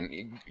figure. I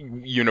mean,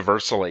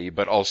 universally,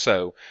 but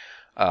also,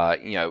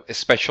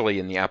 especially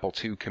in the Apple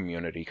II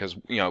community, because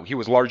he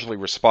was largely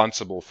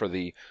responsible for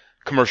the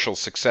commercial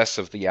success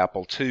of the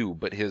Apple II,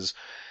 but his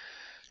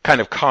kind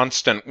of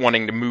constant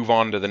wanting to move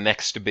on to the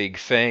next big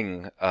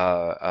thing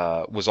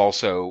was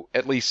also,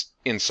 at least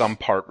in some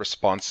part,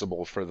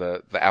 responsible for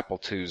the Apple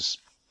II's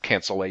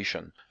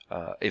cancellation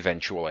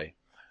eventually.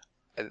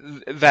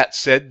 That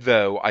said,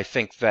 though, I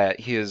think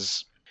that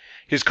his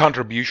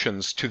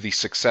contributions to the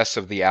success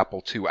of the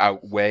Apple II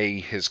outweigh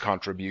his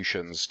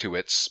contributions to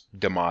its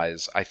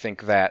demise. I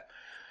think that,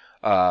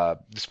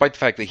 despite the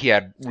fact that he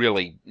had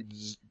really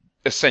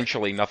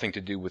essentially nothing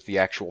to do with the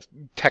actual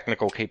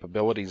technical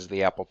capabilities of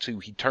the Apple II,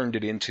 he turned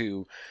it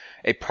into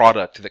a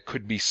product that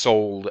could be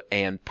sold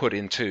and put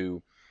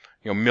into,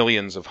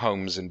 millions of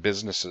homes and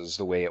businesses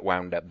the way it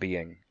wound up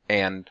being.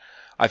 And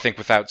I think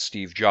without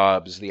Steve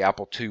Jobs, the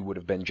Apple II would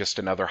have been just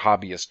another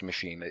hobbyist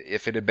machine.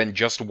 If it had been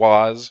just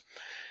Woz,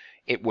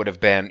 it would have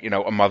been,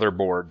 a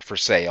motherboard for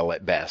sale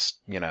at best,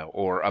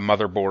 or a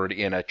motherboard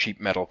in a cheap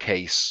metal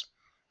case,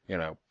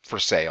 for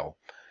sale.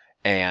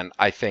 And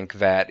I think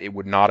that it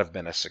would not have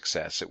been a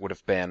success. It would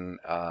have been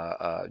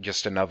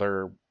just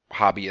another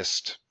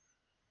hobbyist,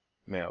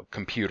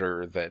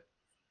 computer that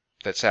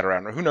sat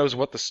around. Who knows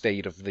what the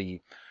state of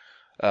the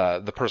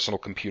personal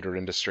computer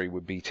industry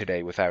would be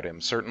today without him.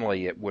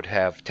 Certainly it would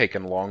have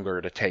taken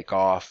longer to take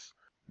off.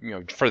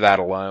 For that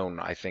alone,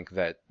 I think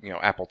that,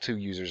 Apple II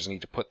users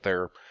need to put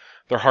their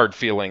hard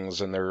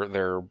feelings and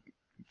their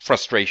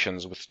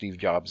frustrations with Steve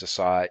Jobs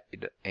aside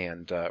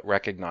and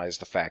recognize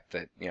the fact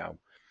that,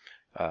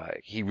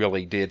 he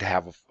really did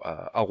have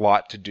a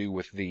lot to do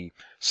with the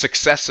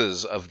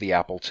successes of the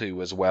Apple II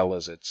as well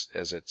as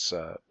its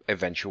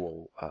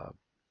eventual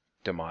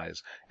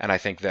demise. And I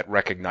think that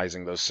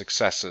recognizing those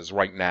successes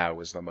right now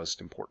is the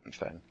most important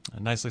thing.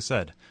 Nicely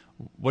said.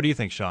 What do you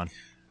think, Sean?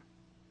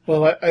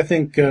 Well, I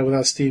think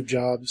without Steve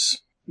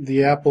Jobs,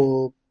 the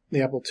Apple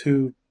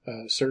II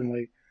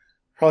certainly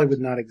probably would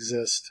not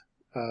exist.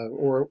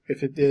 or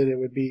if it did, it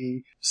would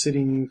be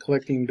sitting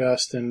collecting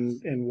dust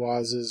in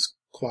Woz's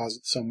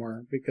closet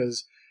somewhere,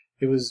 because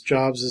it was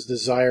Jobs'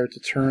 desire to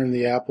turn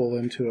the Apple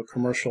into a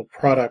commercial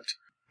product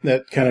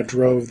that kind of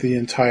drove the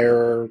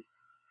entire,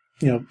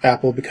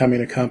 Apple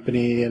becoming a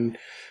company, and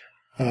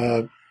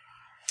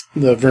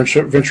the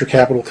venture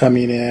capital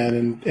coming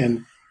in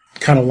and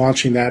kind of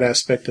launching that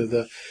aspect of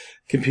the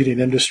computing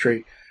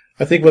industry.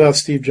 I think without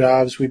Steve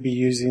Jobs, we'd be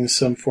using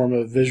some form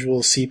of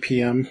visual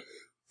CPM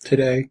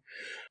today,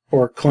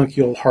 or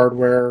clunky old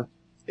hardware.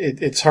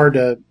 It's kind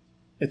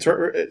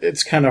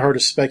of hard to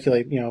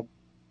speculate.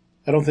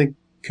 I don't think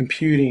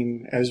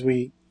computing as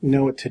we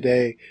know it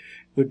today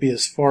would be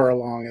as far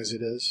along as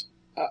it is.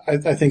 I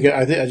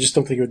just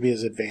don't think it would be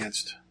as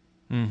advanced.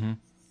 Mm-hmm.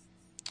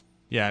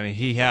 Yeah, I mean,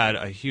 he had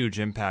a huge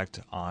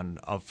impact on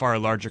a far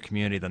larger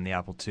community than the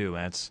Apple II,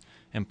 and it's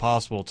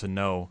impossible to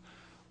know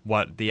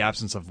what the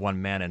absence of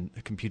one man in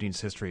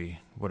computing's history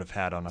would have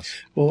had on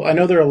us. Well, I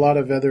know there are a lot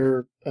of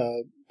other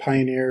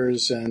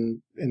pioneers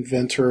and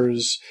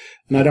inventors,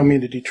 and I don't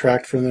mean to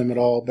detract from them at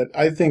all, but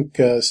I think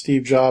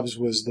Steve Jobs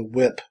was the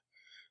whip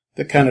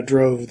that kind of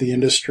drove the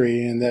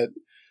industry, and that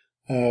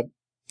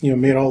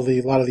made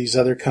a lot of these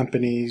other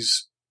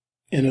companies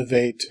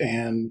innovate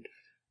and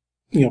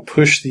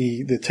push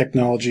the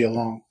technology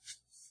along.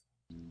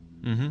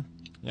 Mm-hmm.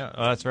 Yeah,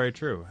 well, that's very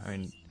true. I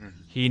mean,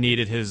 he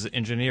needed his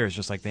engineers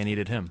just like they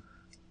needed him.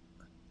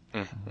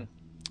 Mm-hmm.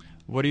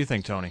 What do you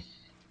think, Tony?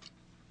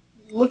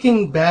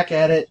 Looking back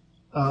at it,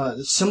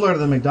 similar to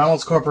the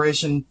McDonald's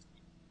Corporation,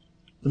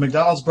 the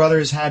McDonald's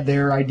brothers had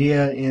their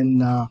idea in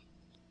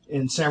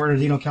San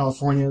Bernardino,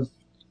 California.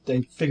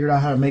 They figured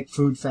out how to make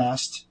food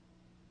fast,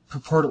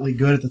 purportedly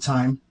good at the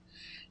time.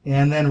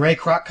 And then Ray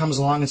Kroc comes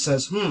along and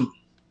says,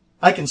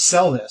 I can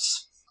sell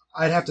this.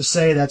 I'd have to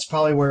say that's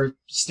probably where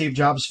Steve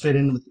Jobs fit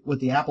in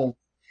with the Apple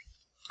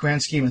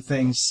grand scheme of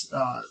things.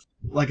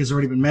 Like has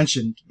already been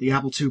mentioned, the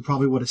Apple II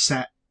probably would have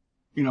sat,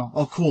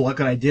 oh, cool, look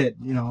what I did.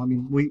 I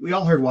mean, we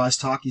all heard Woz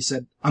talk. He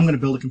said, I'm going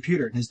to build a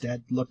computer. And his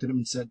dad looked at him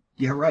and said,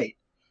 yeah, right.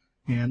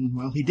 And,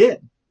 well, he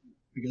did.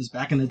 Because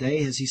back in the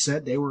day, as he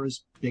said, they were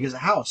as big as a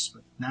house.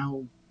 But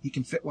now he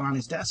can fit one on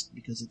his desk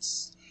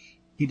because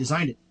he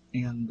designed it.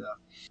 And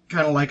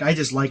kind of like I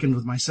just likened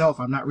with myself,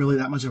 I'm not really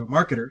that much of a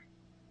marketer.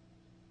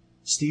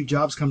 Steve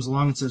Jobs comes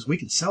along and says, we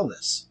can sell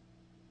this.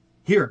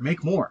 Here,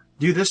 make more.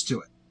 Do this to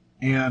it.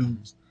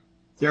 And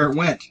there it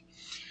went.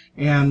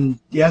 And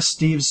yes,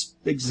 Steve's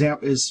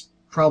example is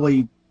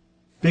probably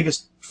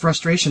biggest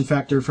frustration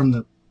factor from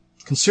the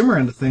consumer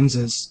end of things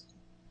is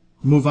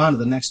move on to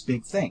the next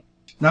big thing.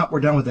 No,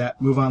 we're done with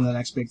that. Move on to the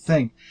next big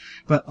thing.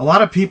 But a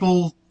lot of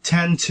people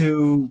tend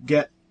to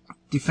get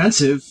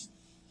defensive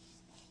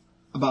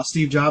about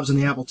Steve Jobs and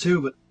the Apple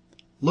II, but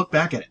look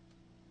back at it.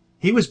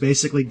 He was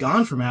basically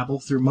gone from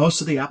Apple through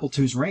most of the Apple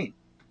II's reign.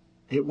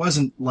 It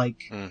wasn't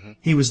like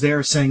he was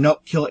there saying,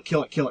 nope, kill it,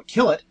 kill it, kill it,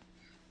 kill it.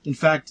 In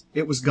fact,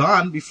 it was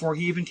gone before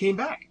he even came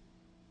back.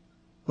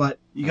 But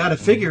you got to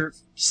figure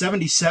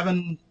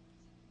 77,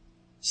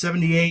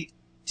 78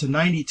 to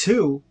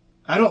 92,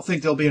 I don't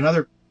think there'll be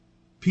another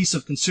piece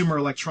of consumer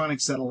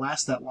electronics that'll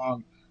last that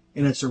long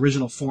in its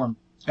original form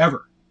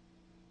ever.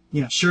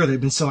 Sure, they've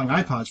been selling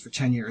iPods for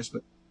 10 years,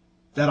 but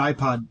that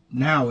iPod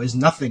now is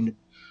nothing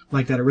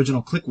like that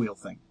original click wheel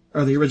thing,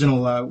 or the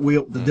original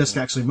wheel, the disc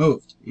actually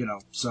moved,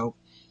 So,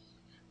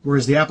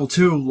 whereas the Apple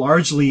II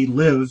largely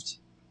lived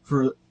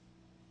for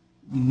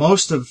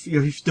most of, if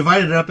you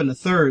divided it up into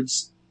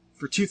thirds,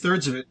 for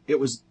 2/3 of it,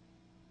 it was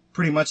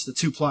pretty much the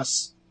 2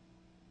 Plus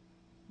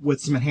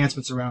with some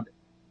enhancements around it.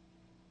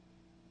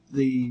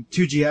 The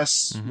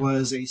 2GS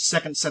was a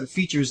second set of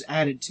features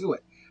added to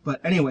it.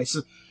 But anyway,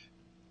 so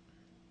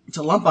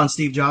to lump on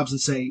Steve Jobs and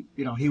say,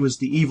 he was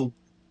the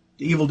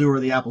evildoer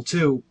of the Apple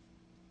II,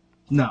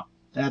 no,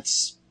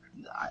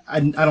 I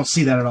don't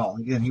see that at all.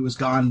 Again, he was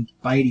gone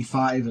by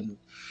 85, and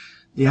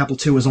the Apple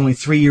II was only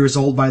 3 years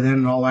old by then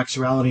in all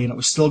actuality, and it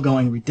was still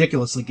going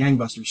ridiculously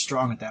gangbusters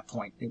strong at that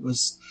point. It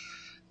was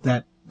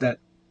that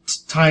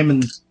time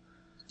and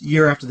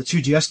year after the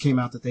 2GS came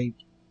out that they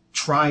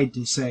tried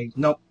to say,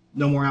 nope,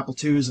 no more Apple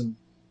IIs, and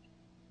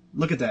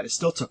look at that. It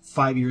still took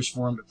 5 years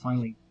for them to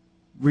finally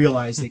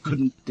realize they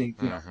couldn't,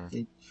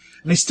 and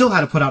they still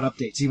had to put out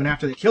updates even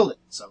after they killed it.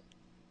 So,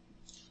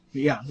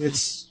 but yeah,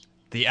 it's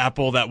the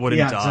apple that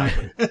wouldn't die.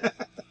 Exactly.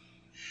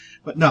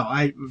 But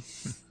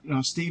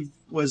no, Steve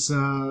was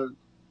one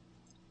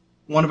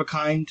of a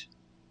kind,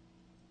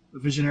 a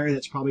visionary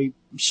that's probably,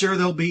 I'm sure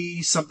there'll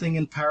be something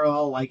in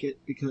parallel like it,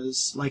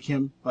 because, like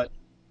him, but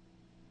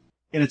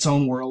in its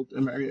own world.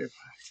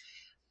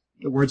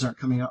 The words aren't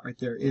coming out right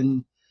there.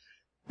 In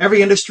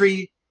every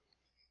industry,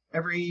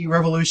 every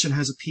revolution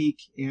has a peak,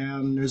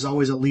 and there's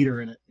always a leader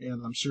in it.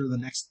 And I'm sure the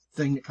next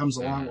thing that comes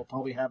along will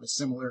probably have a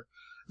similar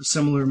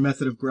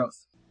method of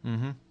growth.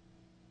 Mm-hmm.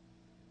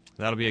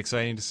 That'll be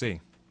exciting to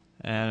see.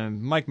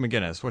 And Mike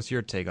McGinnis, what's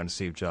your take on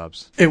Steve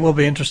Jobs? It will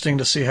be interesting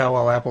to see how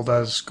well Apple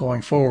does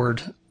going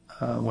forward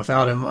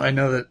without him. I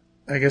know that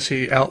I guess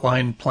he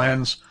outlined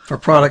plans for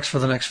products for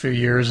the next few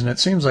years, and it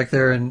seems like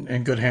they're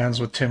in good hands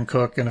with Tim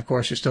Cook, and of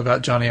course you still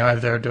got Johnny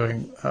Ive there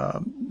doing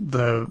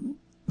the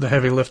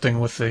heavy lifting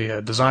with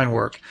the design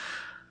work.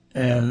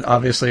 And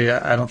obviously,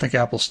 I don't think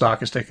Apple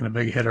stock is taking a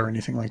big hit or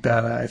anything like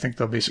that. I think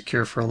they'll be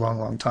secure for a long,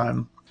 long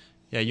time.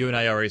 Yeah, you and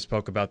I already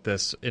spoke about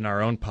this in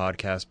our own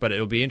podcast, but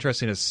it'll be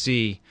interesting to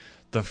see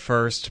the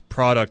first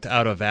product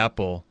out of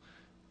Apple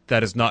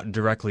that is not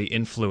directly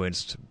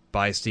influenced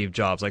by Steve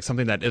Jobs, like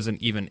something that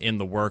isn't even in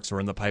the works or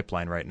in the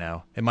pipeline right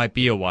now. It might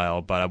be a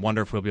while, but I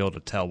wonder if we'll be able to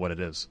tell what it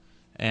is.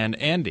 And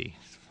Andy?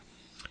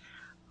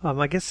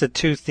 I guess the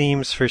two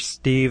themes for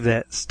Steve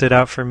that stood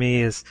out for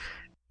me is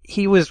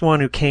he was one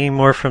who came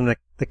more from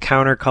the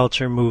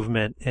counterculture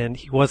movement, and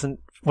he wasn't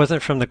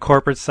from the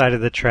corporate side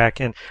of the track,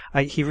 and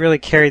he really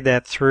carried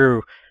that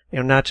through,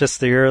 not just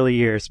the early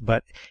years,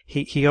 but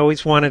he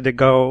always wanted to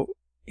go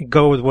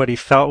with what he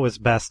felt was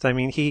best. I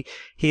mean, he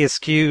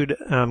eschewed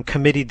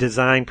committee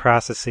design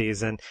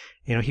processes, and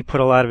he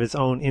put a lot of his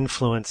own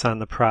influence on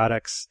the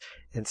products,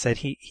 and said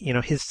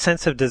his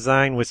sense of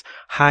design was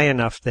high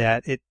enough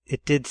that it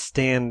did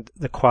stand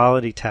the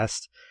quality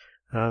test.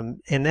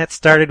 And that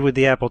started with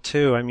the Apple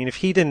II. I mean, if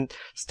he didn't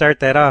start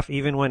that off,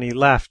 even when he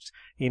left,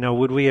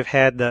 would we have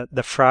had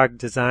the Frog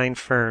design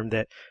firm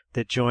that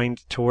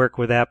joined to work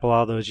with Apple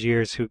all those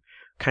years, who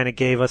kind of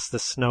gave us the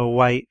Snow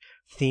White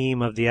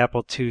theme of the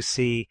Apple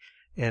IIc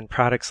and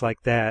products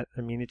like that?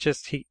 I mean,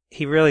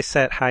 he really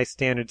set high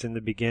standards in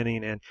the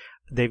beginning, and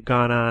they've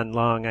gone on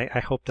long.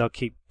 I hope they'll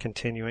keep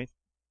continuing.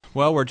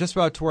 Well, we're just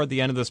about toward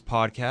the end of this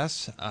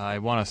podcast. I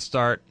want to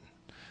start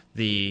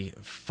the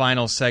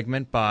final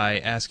segment by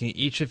asking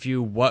each of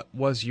you what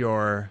was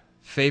your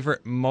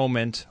favorite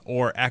moment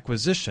or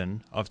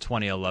acquisition of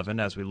 2011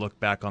 as we look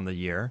back on the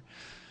year.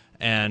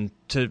 And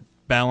to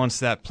balance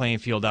that playing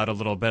field out a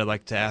little bit, I'd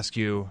like to ask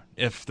you,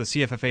 if the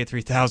CFFA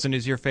 3000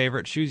 is your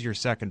favorite, choose your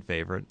second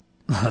favorite.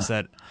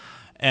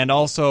 And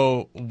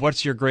also,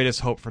 what's your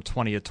greatest hope for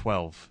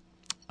 2012?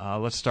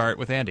 Let's start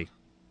with Andy.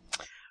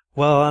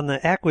 Well, on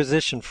the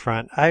acquisition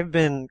front, I've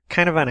been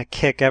kind of on a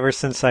kick ever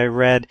since I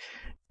read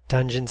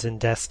Dungeons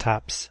and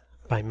Desktops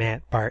by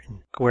Matt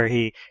Barton, where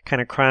he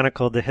kind of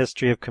chronicled the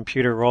history of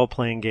computer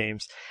role-playing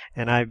games,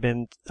 and I've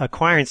been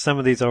acquiring some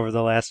of these over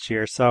the last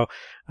year. So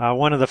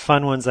one of the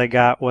fun ones I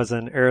got was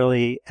an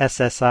early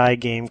SSI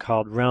game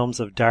called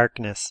Realms of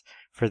Darkness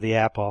for the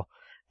Apple,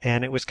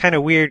 and it was kind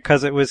of weird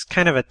because it was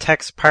kind of a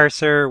text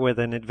parser with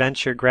an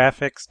adventure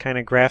graphics kind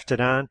of grafted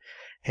on,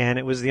 and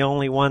it was the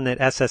only one that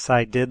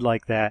SSI did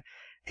like that,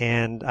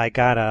 and I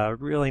got a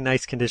really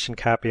nice condition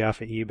copy off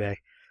of eBay.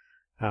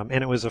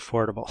 And it was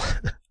affordable.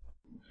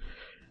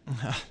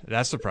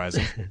 That's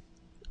surprising.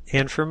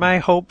 And for my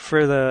hope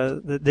for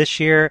this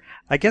year,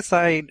 I guess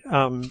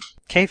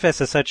K-Fest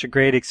is such a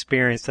great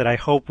experience that I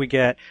hope we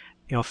get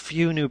a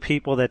few new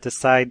people that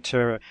decide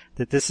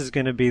that this is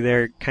going to be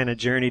their kind of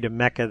journey to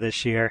Mecca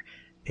this year,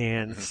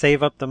 and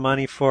save up the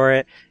money for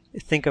it.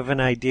 Think of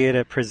an idea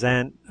to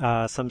present,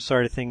 some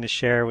sort of thing to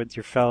share with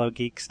your fellow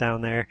geeks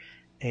down there,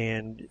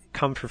 and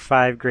come for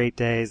 5 great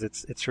days.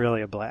 It's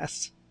really a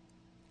blast.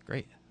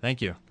 Great. Thank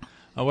you.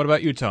 What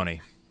about you, Tony?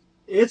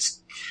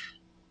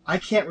 I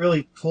can't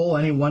really pull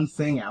any one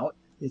thing out.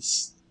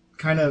 It's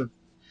kind of,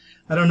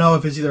 I don't know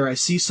if it's either I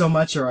see so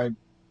much or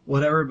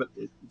whatever, but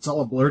it's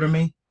all a blur to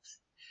me.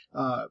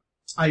 I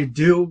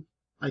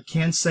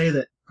can say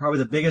that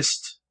probably the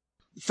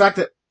fact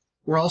that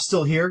we're all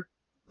still here,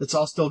 it's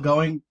all still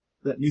going,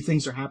 that new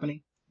things are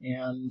happening.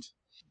 And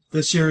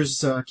this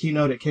year's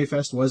keynote at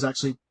K-Fest was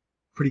actually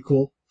pretty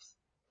cool.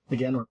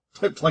 Again, we're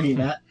plugging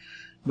that.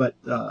 But,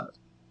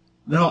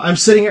 no, I'm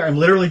sitting here, I'm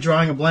literally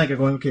drawing a blank. I'm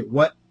going, okay,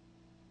 what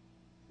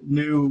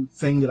new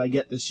thing did I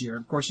get this year?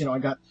 Of course, I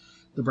got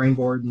the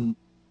Brainboard and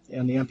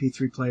the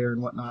MP3 player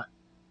and whatnot.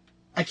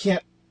 I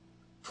can't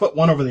put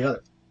one over the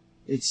other.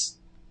 It's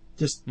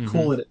just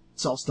cool that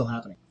it's all still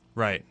happening.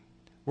 Right.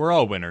 We're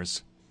all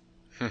winners.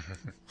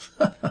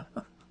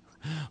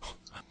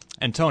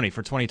 And Tony,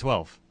 for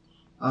 2012?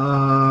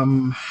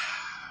 For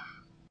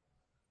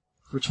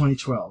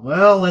 2012.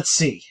 Well, let's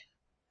see.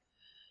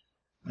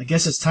 I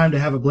guess it's time to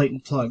have a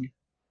blatant plug.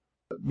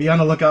 Be on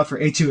the lookout for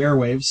A2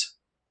 Airwaves.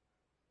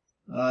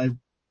 I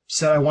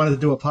said I wanted to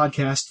do a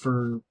podcast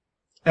for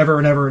ever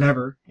and ever and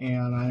ever,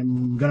 and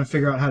I'm going to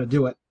figure out how to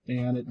do it.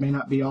 And it may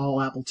not be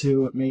all Apple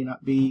II, it may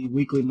not be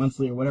weekly,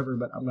 monthly, or whatever,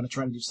 but I'm going to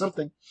try to do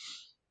something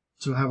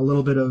to have a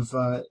little bit of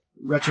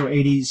retro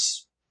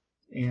 80s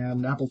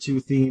and Apple II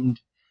themed,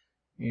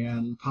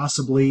 and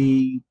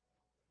possibly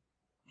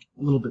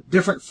a little bit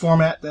different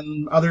format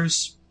than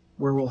others,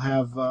 where we'll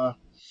have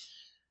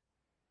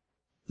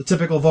the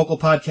typical vocal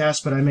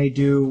podcast, but I may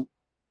do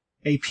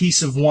a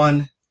piece of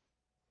one,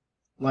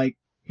 like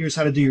here's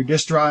how to do your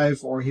disk drive,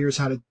 or here's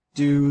how to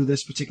do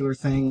this particular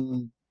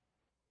thing,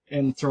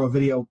 and throw a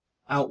video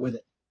out with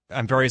it.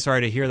 I'm very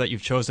sorry to hear that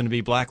you've chosen to be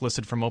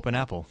blacklisted from Open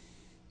Apple.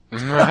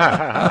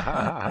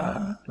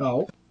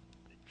 Oh.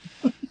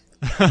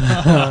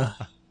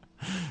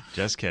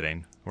 Just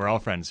kidding. We're all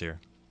friends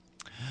here.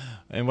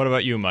 And what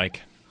about you,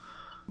 Mike?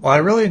 Well, I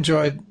really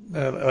enjoyed,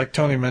 like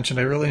Tony mentioned,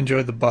 I really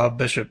enjoyed the Bob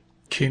Bishop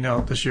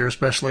keynote this year,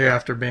 especially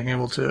after being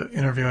able to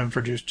interview him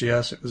for Juice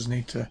GS. It was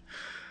neat to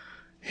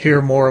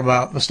hear more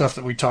about the stuff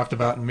that we talked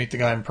about and meet the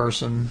guy in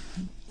person.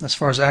 As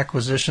far as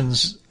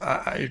acquisitions,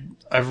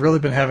 I've really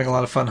been having a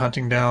lot of fun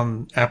hunting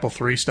down Apple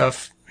III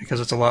stuff because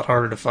it's a lot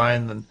harder to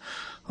find than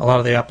a lot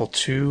of the Apple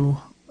II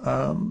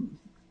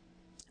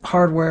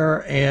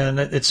hardware, and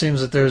it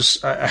seems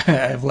that I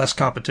have less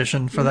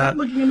competition for that.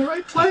 You're not looking in the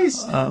right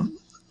place.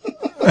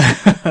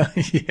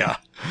 Yeah.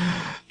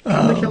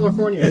 Come to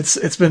California.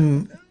 It's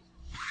been,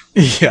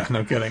 yeah,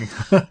 no kidding.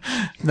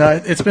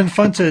 No, it's been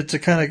fun to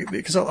kind of,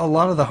 because a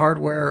lot of the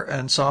hardware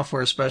and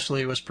software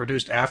especially was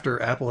produced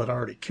after Apple had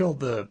already killed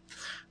the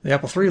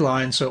Apple III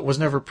line, so it was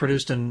never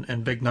produced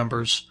in big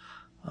numbers.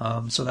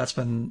 So that's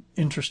been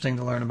interesting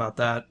to learn about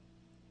that.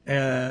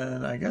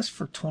 And I guess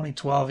for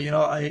 2012,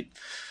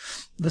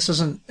 this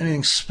isn't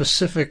anything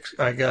specific,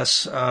 I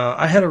guess.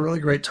 I had a really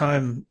great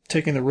time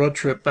taking the road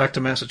trip back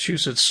to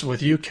Massachusetts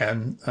with you,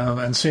 Ken,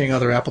 and seeing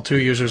other Apple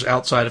II users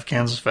outside of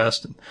Kansas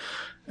Fest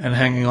and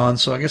hanging on.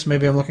 So I guess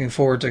maybe I'm looking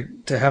forward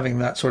to having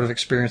that sort of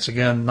experience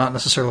again. Not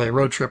necessarily a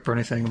road trip or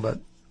anything, but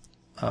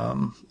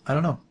I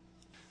don't know.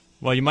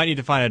 Well, you might need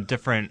to find a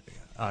different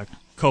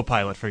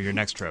co-pilot for your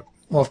next trip.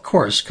 Well, of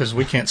course, because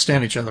we can't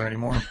stand each other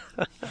anymore.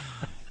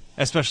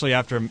 Especially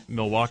after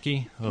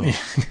Milwaukee.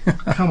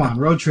 Come on,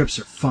 road trips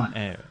are fun.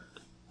 Anyway.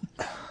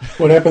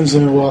 What happens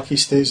in Milwaukee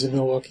stays in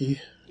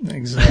Milwaukee.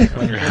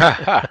 Exactly.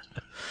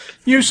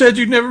 You said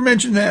you'd never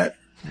mention that.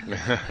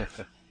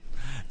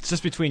 It's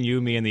just between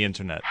you, me, and the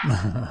internet.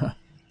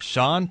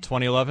 Sean,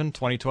 2011,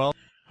 2012?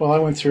 Well, I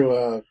went through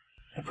a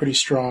pretty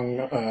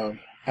strong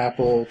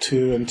Apple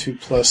II and II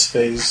Plus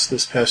phase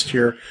this past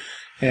year,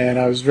 and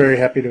I was very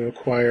happy to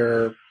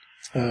acquire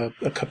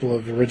a couple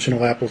of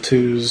original Apple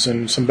IIs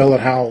and some Bell &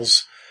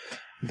 Howells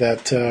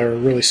that are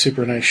really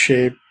super nice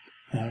shape,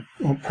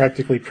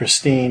 practically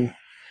pristine,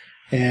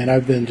 and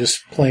I've been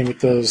just playing with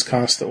those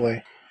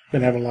constantly.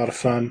 Been having a lot of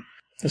fun.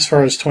 As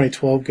far as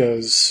 2012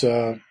 goes,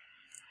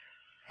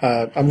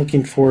 I'm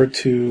looking forward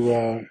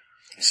to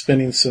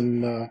spending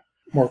some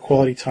more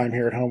quality time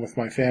here at home with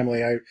my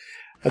family.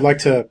 I'd like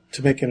to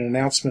make an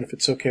announcement, if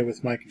it's okay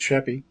with Mike and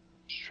Sheppy.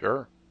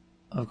 Sure.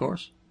 Of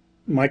course.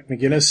 Mike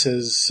McGinnis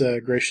has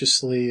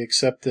graciously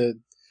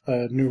accepted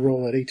a new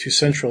role at A2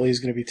 Central. He's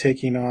going to be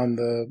taking on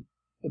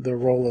the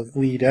role of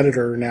lead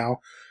editor now,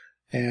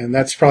 and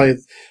he's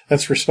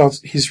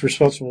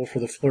responsible for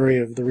the flurry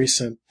of the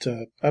recent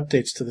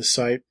updates to the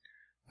site.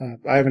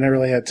 I haven't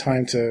really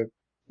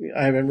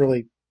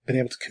been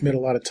able to commit a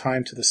lot of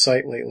time to the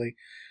site lately,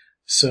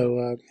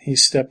 so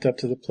he's stepped up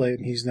to the plate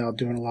and he's now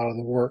doing a lot of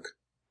the work.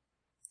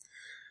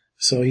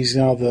 So he's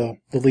now the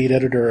lead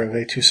editor of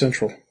A2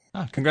 Central.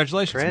 Oh,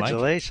 congratulations,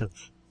 Congratulations.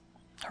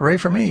 Mike. Hooray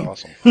for me.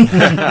 That's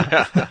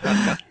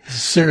awesome.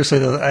 Seriously,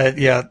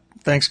 though,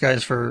 thanks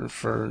guys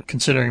for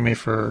considering me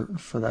for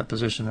that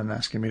position and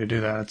asking me to do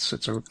that.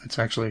 It's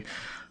actually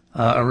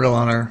a real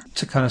honor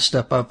to kind of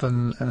step up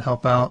and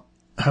help out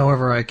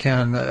however I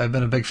can. I've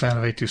been a big fan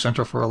of A2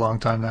 Central for a long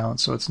time now, and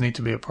so it's neat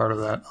to be a part of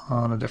that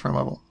on a different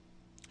level.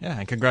 Yeah,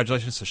 and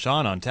congratulations to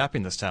Sean on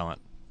tapping this talent.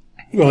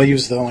 Well, he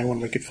was the only one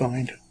we could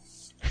find.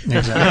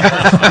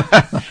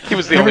 Exactly. He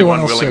was the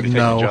Everyone only one else willing to said take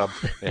no. the job.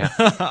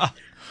 Yeah.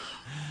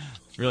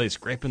 Really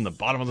scraping the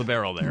bottom of the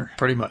barrel there.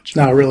 Pretty much.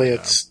 No, really,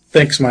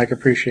 thanks, Mike.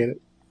 Appreciate it.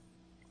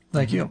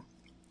 Thank you.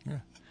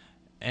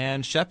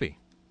 And Sheppy.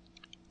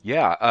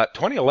 Yeah,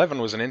 2011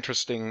 was an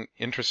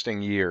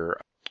interesting year.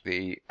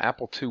 The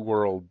Apple II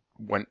world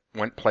went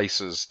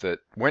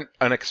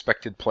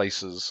unexpected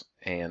places,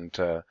 and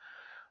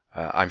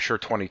I'm sure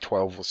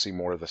 2012 will see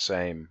more of the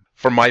same.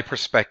 From my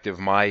perspective,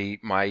 my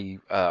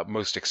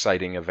most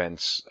exciting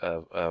events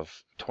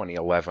of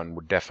 2011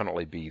 would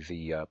definitely be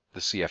the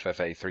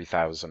CFFA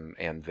 3000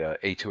 and the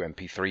A2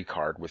 MP3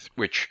 card, with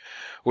which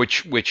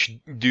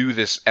do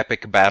this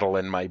epic battle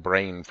in my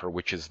brain for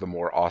which is the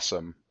more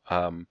awesome.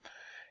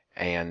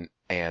 And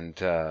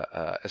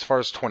as far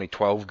as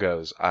 2012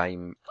 goes, I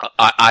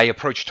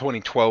approach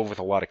 2012 with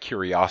a lot of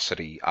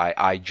curiosity.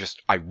 I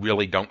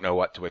really don't know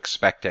what to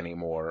expect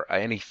anymore.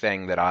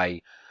 Anything that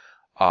I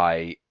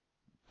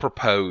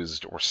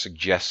proposed or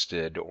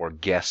suggested or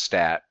guessed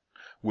at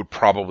would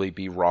probably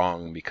be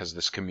wrong, because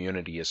this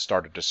community has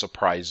started to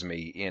surprise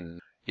me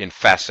in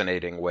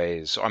fascinating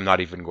ways. So I'm not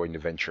even going to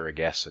venture a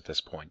guess at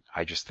this point.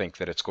 I just think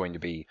that it's going to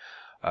be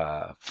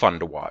fun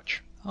to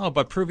watch. Oh,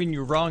 but proving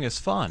you wrong is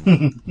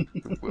fun.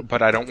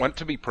 But I don't want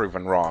to be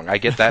proven wrong. I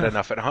get that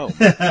enough at home.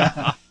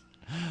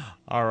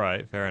 All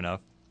right, fair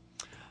enough.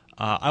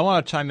 I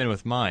want to chime in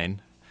with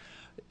mine.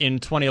 In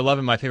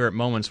 2011, my favorite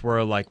moments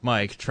were, like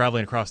Mike,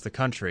 traveling across the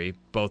country,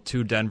 both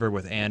to Denver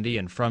with Andy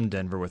and from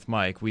Denver with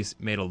Mike. We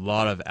made a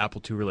lot of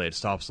Apple II-related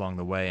stops along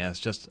the way, and it's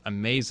just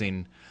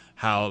amazing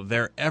how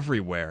they're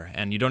everywhere,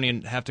 and you don't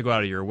even have to go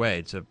out of your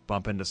way to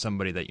bump into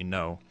somebody that you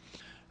know.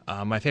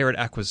 My favorite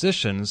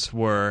acquisitions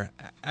were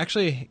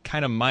actually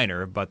kind of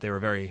minor, but they were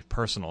very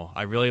personal.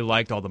 I really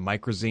liked all the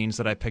microzines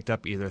that I picked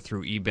up either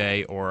through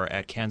eBay or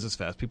at Kansas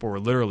Fest. People were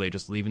literally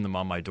just leaving them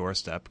on my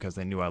doorstep because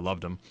they knew I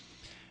loved them.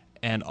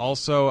 And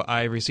also,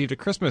 I received a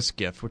Christmas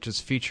gift, which is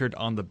featured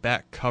on the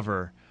back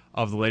cover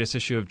of the latest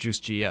issue of Juice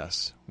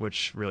GS,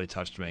 which really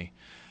touched me.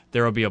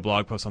 There will be a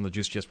blog post on the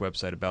Juice GS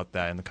website about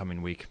that in the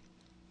coming week.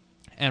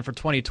 And for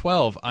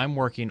 2012, I'm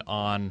working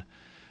on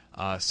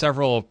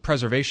several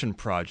preservation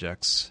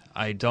projects.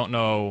 I don't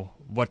know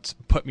what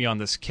put me on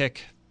this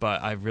kick,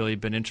 but I've really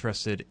been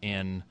interested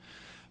in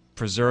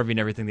preserving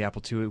everything the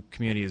Apple II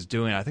community is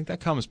doing. I think that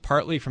comes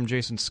partly from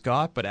Jason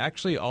Scott, but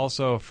actually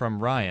also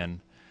from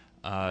Ryan.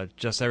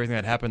 Just everything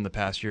that happened the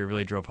past year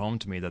really drove home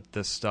to me that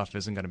this stuff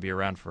isn't going to be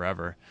around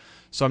forever.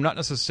 So I'm not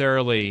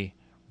necessarily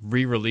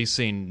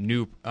re-releasing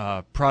new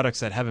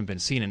products that haven't been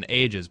seen in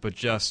ages, but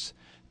just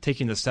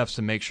taking the steps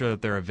to make sure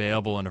that they're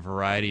available in a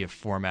variety of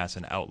formats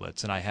and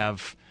outlets. And I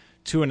have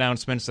 2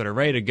 announcements that are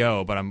ready to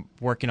go, but I'm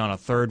working on a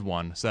third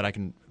one so that I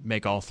can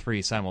make all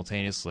 3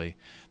 simultaneously.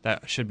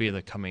 That should be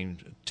the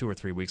coming 2 or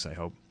 3 weeks, I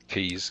hope.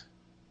 Tease.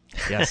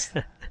 Yes.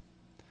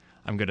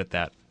 I'm good at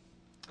that.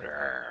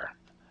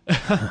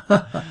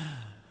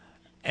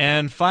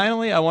 And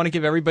finally, I want to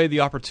give everybody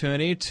the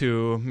opportunity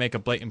to make a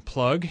blatant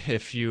plug.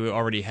 If you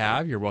already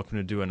have, you're welcome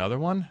to do another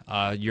one.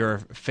 Your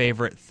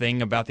favorite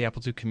thing about the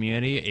Apple II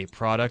community, a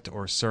product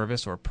or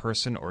service or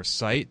person or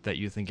site that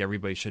you think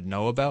everybody should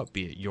know about,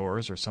 be it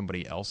yours or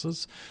somebody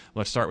else's.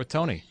 Let's start with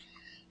Tony.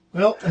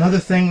 Well, another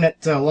thing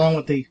that, along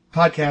with the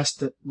podcast,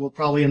 that will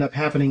probably end up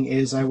happening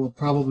is I will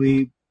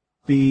probably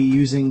be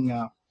using,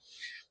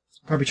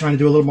 probably trying to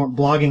do a little more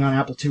blogging on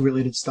Apple II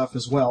related stuff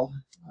as well.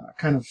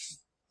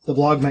 The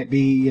blog might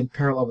be in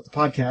parallel with the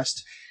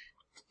podcast,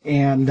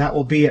 and that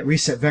will be at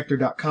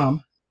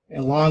resetvector.com,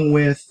 along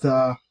with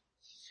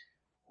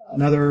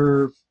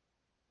another,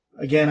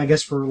 again, I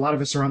guess for a lot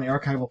of us are on the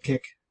archival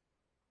kick.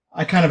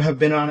 I kind of have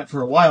been on it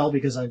for a while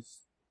because I've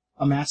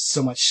amassed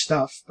so much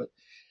stuff,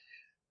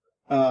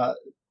 but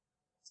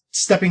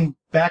stepping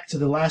back to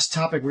the last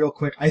topic real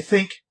quick, I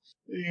think,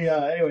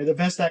 anyway, the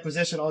best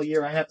acquisition all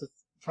year, I have to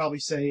probably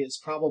say, is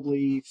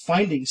probably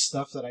finding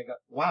stuff that I got,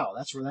 wow,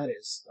 that's where that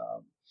is.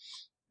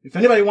 If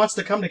anybody wants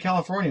to come to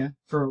California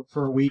for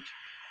a week,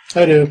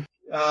 I do.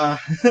 a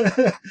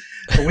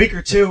week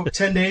or 2,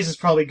 10 days is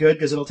probably good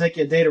because it'll take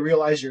you a day to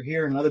realize you're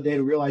here and another day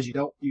to realize you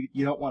don't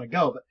want to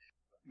go. But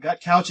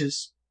got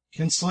couches,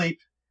 can sleep,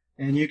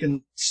 and you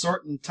can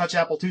sort and touch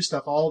Apple II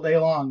stuff all day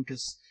long.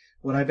 Because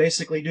what I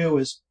basically do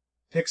is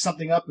pick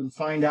something up and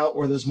find out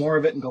where there's more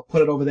of it and go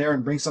put it over there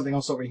and bring something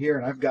else over here.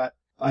 And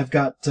I've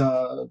got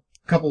a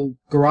couple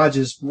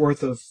garages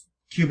worth of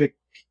cubic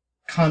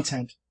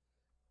content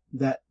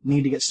that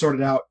need to get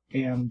sorted out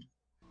and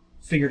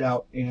figured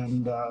out.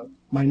 And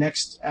my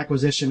next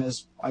acquisition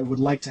is I would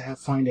like to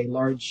find a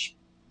large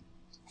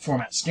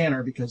format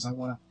scanner because I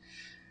want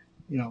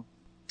to,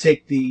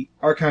 take the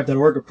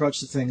archive.org approach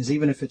to things.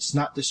 Even if it's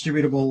not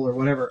distributable or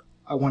whatever,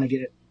 I want to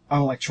get it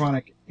on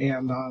electronic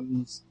and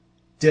on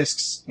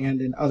discs and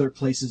in other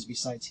places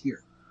besides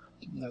here.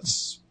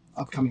 That's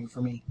upcoming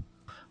for me.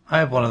 I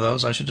have one of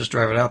those. I should just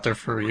drive it out there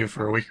for you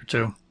for a week or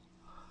 2.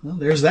 Well,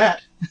 there's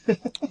that.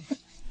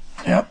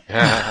 Yep.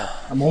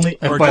 I'm only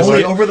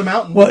large, over the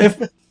mountain. Well,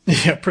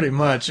 yeah, pretty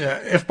much.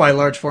 If by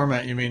large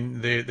format you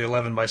mean the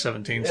 11 by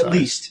 17 size. At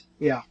least,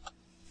 yeah.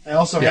 I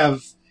also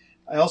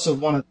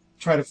want to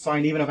try to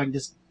find, even if I can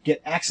just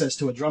get access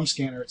to a drum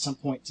scanner at some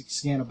point to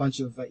scan a bunch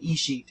of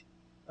eSheet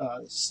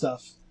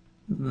stuff.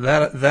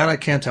 That I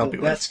can't help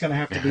you with. That's going to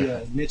have to be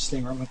a niche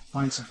thing, or I'm going to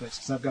find someplace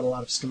because I've got a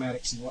lot of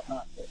schematics and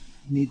whatnot that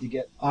need to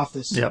get off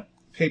this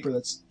paper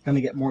that's going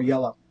to get more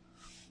yellow.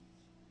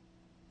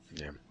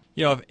 Yeah.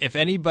 If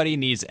anybody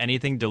needs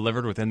anything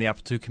delivered within the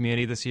Apple II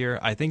community this year,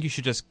 I think you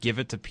should just give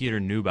it to Peter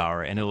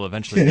Neubauer, and it'll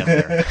eventually get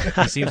there.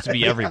 He seems to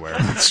be everywhere.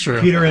 That's true.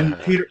 Peter and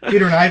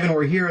Ivan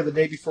were here the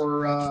day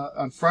before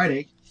on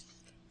Friday,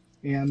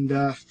 and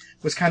it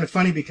was kind of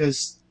funny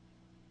because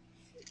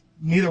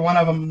neither one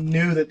of them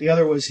knew that the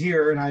other was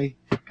here, and I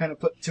kind of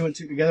put 2 and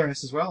 2 together, and I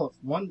says, well,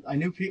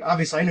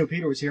 obviously I knew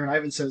Peter was here, and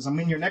Ivan says, I'm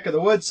in your neck of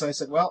the woods, so I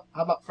said, well,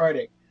 how about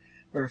Friday?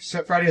 Or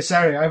Friday or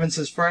Saturday. Ivan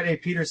says Friday.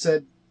 Peter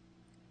said,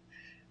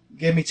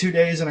 gave me 2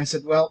 days, and I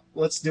said, well,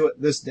 let's do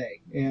it this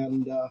day.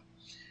 And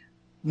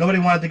nobody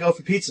wanted to go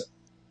for pizza.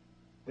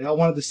 They all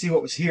wanted to see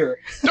what was here.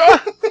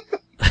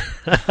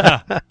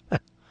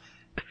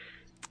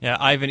 Yeah,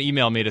 Ivan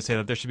emailed me to say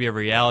that there should be a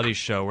reality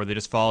show where they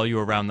just follow you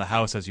around the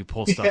house as you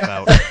pull stuff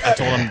out. I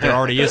told him there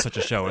already is such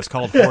a show. It's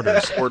called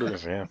Hoarders.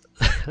 Hoarders, yeah.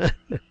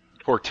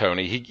 Poor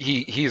Tony.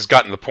 He's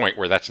gotten to the point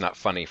where that's not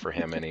funny for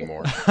him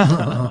anymore.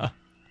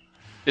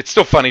 It's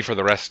still funny for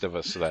the rest of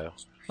us, though.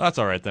 That's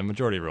all right then.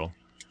 Majority rule.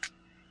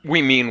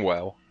 We mean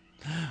well.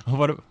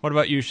 What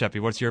about you,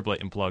 Sheppy? What's your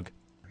blatant plug?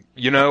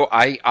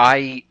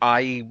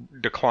 I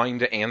decline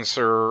to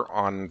answer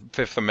on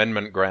Fifth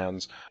Amendment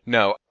grounds.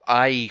 No,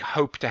 I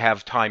hope to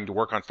have time to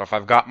work on stuff.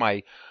 I've got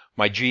my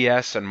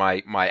GS and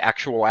my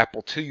actual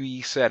Apple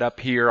IIe set up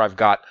here. I've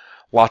got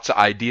lots of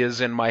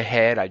ideas in my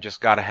head. I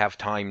just got to have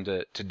time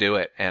to do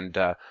it. And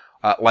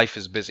life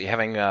is busy.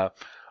 Having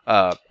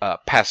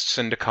passed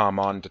Syndicom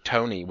on to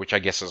Tony, which I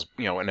guess is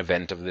an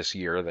event of this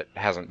year that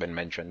hasn't been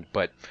mentioned,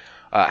 but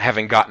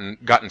having gotten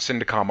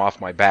Syndicom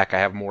off my back, I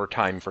have more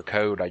time for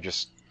code. I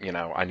just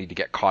I need to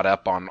get caught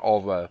up on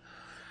all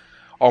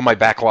my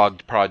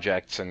backlogged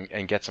projects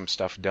and get some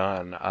stuff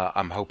done.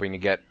 I'm hoping to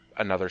get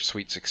another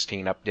Sweet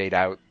 16 update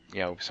out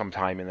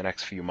sometime in the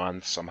next few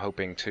months. I'm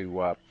hoping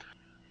to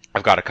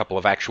I've got a couple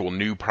of actual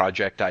new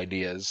project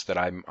ideas that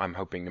I'm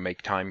hoping to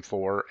make time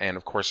for, and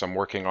of course I'm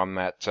working on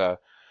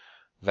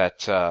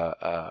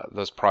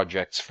those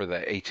projects for the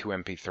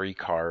A2MP3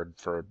 card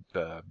for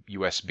the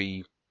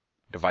USB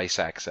device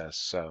access.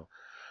 So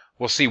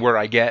we'll see where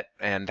I get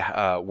and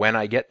when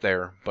I get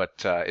there,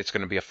 but it's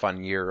going to be a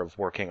fun year of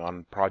working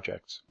on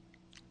projects.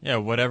 Yeah,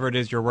 whatever it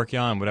is you're working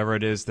on, whatever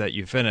it is that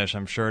you finish,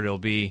 I'm sure it'll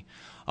be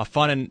a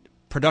fun and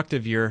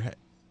productive year.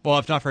 Well,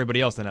 if not for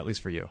everybody else, then at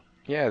least for you.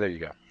 Yeah, there you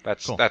go.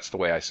 That's cool. That's the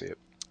way I see it.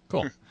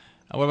 Cool.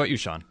 What about you,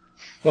 Sean?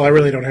 Well, I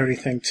really don't have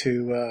anything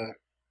to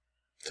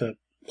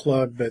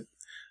plug, but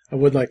I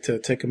would like to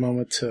take a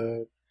moment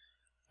to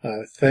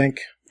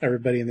thank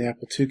everybody in the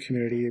Apple II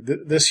community.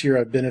 This year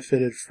I've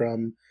benefited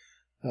from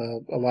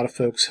a lot of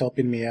folks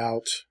helping me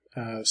out,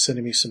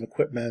 sending me some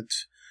equipment,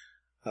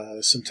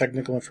 some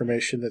technical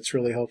information that's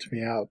really helped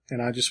me out.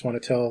 And I just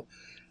want to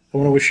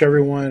wish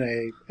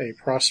everyone a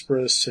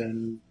prosperous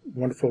and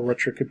wonderful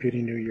retro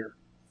computing new year.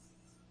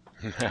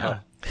 Well,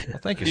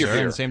 thank you, sir,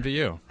 and the same to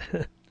you.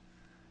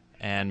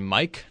 And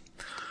Mike?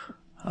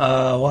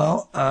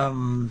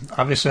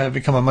 Obviously I've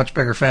become a much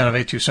bigger fan of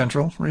A2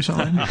 Central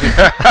recently.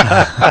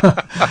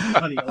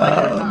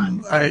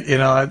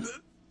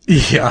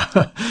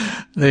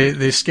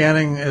 The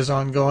scanning is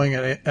ongoing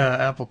at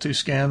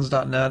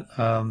apple2scans.net.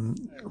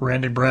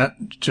 Randy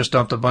Brent just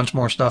dumped a bunch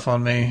more stuff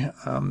on me.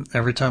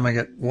 Every time I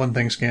get one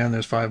thing scanned,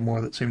 there's 5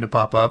 more that seem to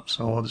pop up,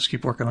 so I'll just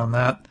keep working on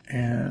that.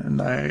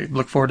 And I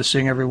look forward to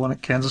seeing everyone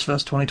at Kansas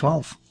Fest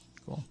 2012.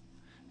 Cool.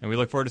 And we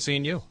look forward to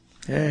seeing you.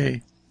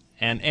 Yay.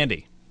 And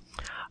Andy?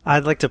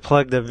 I'd like to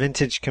plug the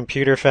Vintage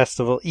Computer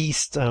Festival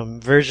East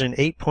version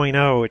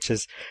 8.0, which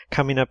is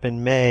coming up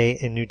in May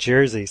in New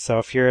Jersey. So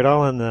if you're at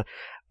all on the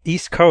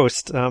East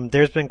Coast,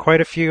 there's been quite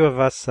a few of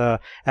us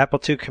Apple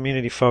II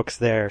community folks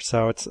there.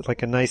 So it's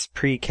like a nice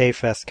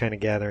pre-K-Fest kind of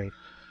gathering.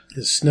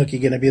 Is Snooky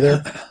going to be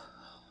there?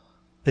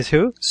 Is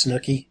who?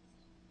 Snooky.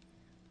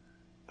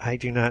 I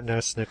do not know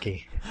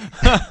Snooky.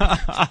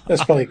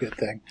 That's probably a good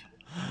thing.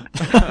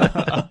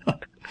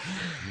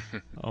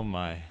 Oh,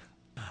 my.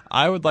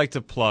 I would like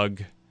to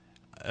plug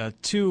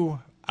 2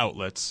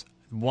 outlets.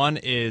 One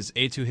is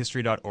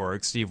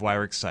a2history.org, Steve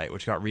Wyrick's site,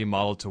 which got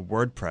remodeled to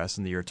WordPress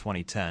in the year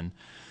 2010.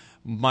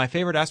 My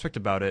favorite aspect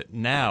about it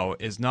now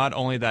is not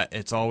only that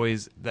it's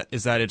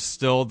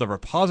still the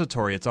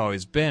repository it's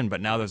always been, but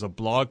now there's a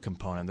blog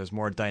component. There's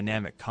more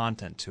dynamic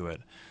content to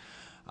it.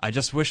 I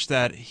just wish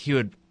that he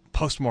would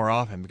post more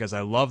often because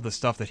I love the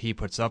stuff that he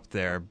puts up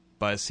there,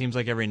 but it seems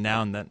like every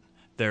now and then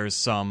there's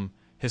some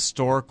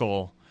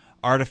historical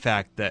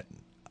artifact that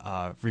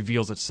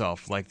reveals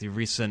itself, like the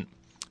recent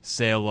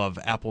sale of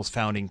Apple's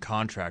founding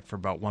contract for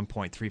about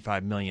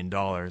 $1.35 million.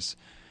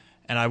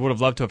 And I would have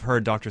loved to have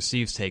heard Dr.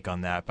 Steve's take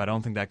on that, but I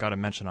don't think that got a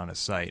mention on his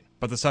site.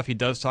 But the stuff he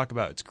does talk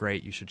about, it's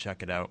great. You should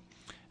check it out.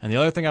 And the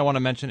other thing I want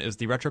to mention is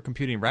the Retro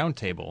Computing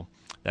Roundtable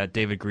that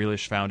David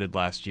Grealish founded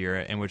last year,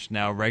 and which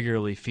now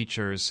regularly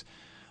features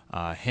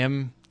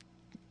him,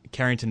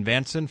 Carrington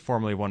Vanson,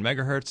 formerly 1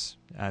 Megahertz.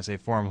 I say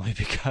formerly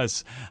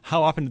because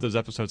how often do those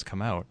episodes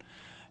come out?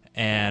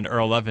 And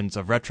Earl Evans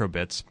of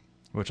Retrobits,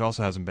 which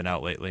also hasn't been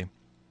out lately.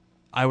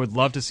 I would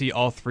love to see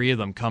all 3 of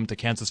them come to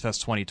Kansas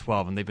Fest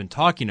 2012, and they've been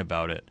talking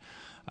about it.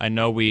 I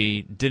know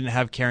we didn't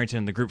have Carrington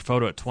in the group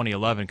photo at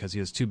 2011 because he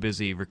was too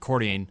busy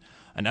recording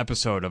an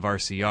episode of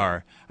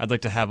RCR. I'd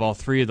like to have all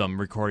 3 of them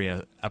recording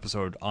an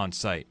episode on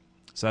site.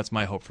 So that's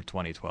my hope for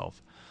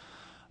 2012.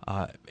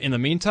 In the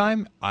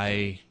meantime,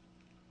 I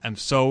am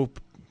so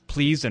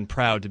pleased and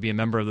proud to be a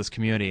member of this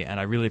community, and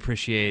I really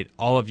appreciate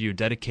all of you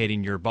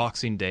dedicating your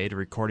Boxing Day to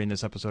recording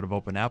this episode of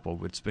Open Apple.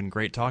 It's been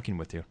great talking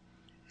with you.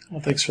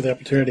 Well, thanks for the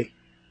opportunity.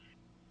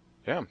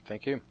 Yeah,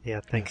 thank you. Yeah,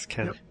 thanks,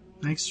 Ken. Yep.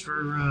 Thanks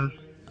for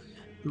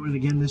doing it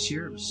again this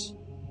year. It's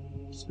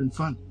been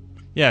fun.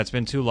 Yeah, it's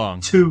been too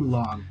long. Too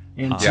long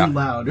and too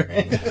loud.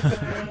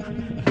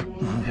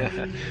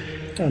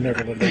 I'll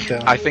never live that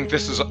down. I think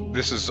this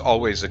is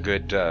always a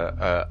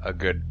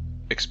good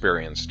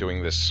experience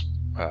doing this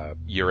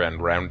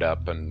year-end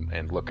roundup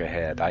and look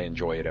ahead. I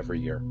enjoy it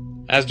every year.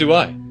 As do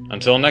I.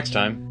 Until next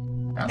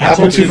time.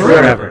 Apple II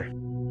forever.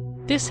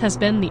 This has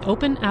been the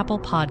Open Apple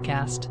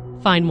Podcast.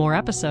 Find more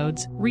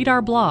episodes, read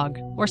our blog,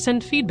 or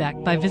send feedback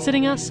by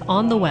visiting us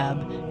on the web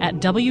at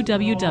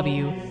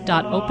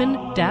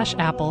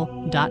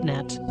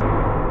www.open-apple.net.